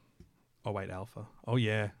 Alpha, oh wait, Alpha. Oh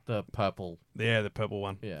yeah, the purple. the purple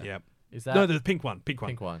one. Yeah. Is that No, the pink one. Pink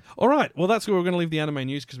one. All right. Well, that's where we're going to leave the anime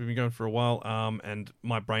news because we've been going for a while, and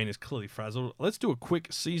my brain is clearly frazzled. Let's do a quick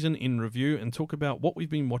season in review and talk about what we've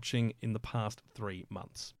been watching in the past 3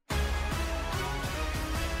 months.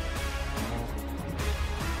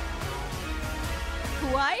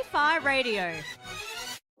 Wi-Fi Radio.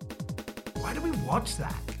 Why do we watch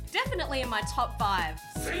that? Definitely in my top 5.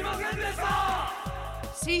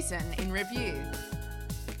 Season in review.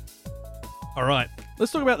 All right.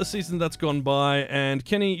 Let's talk about the season that's gone by. And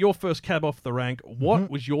Kenny, your first cab off the rank. What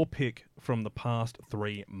was your pick from the past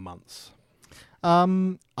 3 months?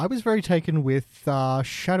 I was very taken with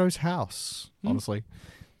Shadow's House, honestly.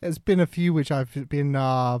 There's been a few which I've been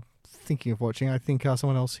thinking of watching. I think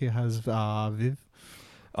someone else here has Viv.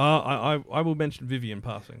 I will mention Vivian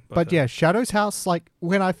passing. But yeah, Shadow's House, like,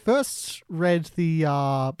 when I first read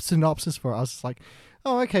the synopsis for it, I was just like,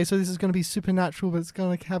 oh, okay, so this is going to be supernatural, but it's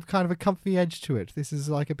going to have kind of a comfy edge to it. This is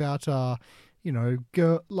like about, little a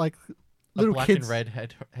black kids. and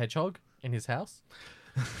red hedgehog in his house.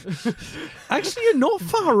 Actually, you're not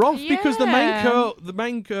far off because the Yeah.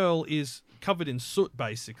 main girl is covered in soot.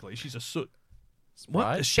 Basically, she's a soot. What?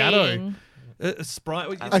 Sprite? A shadow. Being. A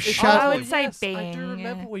sprite. A shadow. I would say yes, I do being,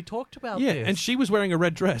 remember yeah. we talked about Yeah, this. and she was wearing a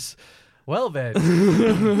red dress. Well then,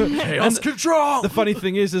 chaos control. The funny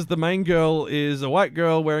thing is the main girl is a white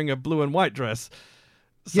girl wearing a blue and white dress.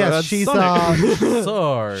 So Yes, that's she's Sonic.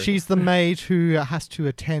 So she's the maid who has to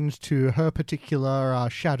attend to her particular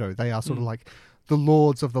shadow. They are sort of like the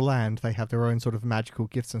lords of the land. They have their own sort of magical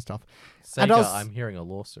gifts and stuff. Sega, And I was- I'm hearing a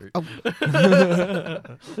lawsuit.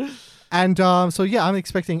 And so yeah, I'm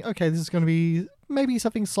expecting, okay, this is going to be maybe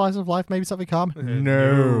something slice of life, maybe something calm.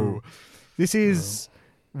 No. This is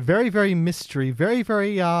very, very mystery, very,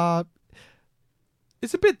 very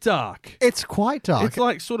It's a bit dark. it's quite dark. It's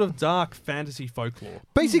like sort of dark fantasy folklore.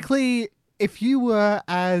 Basically, if you were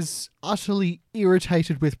as utterly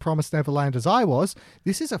irritated with Promised Neverland as I was,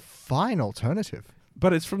 this is a fine alternative.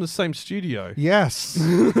 But it's from the same studio. Yes.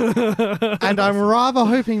 And I'm rather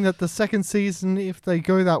hoping that the second season, if they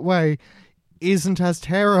go that way, isn't as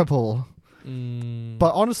terrible.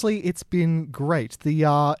 But honestly, it's been great.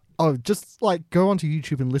 The just like go onto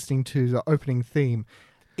YouTube and listening to the opening theme,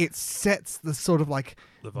 it sets the sort of like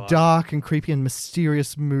The vibe. dark and creepy and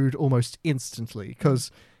mysterious mood almost instantly, because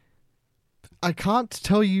I can't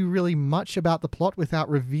tell you really much about the plot without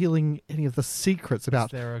revealing any of the secrets Is about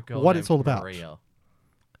there a girl what named it's all about. Maria?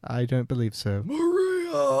 I don't believe so.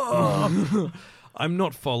 Maria! I'm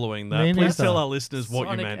not following that. Me Please neither. tell our listeners what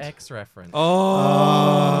Sonic you meant. X reference.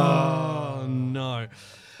 Oh, no.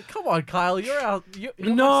 Come on, Kyle, you're my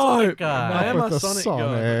No. Sonic guy. I am With a the Sonic,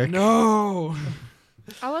 Sonic. guy. No.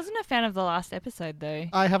 I wasn't a fan of the last episode though.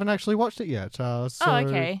 I haven't actually watched it yet. So Oh,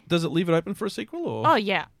 okay. Does it leave it open for a sequel? Or? Oh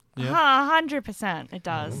yeah. Yeah. 100% it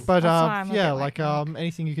does. But That's why I'm a yeah, bit like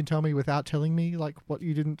anything you can tell me without telling me like what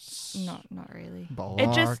you didn't. not really. Bark.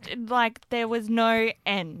 It just like there was no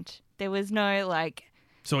end. There was no like.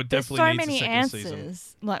 So it There's definitely so needs many a second answers.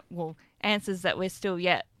 season. Like answers that we're still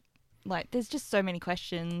yet. Like there's just so many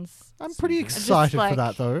questions. I'm pretty Just excited for like-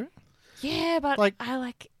 that though. Yeah, but Like- I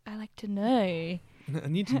like to know. I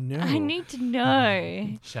need to know. I need to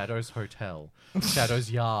know. Shadow's Hotel.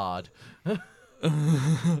 Shadow's Yard.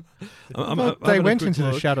 They went into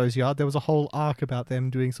the Shadows Yard. There was a whole arc about them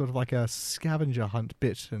doing sort of like a scavenger hunt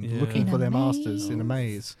bit and Yeah. looking In for a their masters in a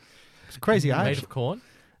maze. It's crazy. Made of corn.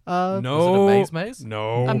 Uh, No. Was it a maze maze?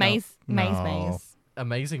 No. A maze. No.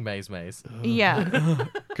 Amazing maze maze. Yeah.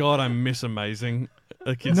 God, I miss Amazing.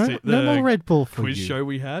 no more Red Bull for quiz you. show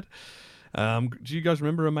we had. Do you guys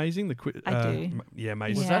remember Amazing? The quiz. I do. Yeah,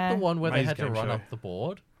 Amazing. Was Yeah. that the one where they Maze had to game run show. up the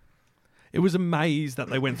board? It was a maze that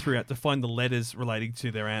they went through to find the letters relating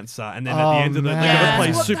to their answer, and then at Oh, the end of it, they man. got to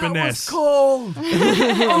play That's Super NES. called.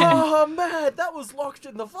 Oh man, that was locked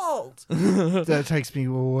in the vault. That takes me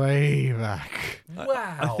way back.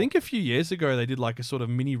 Wow. I think a few years ago they did like a sort of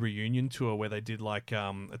mini reunion tour where they did like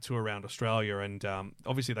a tour around Australia, and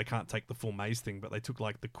obviously they can't take the full maze thing, but they took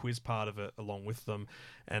like the quiz part of it along with them,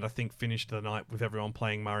 and I think finished the night with everyone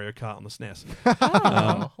playing Mario Kart on the SNES,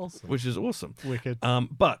 wholesome. which is awesome. Wicked.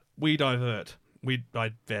 But we divert. We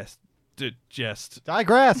digress. Digress.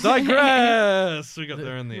 We got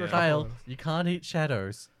there in the end. Kyle, you can't eat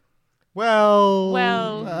shadows. Well.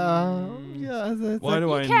 Well. Yeah. Why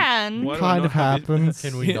do I? can. why do I Kind not of have it? happens.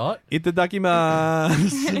 Can we not?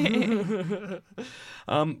 Itadakimasu.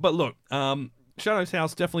 But look, Shadow's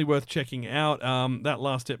House definitely worth checking out. That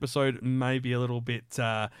last episode may be a little bit,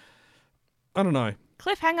 I don't know,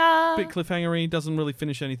 Cliffhanger. bit cliffhangery. Doesn't really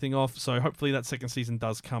finish anything off. So hopefully that second season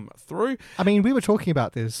does come through. I mean, we were talking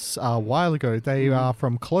about this a while ago. They are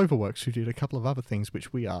from Cloverworks, who did a couple of other things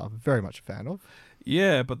which we are very much a fan of.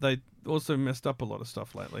 Yeah, but they also messed up a lot of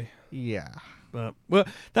stuff lately. Yeah. But well,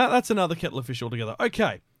 that's another kettle of fish altogether.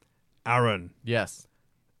 Okay, Aaron, Yes.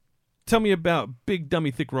 tell me about Big Dummy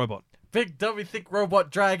Thick Robot. Big dummy thick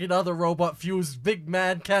robot dragging other robot fused big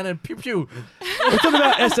man cannon pew pew. We're talking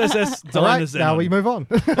about SSS All right, Dinosaur. now we move on.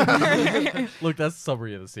 Look, that's the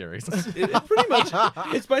summary of the series. It pretty much,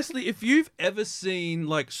 it's basically if you've ever seen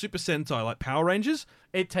like Super Sentai, like Power Rangers.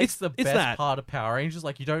 It takes the it's best that. part of Power Rangers.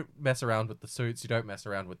 Like, you don't mess around with the suits, you don't mess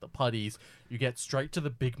around with the putties. You get straight to the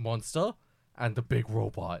big monster and the big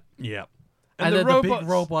robot. Yeah. And then the big robots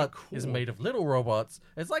robot are is cool. made of little robots.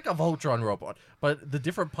 It's like a Voltron robot, but the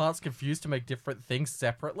different parts confused to make different things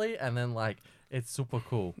separately, and then, like, it's super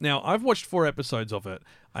cool. Now, I've watched 4 episodes of it.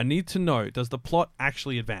 I need to know, does the plot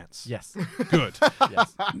actually advance? Yes. Good.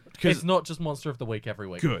 Yes. 'Cause- It's not just Monster of the Week every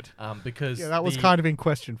week. Good. Because Yeah, that was the- kind of in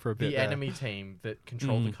question for a bit the there. enemy team that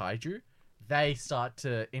control the kaiju, they start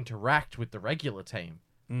to interact with the regular team.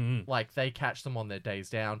 Like, they catch them on their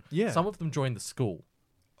days down. Yeah. Some of them join the school.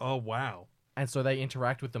 Oh, wow. And so they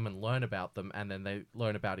interact with them and learn about them, and then they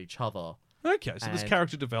learn about each other. Okay, so there's And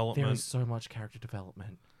character There development. is so much character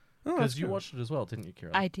development. Oh, Because that's you good. watched it as well, didn't you,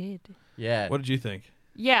 Kira? I did. Yeah. What did you think?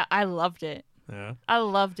 Yeah, I loved it. Yeah. I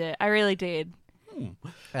loved it. I really did.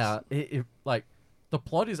 Like, the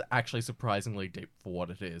plot is actually surprisingly deep for what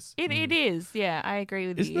it is. It is. Yeah, I agree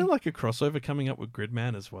with Isn't you. there like a crossover coming up with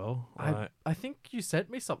Gridman as well? I think you sent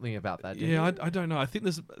me something about that, didn't Yeah, you? I don't know. I think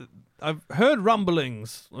there's. I've heard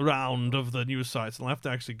rumblings around of the news sites, and I'll have to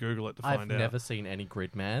actually Google it to I've find out. never seen any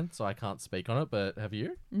Gridman, so I can't speak on it, but have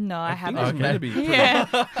you? No, I think haven't. it's meant to be. pretty- Yeah,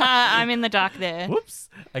 I'm in the dark there. Whoops.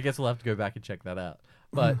 I guess we'll have to go back and check that out.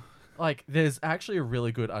 But like, there's actually a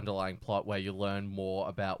really good underlying plot where you learn more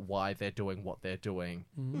about why they're doing what they're doing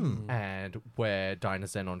and where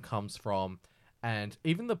Dynazenon comes from. And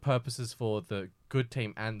even the purposes for the good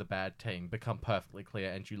team and the bad team become perfectly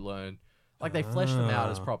clear, and you learn, like, they flesh them out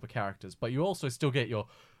as proper characters, but you also still get your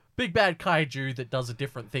big bad kaiju that does a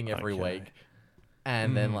different thing every Okay. week.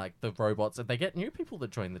 And then, like, the robots, and they get new people that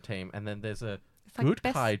join the team, and then there's a like good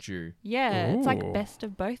best- kaiju. Yeah, it's like Ooh. best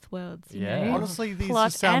of both worlds. You Yeah. know? Honestly, these Plot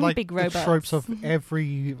just sound and like big the robots. tropes of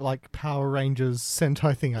every like Power Rangers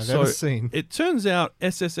Sentai thing I've So ever seen. it turns out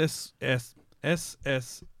SSS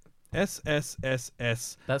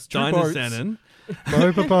That's two boats. Dynazenon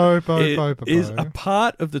is a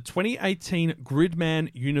part of the 2018 Gridman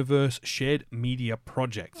Universe Shared Media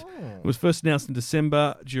Project. It was first announced in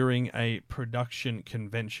December during a production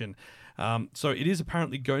convention. So it is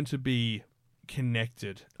apparently going to be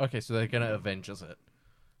connected. Okay, so they're gonna Avengers it.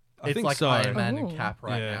 I It's think like so. Iron Man and Ooh. Cap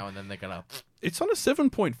right Yeah. now, and then they're gonna. It's on a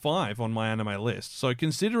 7.5 on my anime list. So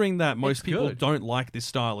considering that most It's people good. don't like this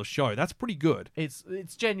style of show, that's pretty good. It's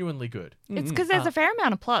genuinely good. It's because there's a fair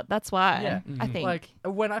amount of plot. That's why. Yeah. I think. Like,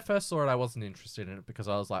 when I first saw it, I wasn't interested in it because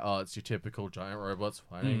I was like, oh, it's your typical giant robots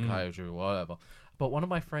fighting kaiju, whatever. But one of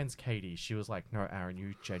my friends, Katie, she was like, no, Aaron,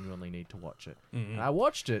 you genuinely need to watch it. And I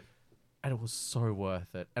watched it, and it was so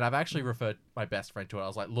worth it. And I've actually referred my best friend to it. I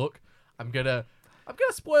was like, look, I'm gonna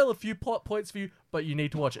spoil a few plot points for you, but you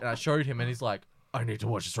need to watch it. And I showed him, and he's like, I need to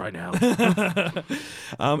watch this right now.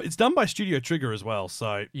 It's done by Studio Trigger as well,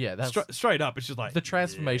 so Yeah, that's straight up. It's just like the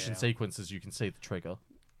transformation sequences. You can see the trigger.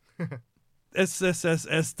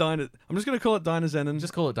 SSSS Dyna. I'm just going to call it Dynazenon.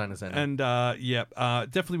 Just call it Dynazenon.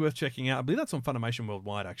 And definitely worth checking out. I believe that's on Funimation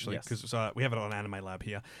Worldwide actually, Yes. because we have it on Anime Lab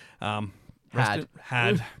here. Had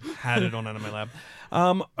it on Anime Lab.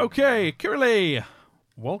 Okay, Kirili,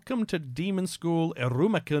 welcome to Demon School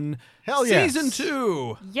Erumakun Hell yes. Season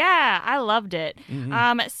 2. Yeah, I loved it.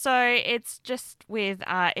 Mm-hmm. So it's just with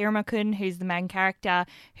Iruma-kun, who's the main character,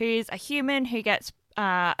 who's a human who gets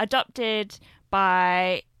adopted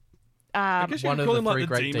by I guess you one could of call the him like three the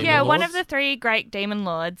great demon. demon yeah, one lords? of the 3 great demon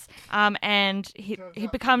lords. And he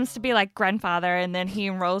becomes to be like grandfather, and then he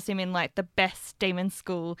enrolls him in like the best demon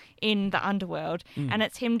school in the underworld. And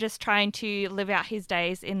it's him just trying to live out his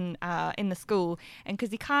days in the school, and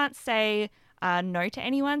because he can't say no to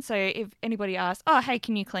anyone, so if anybody asks, "Oh, hey,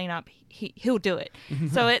 can you clean up?" He'll do it.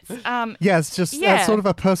 So it's Yeah, it's just Yeah. that's sort of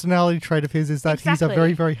a personality trait of his is that he's a Exactly.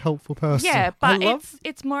 very, very helpful person. yeah, but love-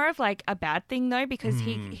 it's more of like a bad thing though, because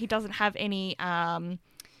he doesn't have any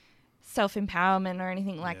self-empowerment or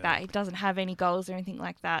anything like that. He doesn't have any goals or anything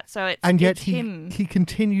like that. So it's And yet it's he him.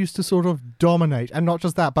 continues to sort of dominate, and not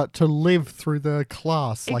just that, but to live through the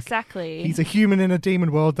class. Like Exactly. he's a human in a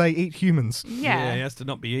demon world. They eat humans. yeah. he has to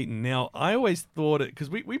not be eaten. Now, I always thought it, because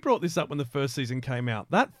we brought this up when the first season came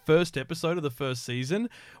out. That first episode of the first season,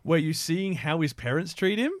 where you're seeing how his parents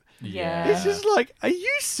treat him, Yeah. it's just like, are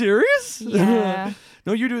you serious? Yeah.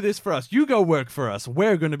 No, you do this for us. You go work for us.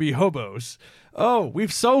 We're going to be hobos. Oh,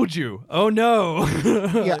 we've sold you. Oh, no.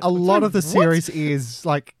 Yeah, a lot of the series is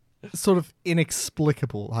like sort of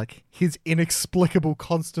inexplicable, like his inexplicable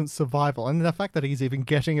constant survival, and the fact that he's even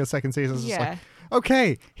getting a second season is just Yeah. like,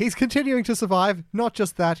 okay, he's continuing to survive. Not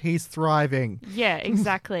just that, he's thriving. Yeah,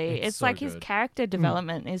 exactly. It's it's so like his good. character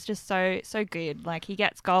development is just so good. Like he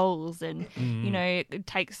gets goals, and you know, it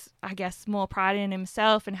takes, I guess, more pride in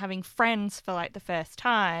himself and having friends for like the first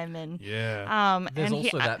time, and Yeah. There's and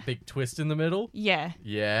also he, that big twist in the middle. yeah,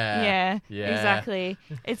 Yeah. exactly.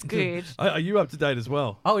 It's good. Are you up to date as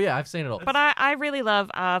well? Oh yeah, I've seen it all. But I really love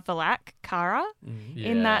Valak Kara in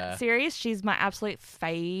Yeah. that series. She's my absolute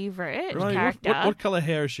favorite Right, character. what color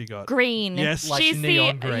hair has she got? Green. Yes. Like she's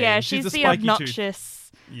neon the green. yeah. She's She's the the spiky tooth.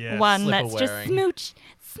 obnoxious Yes. one Slipper that's just wearing.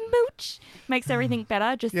 smooch makes everything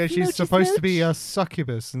better. Just Yeah, she's smoochy supposed to be smooch. a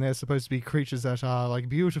succubus, and they're supposed to be creatures that are like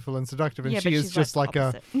beautiful and seductive, and yeah, she but is she's just like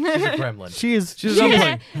a. She's a gremlin. She's She's a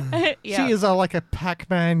yeah. dumpling. yeah. She is like a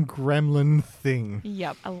Pac-Man gremlin thing.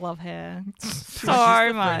 Yep, I love her She's so the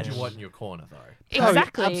friend much. you want in your corner, though.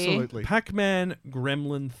 Exactly. Oh, absolutely. Pac-Man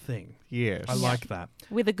gremlin thing. Yes. I like that.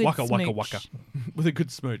 With a good Waka smooch. waka waka. With a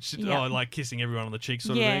good smooch. Yeah. Oh, like kissing everyone on the cheek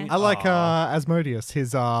sort Yeah. of thing. I like Asmodeus,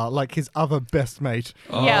 his like his other best mate.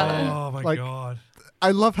 Yeah. Oh my Like- god.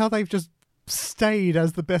 I love how they've just stayed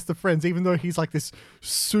as the best of friends, even though he's like this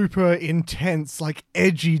super intense, like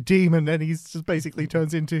edgy demon, and he's just basically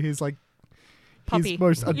turns into his like Puppy. his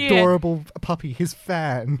most Yeah. adorable puppy, his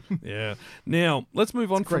fan. Yeah. Now, let's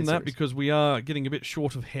move on It's a great from that series. because we are getting a bit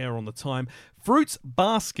short of hair on the time. Fruits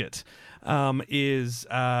Basket is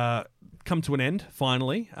come to an end,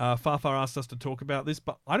 finally. Farfar asked us to talk about this,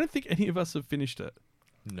 but I don't think any of us have finished it.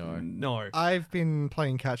 No. No. I've been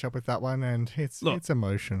playing catch up with that one, and it's Look.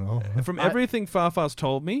 emotional. From everything Farfar's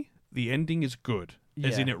told me, the ending is good.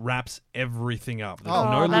 As in, Yeah. it wraps everything up. There's Oh,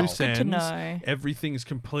 no that's loose good to ends. know. Everything's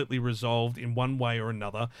completely resolved in one way or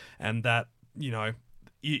another, and that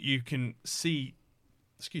you can see.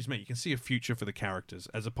 Excuse me. You can see a future for the characters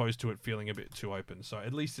as opposed to it feeling a bit too open. So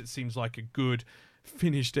at least it seems like a good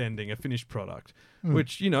finished ending, a finished product.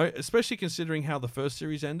 Which especially considering how the first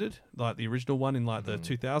series ended, like the original one in like the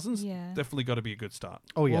 2000s, Yeah. definitely got to be a good start.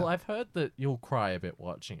 Oh yeah. Well, I've heard that you'll cry a bit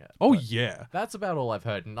watching it. Oh but yeah. That's about all I've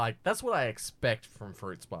heard, and like that's what I expect from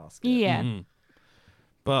Fruits Basket. Yeah. Mm.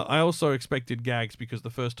 But I also expected gags because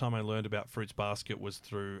the first time I learned about Fruits Basket was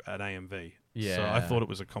through an AMV. So I Yeah. thought it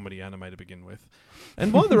was a comedy anime to begin with.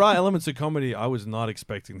 And while there are elements of comedy, I was not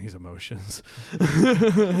expecting these emotions.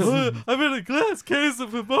 I'm in a glass case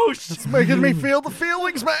of emotions. It's making me feel the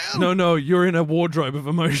feelings, man. No, you're in a wardrobe of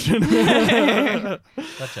emotion. That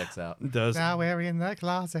checks out. It does. Now we're in the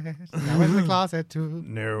closet. Now in the closet too.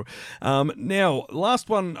 No. Now, last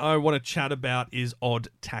one I want to chat about is Odd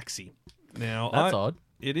Taxi. Now, That's odd.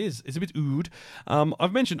 It is. It's a bit odd.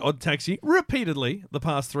 I've mentioned Odd Taxi repeatedly the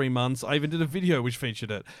past 3 months. I even did a video which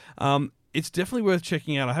featured it. it's definitely worth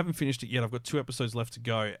checking out. I haven't finished it yet. I've got 2 episodes left to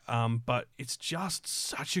go. But it's just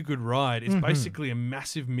such a good ride. It's basically a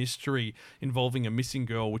massive mystery involving a missing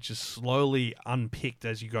girl, which is slowly unpicked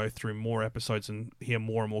as you go through more episodes and hear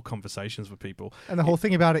more and more conversations with people. And the whole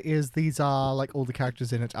thing about it is these are, like, all the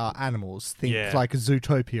characters in it are animals. Think Yeah. like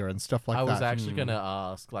Zootopia and stuff like I that. was actually going to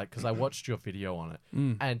ask, like, because I watched your video on it.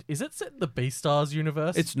 And is it set in the Beastars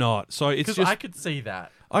universe? It's not. So it's Because just... I could see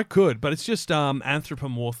that. I could, but it's just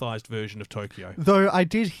anthropomorphized version of Tokyo. Though I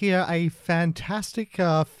did hear a fantastic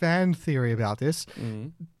fan theory about this.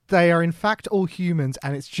 They are in fact all humans,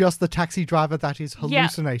 and it's just the taxi driver that is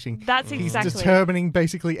hallucinating. That's He's exactly. determining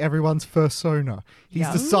basically everyone's persona. He's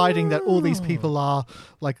deciding that all these people are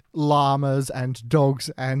like llamas and dogs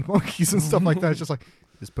and monkeys and stuff like that. It's just like,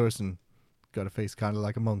 this person got a face kind of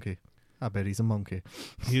like a monkey. I bet he's a monkey.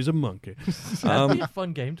 Here's a monkey. That'd be a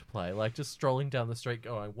fun game to play. Like, just strolling down the street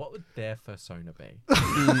going, what would their persona be?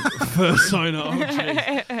 Persona. Oh,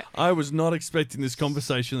 jeez. I was not expecting this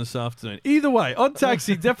conversation this afternoon. Either way, Odd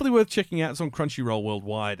Taxi, definitely worth checking out. It's on Crunchyroll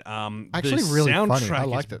worldwide. Actually, the really soundtrack funny. I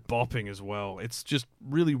liked is it. bopping as well. It's just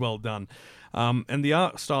really well done. And the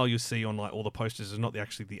art style you see on like all the posters is not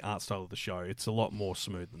actually the art style of the show. It's a lot more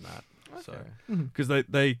smooth than that. So, because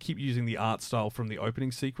they keep using the art style from the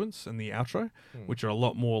opening sequence and the outro, which are a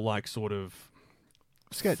lot more like sort of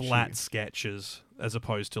Sketchy. flat sketches as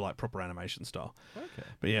opposed to like proper animation style. Okay.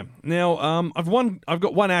 But yeah, now I've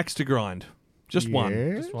got one axe to grind, just one,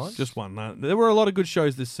 Yes? Just one? just one. There were a lot of good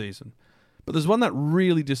shows this season, but there's one that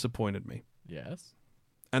really disappointed me, Yes.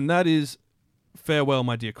 and that is Farewell,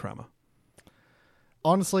 My Dear Kramer.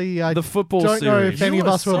 Honestly, I The football don't know series. if any You of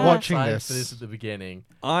us were so watching excited this. for this at the beginning.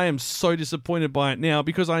 I am so disappointed by it now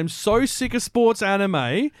because I'm so sick of sports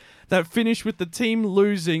anime that finish with the team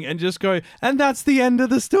losing and just go, and that's the end of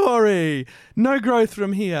the story. No growth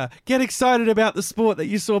from here. Get excited about the sport that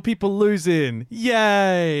you saw people lose in.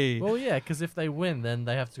 Yay! Well, yeah, because if they win, then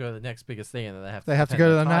they have to go to the next biggest thing, and then They have to defend go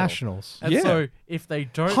to their the title. nationals. And Yeah. so if they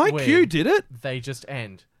don't Haikyuu win, did it. they just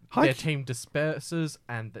end. Haikyuu- Their team disperses,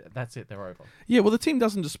 and that's it. They're over. Yeah, well, the team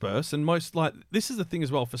doesn't disperse, and this is the thing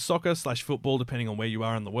as well for soccer/football, depending on where you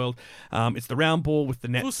are in the world. It's the round ball with the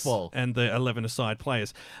nets Foosball. and the 11-a-side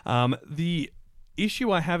players. The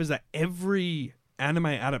issue I have is that every anime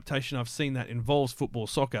adaptation I've seen that involves football,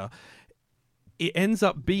 soccer, it ends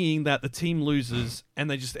up being that the team loses and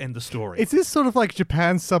they just end the story. Is this sort of like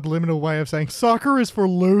Japan's subliminal way of saying soccer is for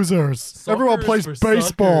losers? Soccer Everyone is plays for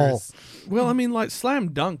baseball. suckers. Well, I mean, like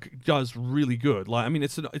Slam Dunk does really good. Like, I mean,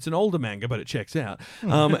 it's an older manga, but it checks out.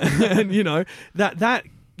 And you know that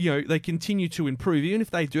they continue to improve, even if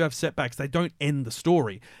they do have setbacks. They don't end the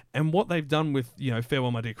story. And what they've done with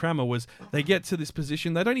Farewell, My Dear Kramer was they get to this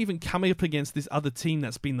position. They don't even come up against this other team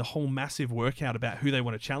that's been the whole massive workout about who they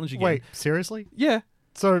want to challenge again. Wait, seriously? Yeah.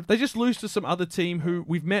 So They just lose to some other team who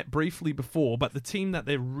we've met briefly before, but the team that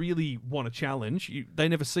they really want to challenge, they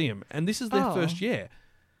never see them. And this is their Oh. first year.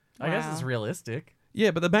 I guess Wow. it's realistic.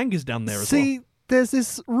 Yeah, but the manga's done there as see, there's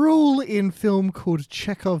this rule in film called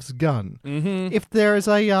Chekhov's gun. well. Mm-hmm. If there is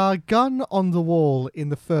a gun on the wall in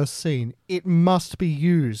the first scene, it must be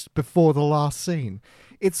used before the last scene.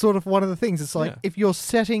 It's sort of one of the things. It's like Yeah. if you're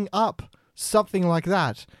setting up something like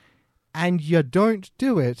that and you don't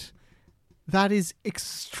do it, that is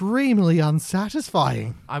extremely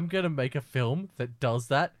unsatisfying. I'm gonna make a film that does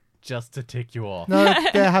that just to tick you off. No,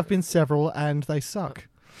 there have been several and they suck.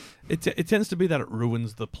 It tends to be that it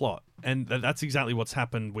ruins the plot, and that's exactly what's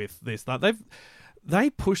happened with this. Like they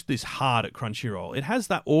pushed this hard at Crunchyroll. It has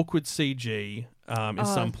that awkward CG in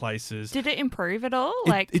some places. Did it improve at all?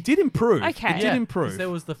 It did improve. Okay. It did Yeah, 'cause improve. there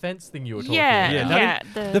was the fence thing you were talking Yeah, about. Yeah,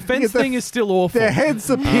 yeah. the fence Yeah, the- thing is still awful. Their heads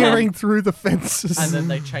appearing through the fences. And then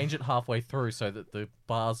they change it halfway through so that the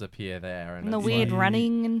bars appear there. And And the it's weird like,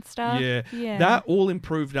 running and stuff. Yeah. Yeah. That all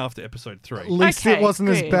improved after episode 3. At least Okay, it wasn't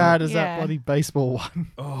as good. bad as that Yeah. bloody baseball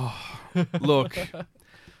one.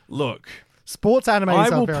 Look. Sports animes I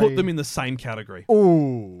are will very... put them in the same category.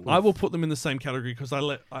 Ooh. I will put them in the same category because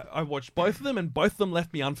I watched both of them and both of them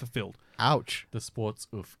left me unfulfilled. Ouch. the sports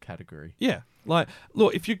oof category. Yeah, like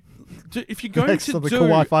look, if you're going Next to to the do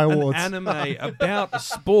Kawaii an Awards. anime about a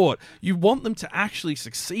sport, you want them to actually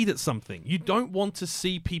succeed at something. You don't want to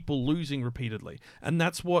see people losing repeatedly, and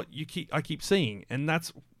that's what I keep seeing, and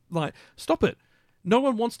that's like, stop it. No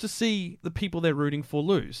one wants to see the people they're rooting for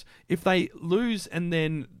lose. If they lose and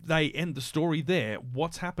then they end the story there,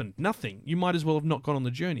 what's happened? Nothing. You might as well have not gone on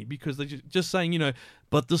the journey because they're just saying,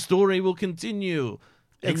 but the story will continue.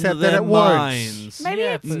 Except their that it won't. minds. Maybe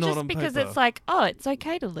Yeah, it's but- Not just on because paper. it's like, oh, it's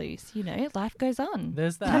okay to lose. Life goes on.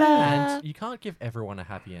 There's that. Ta-da! And you can't give everyone a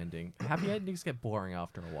happy ending. Happy endings get boring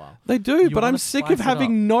after a while. They do, You but I'm wanna sick spice of it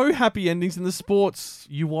having no happy endings in the sports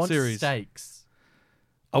You want series. stakes.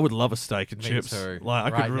 I would love a steak and Me chips. too. Like I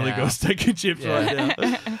Right could really go now. steak and chips Yeah.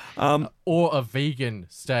 right now. Or a vegan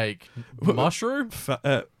steak. Mushroom?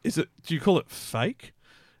 Is it? Do you call it fake?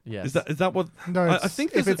 Yes. Is that what? No, I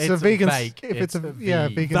think if there's it's a- a vegan, It's if it's a a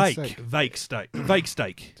vegan Vake steak. steak. Vake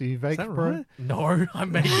steak. Do you Is bake, that bro? right? No,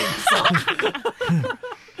 I'm making some.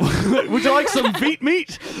 Would you like some beet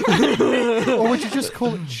meat? Or would you just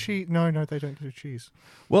call it cheese? No, they don't do cheese.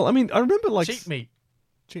 Well, I mean, I remember like Cheap meat.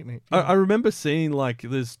 Cheap meat. I remember seeing like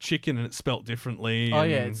there's chicken and it's spelt differently. Oh,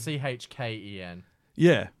 yeah, and- it's CHKEN.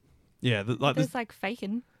 yeah. Like There's there's like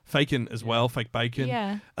faking. faking as well, fake bacon.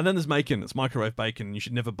 Yeah. And then there's macon. It's microwave bacon. And you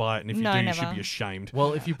should never buy it, and if you No, do, you never. should be ashamed.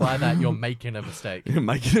 Well, if you buy that, you're making a mistake.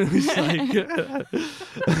 Making a mistake.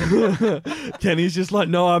 Kenny's just like,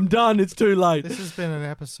 no, I'm done. It's too late. This has been an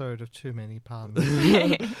episode of Too Many Puns.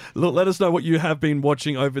 Look, let us know what you have been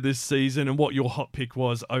watching over this season and what your hot pick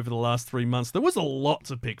was over the last 3 months. There was a lot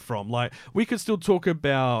to pick from. Like, we could still talk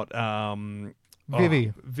about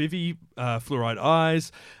Vivi. Vivi, Fluoride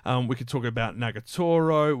Eyes. We could talk about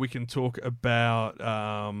Nagatoro. We can talk about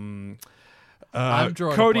I'm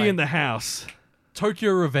drawing a Cody blank. in the House.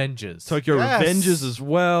 Tokyo Revengers. Tokyo Yes. Revengers as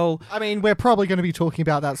well. I mean, we're probably going to be talking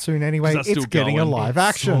about that soon anyway. That's It's still getting a going. live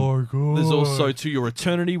action. So good. There's also To Your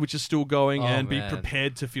Eternity, which is still going, Oh, and Be man.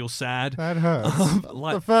 Prepared to Feel Sad. That hurts.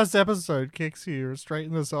 Like- The first episode kicks you straight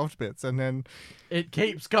in the soft bits, and then It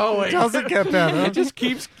keeps going. it doesn't get better. It just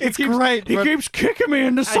keeps. It's it keeps, great, He but- keeps kicking me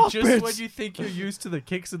in the And soft just bits. when you think you're used to the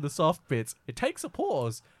kicks and the soft bits, it takes a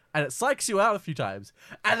pause and it psychs you out a few times,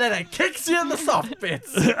 and then it kicks you in the soft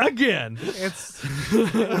bits. Again,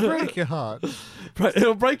 It'll break your heart.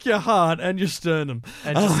 it'll break your heart and your sternum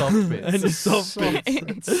And your soft bits. and your soft Soft bits.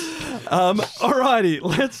 bits. Alrighty,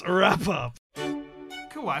 let's wrap up.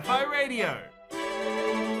 Kawaii Radio.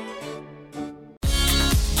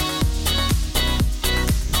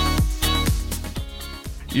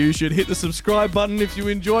 You should hit the subscribe button if you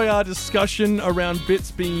enjoy our discussion around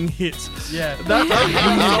bits being hit. Yeah. Hit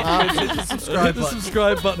the subscribe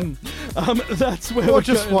subscribe button. That's where Or we're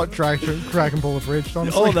just going. watch Dragon Ball Abridged,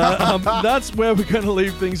 honestly. All that. That's where we're going to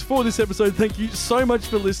leave things for this episode. Thank you so much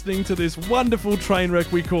for listening to this wonderful train wreck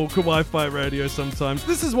we call Kawaii Radio sometimes.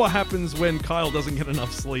 This is what happens when Kyle doesn't get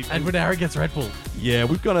enough sleep. And when Aaron gets Red Bull. Yeah,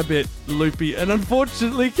 we've gone a bit loopy. And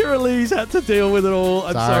unfortunately, Kira Lee's had to deal with it all.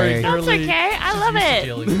 I'm sorry, Sorry. Kira That's Lee. okay. I love Used to it.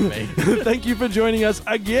 dealing with me. Thank you for joining us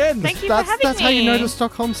again. Thank you for having That's me. how you know the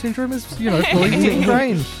Stockholm Syndrome is, fully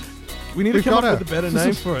ingrained. We need to We've come up got with a it. better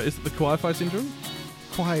name for it. Is it the Kawaii syndrome?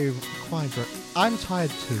 I'm tired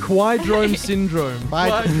too. Quadrome syndrome.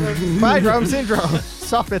 Quadrome syndrome.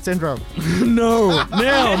 Soft bit syndrome. No.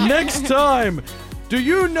 Now, next time, do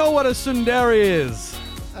you know what a tsundere is?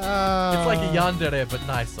 It's like a yandere, but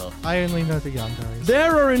nicer. I only know the yanderes.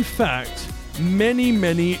 There are, in fact, many,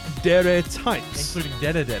 many dere types. Including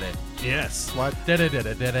Dede Dede. Yes. What? Dede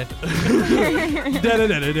Dede Dede.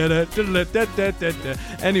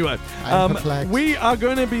 Anyway, I'm perplexed. we are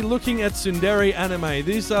going to be looking at tsundere anime.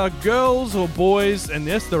 These are girls or boys, and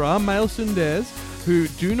yes, there are male tsunderes who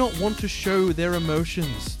do not want to show their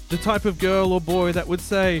emotions. The type of girl or boy that would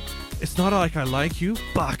say, "It's not like I like you,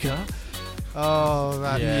 baka." Oh,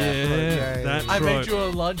 that. Yeah, that's I right. made you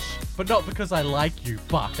a lunch, but not because I like you,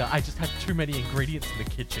 Baka. I just had too many ingredients in the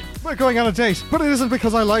kitchen. We're going on a date, but it isn't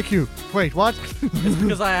because I like you. Wait, what? It's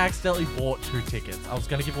because I accidentally bought 2 tickets. I was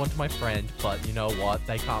going to give one to my friend, but you know what?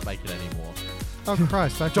 They can't make it anymore. Oh,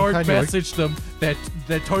 Christ. I Don't can message them. They're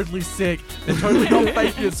totally sick. They're totally not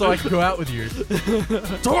faking it so I can go out with you.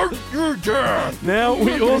 Don't you dare! Now,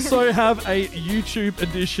 we also have a YouTube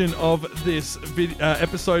edition of this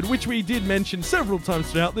episode, which we did mention several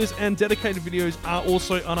times throughout this, and dedicated videos are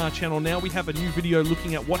also on our channel now. We have a new video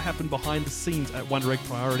looking at what happened behind the scenes at Wonder Egg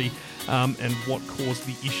Priority and what caused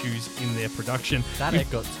the issues in their production. That egg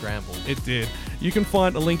got scrambled. It did. You can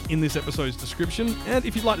find a link in this episode's description, and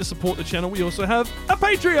if you'd like to support the channel, we also have a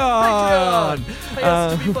Patreon! Pay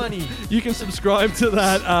us to be funny. You can subscribe to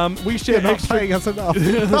that. We share You're not extra... paying us enough.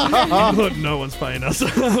 Look, no one's paying us.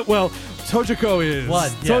 Well, Tojiko is. One,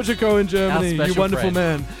 yes. Tojiko in Germany, Our you special wonderful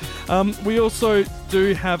friend. man. We also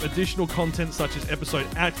do have additional content such as episode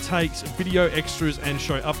outtakes, video extras, and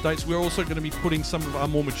show updates. We're also going to be putting some of our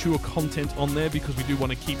more mature content on there because we do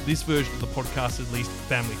want to keep this version of the podcast at least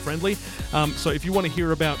family friendly. So if you want to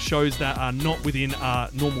hear about shows that are not within our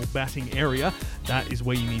normal batting area, that is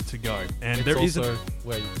where you need to go. And It's there is also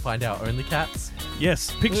where you find our only cats.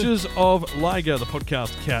 Yes, pictures of Liger, the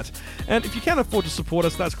podcast cat. And if you can afford to support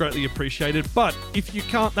us, that's greatly appreciated. But if you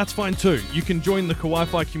can't, that's fine too. You can join the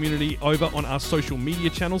Kawaii-Fi community over on our social media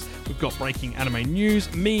channels. We've got breaking anime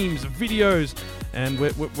news, memes, videos, and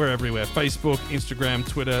we're everywhere. Facebook, Instagram,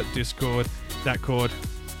 Twitter, Discord, Datcord.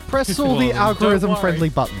 Press all the Well, don't algorithm-friendly worry.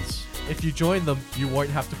 buttons. If you join them, you won't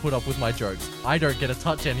have to put up with my jokes. I don't get to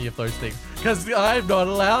touch any of those things because I'm not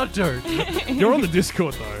allowed to. You're on the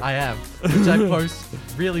Discord though. I am, which I post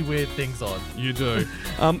really weird things on. You do.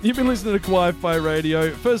 You've been listening to Kawaii-Fi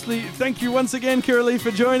Radio. Firstly, thank you once again, Kiralee,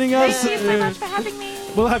 for joining us. Thank you so much for having me.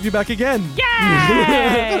 We'll have you back again.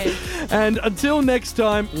 Yay! And until next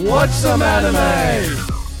time, watch some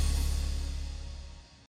anime!